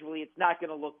individually it's not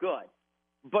going to look good.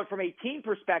 But from a team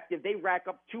perspective, they rack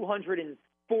up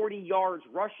 240 yards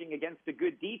rushing against a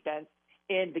good defense,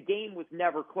 and the game was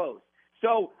never close.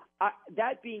 So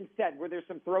that being said, were there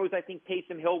some throws I think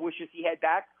Taysom Hill wishes he had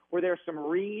back? Were there some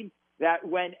reads that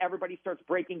when everybody starts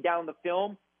breaking down the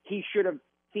film, he should have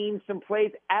seen some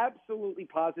plays? Absolutely,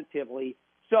 positively.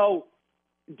 So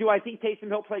do I think Taysom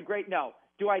Hill played great? No.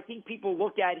 Do I think people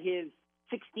look at his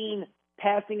 16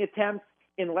 passing attempts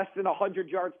in less than 100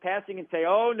 yards passing and say,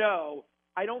 oh, no?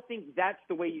 I don't think that's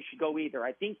the way you should go either.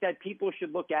 I think that people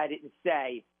should look at it and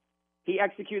say, he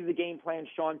executed the game plan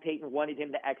Sean Payton wanted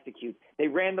him to execute. They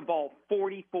ran the ball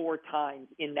 44 times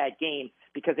in that game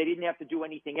because they didn't have to do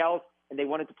anything else, and they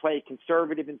wanted to play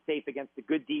conservative and safe against a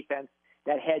good defense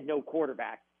that had no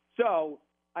quarterback. So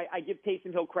I give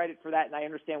Taysom Hill credit for that, and I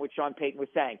understand what Sean Payton was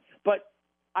saying. But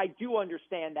I do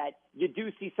understand that you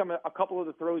do see a couple of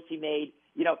the throws he made.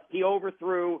 He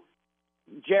overthrew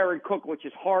Jared Cook, which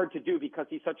is hard to do because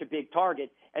he's such a big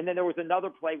target. And then there was another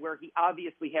play where he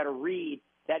obviously had a read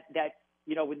that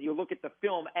when you look at the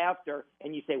film after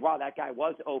and you say, wow, that guy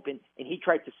was open, and he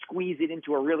tried to squeeze it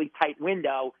into a really tight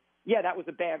window. Yeah, that was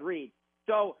a bad read.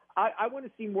 So I want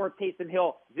to see more of Taysom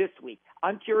Hill this week.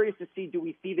 I'm curious to see, do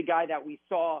we see the guy that we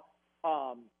saw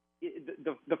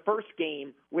the first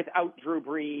game without Drew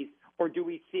Brees, or do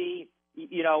we see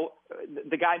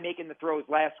the guy making the throws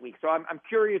last week? So I'm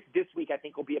curious this week. I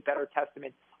think will be a better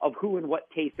testament of who and what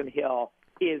Taysom Hill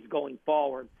is going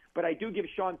forward. But I do give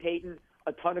Sean Payton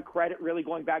a ton of credit, really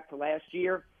going back to last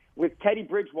year. With Teddy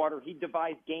Bridgewater, he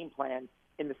devised game plans,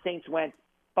 and the Saints went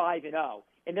 5-0.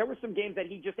 And there were some games that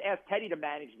he just asked Teddy to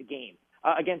manage the game.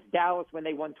 Against Dallas when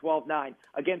they won 12-9.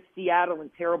 Against Seattle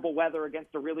in terrible weather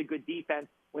against a really good defense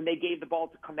when they gave the ball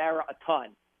to Kamara a ton.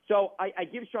 So I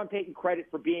give Sean Payton credit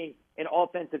for being an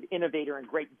offensive innovator and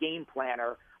great game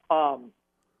planner. But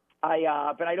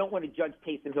I don't want to judge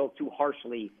Taysom Hill too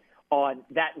harshly on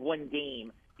that one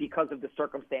game because of the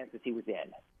circumstances he was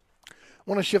in. I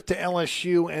want to shift to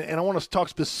LSU, and I want to talk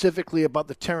specifically about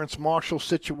the Terrence Marshall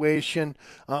situation.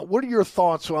 What are your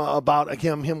thoughts about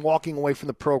him walking away from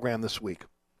the program this week?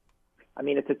 I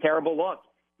mean, it's a terrible look.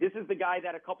 This is the guy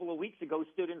that a couple of weeks ago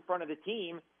stood in front of the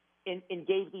team and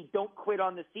gave the don't quit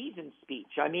on the season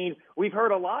speech. I mean, we've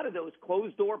heard a lot of those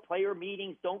closed-door player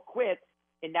meetings, don't quit,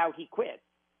 and now he quit.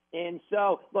 And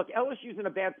so, look, LSU's in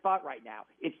a bad spot right now.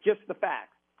 It's just the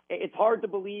facts. It's hard to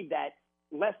believe that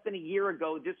less than a year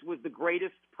ago, this was the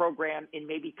greatest program in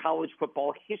maybe college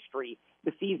football history,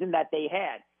 the season that they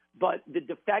had. But the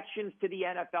defections to the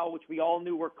NFL, which we all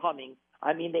knew were coming,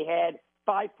 I mean, they had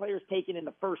 5 players taken in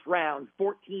the first round,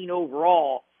 14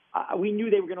 overall. We knew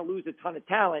they were going to lose a ton of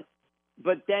talent.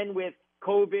 But then with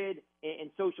COVID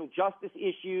and social justice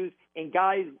issues and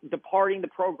guys departing the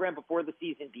program before the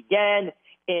season began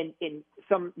and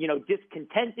some,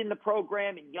 discontent in the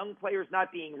program and young players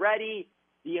not being ready.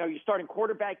 You're starting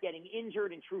quarterback getting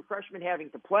injured and true freshmen having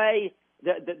to play.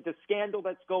 The scandal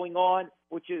that's going on,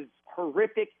 which is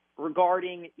horrific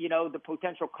regarding, the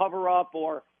potential cover-up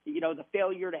or, the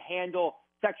failure to handle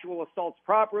sexual assaults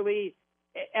properly.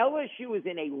 LSU is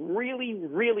in a really,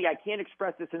 really, I can't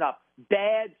express this enough,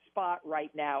 bad spot right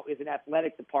now as an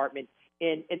athletic department.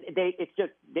 And they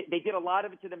did a lot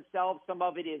of it to themselves. Some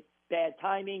of it is bad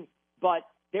timing, but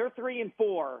they're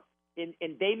 3-4 and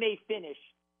they may finish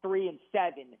 3-7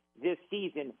 this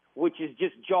season, which is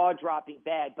just jaw-dropping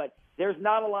bad. But there's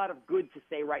not a lot of good to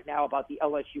say right now about the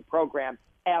LSU program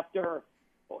after,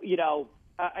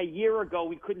 a year ago,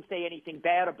 we couldn't say anything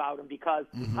bad about them because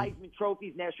Heisman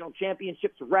trophies, national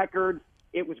championships, records,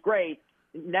 it was great.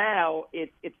 Now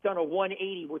it's done a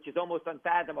 180, which is almost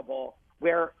unfathomable,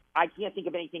 where I can't think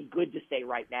of anything good to say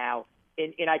right now.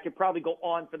 And I could probably go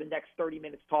on for the next 30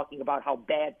 minutes talking about how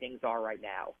bad things are right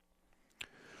now.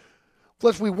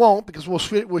 Plus, we won't because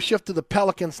we'll shift to the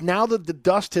Pelicans. Now that the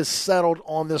dust has settled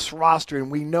on this roster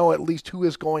and we know at least who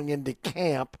is going into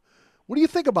camp, what do you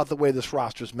think about the way this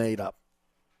roster is made up?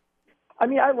 I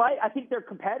mean, I think they're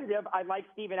competitive. I like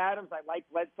Steven Adams. I like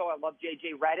Bledsoe. I love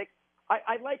J.J. Redick.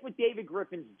 I like what David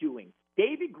Griffin's doing.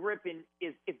 David Griffin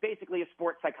is basically a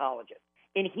sports psychologist,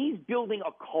 and he's building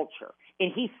a culture,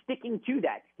 and he's sticking to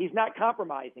that. He's not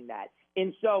compromising that.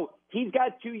 And so he's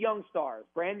got two young stars.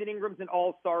 Brandon Ingram's an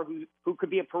all-star who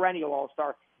could be a perennial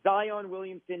all-star. Zion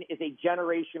Williamson is a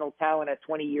generational talent at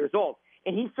 20 years old.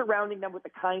 And he's surrounding them with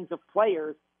the kinds of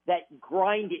players that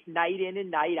grind it night in and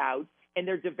night out, and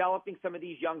they're developing some of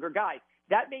these younger guys.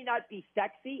 That may not be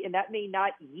sexy, and that may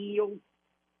not yield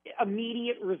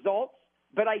immediate results,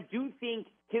 but I do think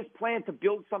his plan to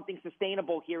build something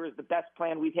sustainable here is the best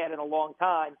plan we've had in a long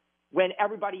time, when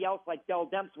everybody else like Dell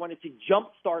Demps wanted to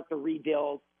jumpstart the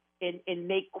rebuild and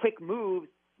make quick moves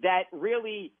that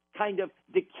really kind of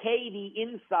decay the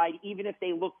inside, even if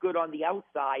they look good on the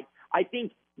outside. I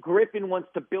think Griffin wants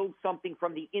to build something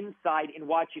from the inside and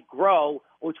watch it grow,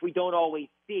 which we don't always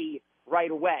see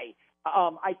right away.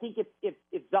 I think if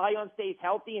Zion stays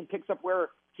healthy and picks up where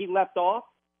he left off,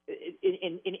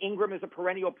 in Ingram is a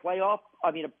perennial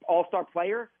an all-star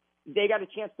player, they got a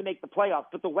chance to make the playoffs.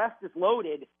 But the West is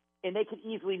loaded, and they could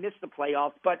easily miss the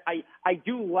playoffs. But I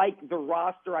do like the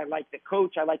roster. I like the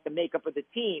coach. I like the makeup of the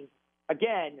team.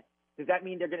 Again, does that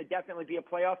mean they're going to definitely be a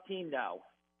playoff team? No.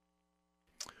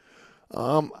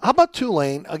 How about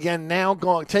Tulane again? Now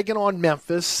taking on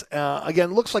Memphis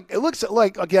again. It looks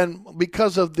like again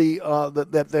because of the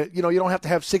you don't have to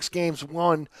have 6 games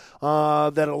won.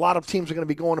 That a lot of teams are going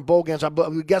to be going to bowl games. I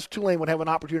guess Tulane would have an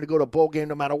opportunity to go to a bowl game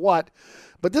no matter what.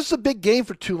 But this is a big game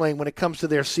for Tulane when it comes to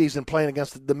their season, playing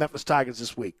against the Memphis Tigers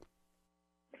this week.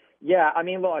 Yeah, I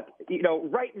mean, look,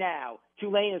 right now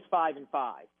Tulane is 5-5.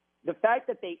 The fact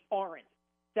that they aren't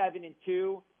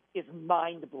 7-2 is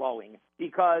mind-blowing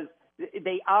because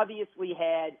they obviously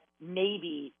had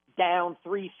Navy down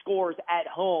 3 scores at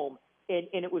home, and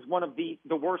it was one of the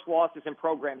worst losses in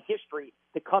program history.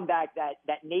 The comeback that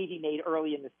Navy made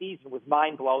early in the season was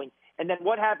mind-blowing. And then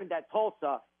what happened at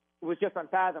Tulsa was just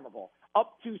unfathomable.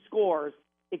 Up 2 scores,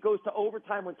 it goes to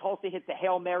overtime when Tulsa hits a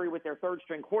Hail Mary with their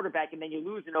third-string quarterback, and then you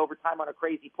lose in overtime on a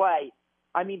crazy play.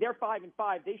 I mean, they're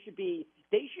 5-5. They should be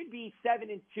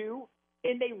 7-2,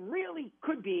 and they really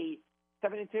could be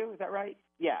 7-2. Is that right?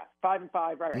 Yeah,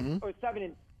 5-5. Right. Mm-hmm. Or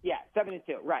 7-2.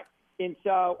 Right. And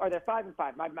so, or they're 5-5.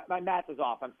 My math is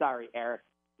off. I'm sorry, Eric.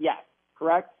 Yes,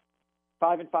 correct.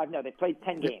 5-5. No, they played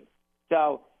 10 games,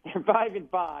 so they're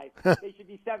 5-5. They should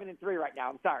be 7-3 right now.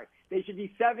 I'm sorry. They should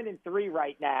be 7-3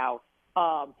 right now.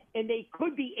 And they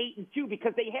could be 8-2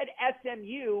 because they had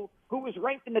SMU, who was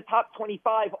ranked in the top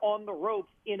 25 on the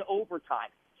ropes in overtime.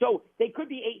 So they could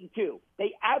be 8-2.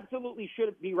 They absolutely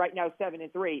should be right now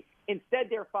 7-3. Instead,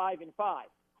 they're 5-5.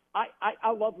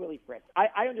 I love Willie Fritz.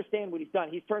 I understand what he's done.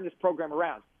 He's turned this program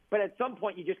around. But at some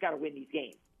point, you just got to win these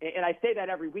games. And I say that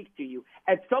every week to you.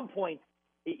 At some point,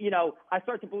 I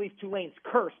start to believe Tulane's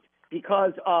cursed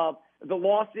because of the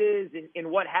losses and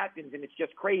what happens, and it's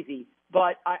just crazy.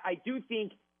 But I do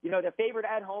think, they're favored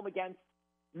at home against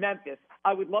Memphis.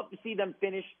 I would love to see them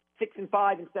finish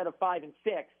 6-5 instead of 5-6.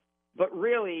 But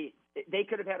really, they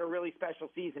could have had a really special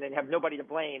season and have nobody to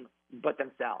blame but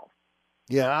themselves.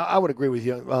 Yeah, I would agree with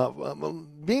you.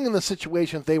 being in the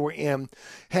situation they were in,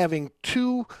 having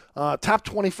two top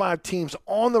 25 teams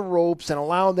on the ropes and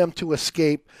allowing them to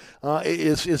escape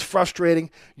is frustrating.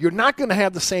 You're not going to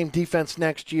have the same defense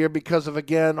next year because of,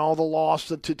 again, all the loss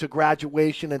to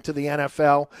graduation and to the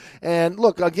NFL. And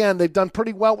look, again, they've done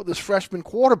pretty well with this freshman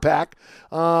quarterback,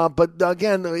 but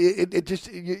again, it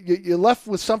just you're left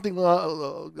with something a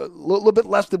little bit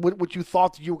less than what you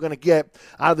thought that you were going to get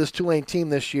out of this Tulane team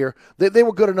this year. They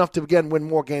were good enough to, again, win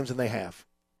more games than they have.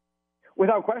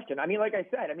 Without question. I mean, like I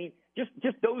said,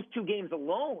 just those two games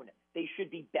alone, they should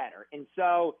be better. And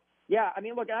so, yeah, I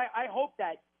mean, look, I hope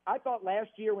that – I thought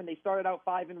last year when they started out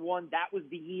 5-1, that was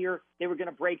the year they were going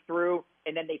to break through,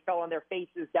 and then they fell on their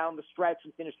faces down the stretch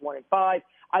and finished 1-5.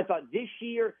 I thought this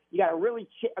year you got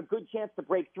a good chance to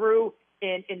break through,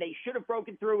 and they should have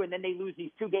broken through, and then they lose these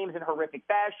two games in horrific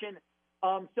fashion.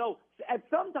 So at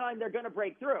some time they're going to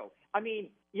break through. I mean,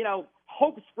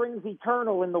 hope springs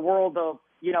eternal in the world of,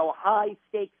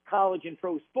 high-stakes college and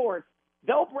pro sports.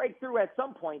 They'll break through at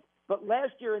some point, but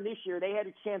last year and this year they had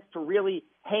a chance to really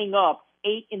hang up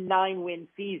 8 and 9 win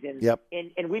seasons. Yep.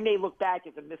 And we may look back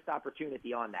as a missed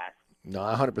opportunity on that. No,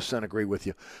 I 100% agree with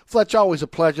you. Fletch, always a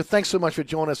pleasure. Thanks so much for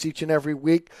joining us each and every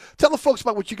week. Tell the folks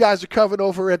about what you guys are covering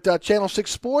over at Channel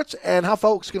 6 Sports and how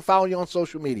folks can follow you on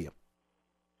social media.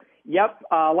 Yep,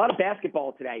 a lot of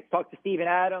basketball today. Talked to Steven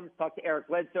Adams, talked to Eric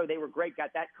Bledsoe. They were great. Got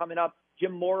that coming up.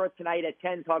 Jim Mora tonight at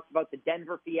 10 talks about the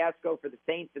Denver fiasco for the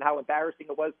Saints and how embarrassing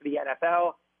it was for the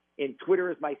NFL. And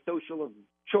Twitter is my social of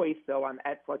choice, so I'm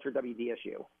at Fletcher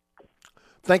WDSU.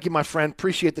 Thank you, my friend.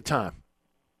 Appreciate the time.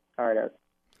 All right, Eric.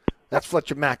 That's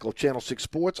Fletcher Mackel, Channel 6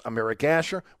 Sports. I'm Eric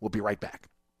Asher. We'll be right back.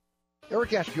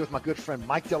 Eric Asher here with my good friend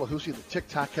Mike Delahousie at the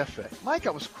TikTok Cafe. Mike, I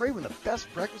was craving the best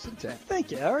breakfast in town.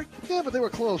 Thank you, Eric. Yeah, but they were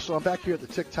closed, so I'm back here at the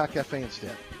TikTok Cafe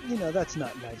instead. That's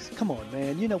not nice. Come on,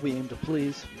 man. We aim to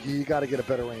please. You got to get a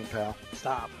better aim, pal.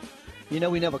 Stop. We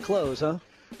never close, huh?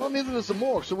 Well, neither does the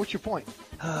morgue, so what's your point?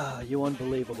 You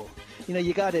unbelievable.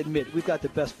 You got to admit, we've got the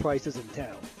best prices in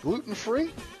town.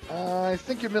 Gluten-free? I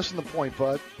think you're missing the point,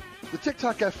 bud. The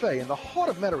TikTok Cafe in the heart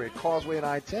of Metairie at Causeway and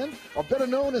I-10 are better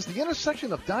known as the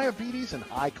intersection of diabetes and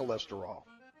high cholesterol.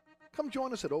 Come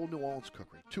join us at Old New Orleans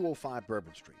Cookery, 205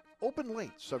 Bourbon Street. Open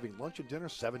late, serving lunch and dinner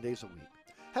 7 days a week.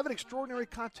 Have an extraordinary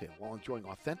cocktail while enjoying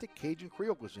authentic Cajun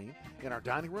Creole cuisine in our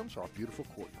dining rooms or our beautiful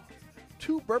courtyard.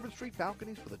 2 Bourbon Street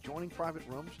balconies with adjoining private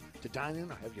rooms to dine in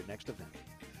or have your next event.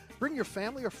 Bring your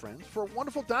family or friends for a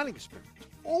wonderful dining experience.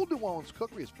 Old New Orleans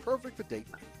Cookery is perfect for date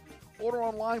night. Order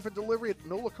online for delivery at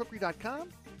nolacookery.com.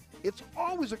 It's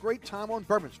always a great time on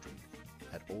Bourbon Street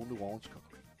at Old New Orleans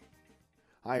Cookery.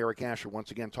 Hi, Eric Asher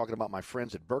once again talking about my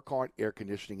friends at Burkhardt Air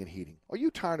Conditioning and Heating. Are you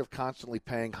tired of constantly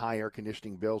paying high air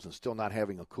conditioning bills and still not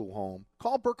having a cool home?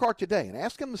 Call Burkhardt today and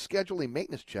ask them to schedule a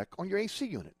maintenance check on your AC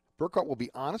unit. Burkhardt will be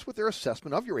honest with their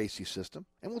assessment of your AC system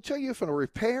and will tell you if a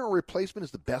repair or replacement is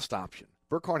the best option.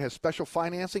 Burkhardt has special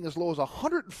financing as low as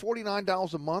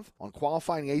 $149 a month on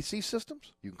qualifying AC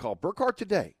systems. You can call Burkhardt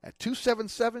today at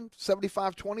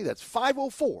 277-7520. That's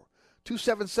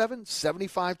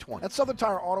 504-277-7520. At Southern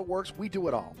Tire Auto Works, we do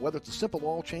it all. Whether it's a simple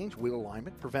oil change, wheel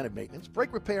alignment, preventive maintenance,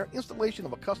 brake repair, installation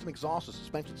of a custom exhaust or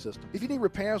suspension system. If you need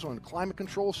repairs on climate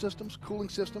control systems, cooling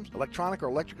systems, electronic or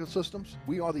electrical systems,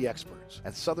 we are the experts.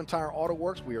 At Southern Tire Auto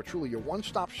Works, we are truly your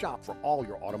one-stop shop for all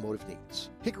your automotive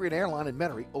needs. Hickory and Airline in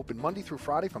Metairie, open Monday through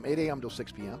Friday from 8 a.m. till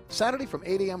 6 p.m., Saturday from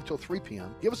 8 a.m. till 3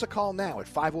 p.m. Give us a call now at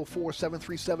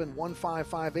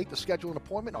 504-737-1558 to schedule an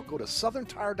appointment, or go to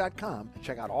southerntire.com and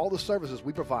check out all the services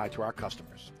we provide to our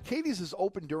customers. Katie's is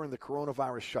open during the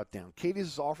coronavirus shutdown. Katie's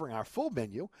is offering our full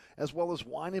menu as well as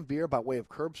wine and beer by way of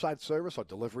curbside service or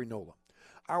delivery NOLA.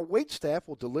 Our wait staff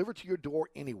will deliver to your door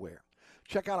anywhere.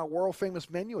 Check out our world-famous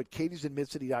menu at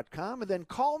katiesinmidcity.com and then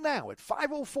call now at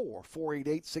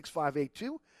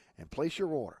 504-488-6582 and place your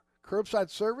order. Curbside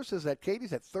service is at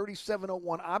Katie's at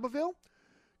 3701 Iberville.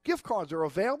 Gift cards are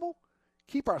available.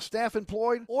 Keep our staff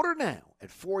employed. Order now at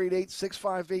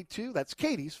 488-6582. That's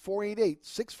Katie's,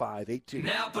 488-6582.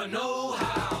 Napa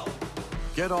know-how.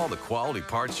 Get all the quality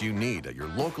parts you need at your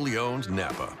locally owned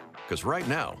Napa. Because right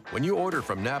now, when you order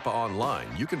from Napa online,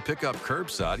 you can pick up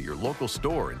curbside at your local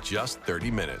store in just 30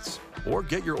 minutes. Or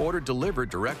get your order delivered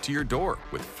direct to your door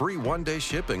with free one-day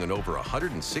shipping on over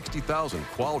 160,000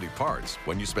 quality parts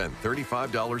when you spend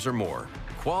 $35 or more.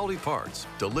 Quality parts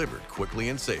delivered quickly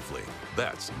and safely.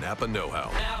 That's Napa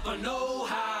know-how. Napa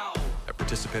know-how. At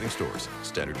participating stores,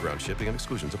 standard ground shipping and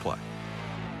exclusions apply.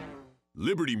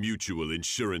 Liberty Mutual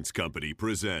Insurance Company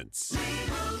presents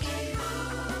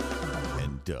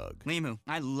and Doug. Limu,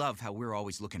 I love how we're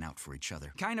always looking out for each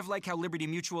other. Kind of like how Liberty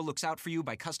Mutual looks out for you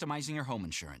by customizing your home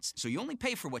insurance. So you only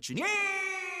pay for what you need.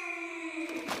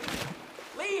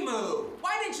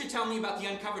 tell me about the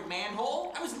uncovered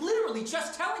manhole? I was literally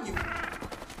just telling you.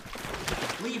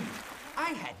 Believe me, I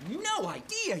had no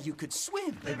idea you could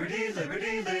swim. Liberty,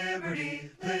 liberty,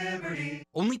 liberty, liberty.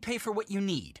 Only pay for what you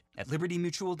need at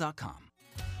libertymutual.com.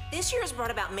 This year has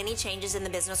brought about many changes in the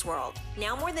business world.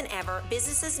 Now more than ever,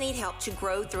 businesses need help to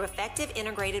grow through effective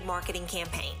integrated marketing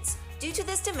campaigns. Due to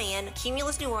this demand,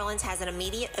 Cumulus New Orleans has an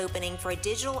immediate opening for a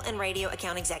digital and radio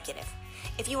account executive.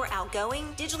 If you are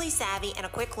outgoing, digitally savvy, and a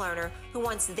quick learner who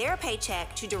wants their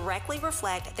paycheck to directly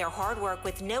reflect their hard work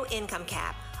with no income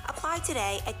cap, apply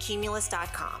today at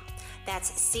Cumulus.com.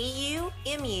 That's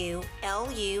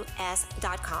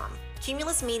Cumulus.com.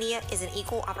 Cumulus Media is an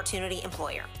equal opportunity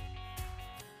employer.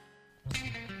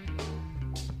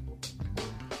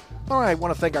 All right, I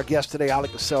want to thank our guest today,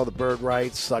 Alec Cassell, the Bird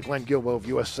Rights, Glenn Guilbeau of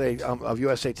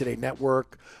USA Today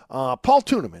Network, Paul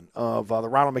Tuneman of the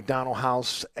Ronald McDonald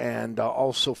House, and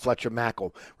also Fletcher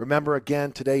Mackel. Remember,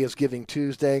 again, today is Giving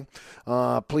Tuesday.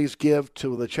 Please give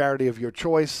to the charity of your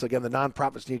choice. Again, the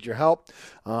nonprofits need your help.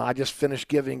 I just finished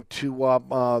giving to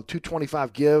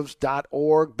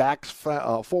 225gives.org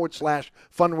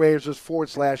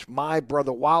 /fundraisers /My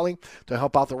Brother Wally to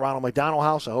help out the Ronald McDonald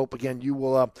House. I hope, again, you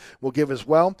will give as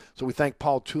well. So we thank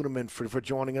Paul Tuneman for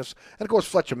joining us. And, of course,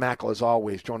 Fletcher Mackel, as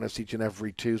always, joining us each and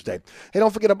every Tuesday. Hey,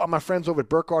 don't forget about my friends over at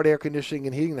Burkhardt Air Conditioning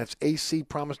and Heating. That's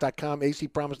acpromise.com,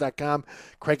 acpromise.com.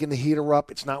 Cranking the heater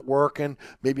up. It's not working.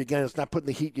 Maybe, again, it's not putting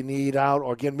the heat you need out.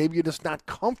 Or, again, maybe you're just not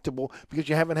comfortable because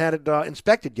you haven't had it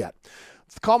inspected yet.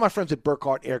 Call my friends at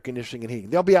Burkhardt Air Conditioning and Heating.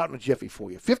 They'll be out in a jiffy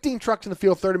for you. 15 trucks in the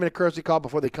field, 30-minute courtesy call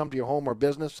before they come to your home or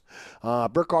business.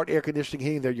 Burkhardt Air Conditioning and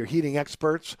Heating, they're your heating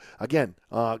experts. Again,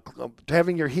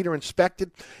 having your heater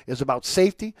inspected is about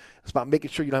safety. It's about making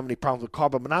sure you don't have any problems with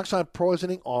carbon monoxide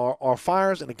poisoning or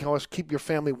fires, and it can always keep your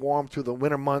family warm through the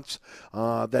winter months.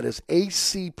 That is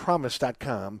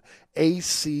acpromise.com.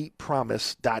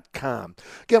 acpromise.com.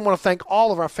 Again, I want to thank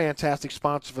all of our fantastic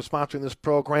sponsors for sponsoring this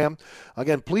program.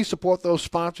 Again, please support those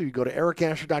sponsors. You go to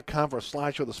ericasher.com for a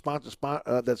slideshow of the sponsors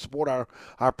that support our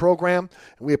program.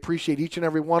 And we appreciate each and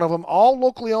every one of them. All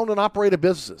locally owned and operated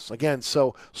businesses. Again,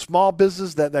 so small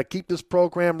businesses that keep this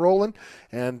program rolling.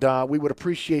 And we would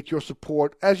appreciate your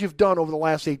support, as you've done over the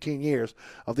last 18 years,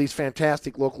 of these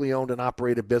fantastic locally owned and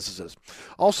operated businesses.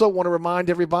 Also, want to remind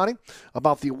everybody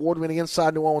about the award-winning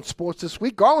Inside New Orleans Sports this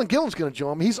week. Garland Gillen's going to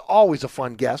join me. He's always a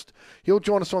fun guest. He'll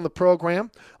join us on the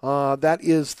program. That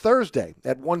is Thursday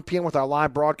at 1 p.m. with our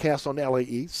live broadcast on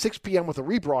LAE, 6 p.m. with a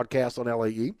rebroadcast on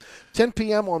LAE, 10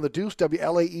 p.m. on the Deuce,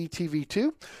 WLAE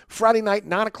TV2, Friday night,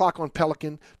 9 o'clock on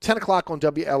Pelican, 10 o'clock on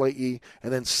WLAE,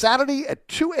 and then Saturday at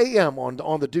 2 a.m. on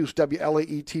the Deuce,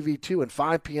 WLAE TV2, and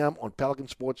 5 p.m. on Pelican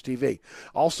Sports TV.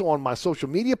 Also on my social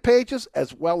media pages,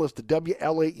 as well as the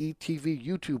WLAE TV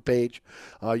YouTube page.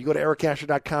 You go to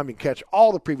ericasher.com. You can catch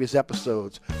all the previous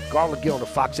episodes. Garland Gillen of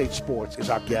Fox 8 Sports is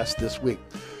our guest this week.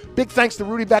 Big thanks to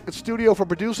Rudy back at studio for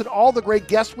producing all the great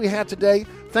guests we had today.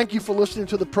 Thank you for listening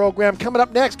to the program. Coming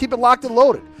up next, keep it locked and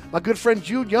loaded. My good friend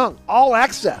Jude Young, All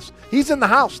Access. He's in the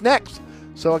house next.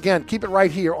 So again, keep it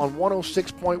right here on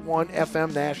 106.1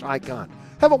 FM Nash Icon.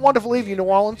 Have a wonderful evening, New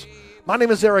Orleans. My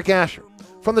name is Eric Asher.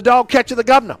 From the dog catcher to the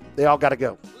governor, they all got to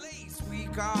go.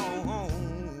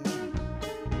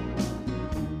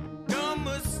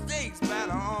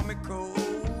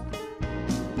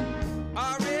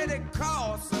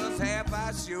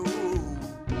 Show.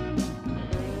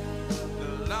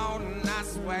 Lord, and I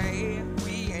swear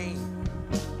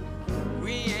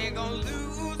we ain't gonna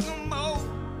lose no more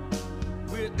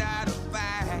without a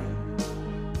fight.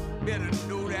 Better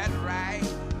know that right.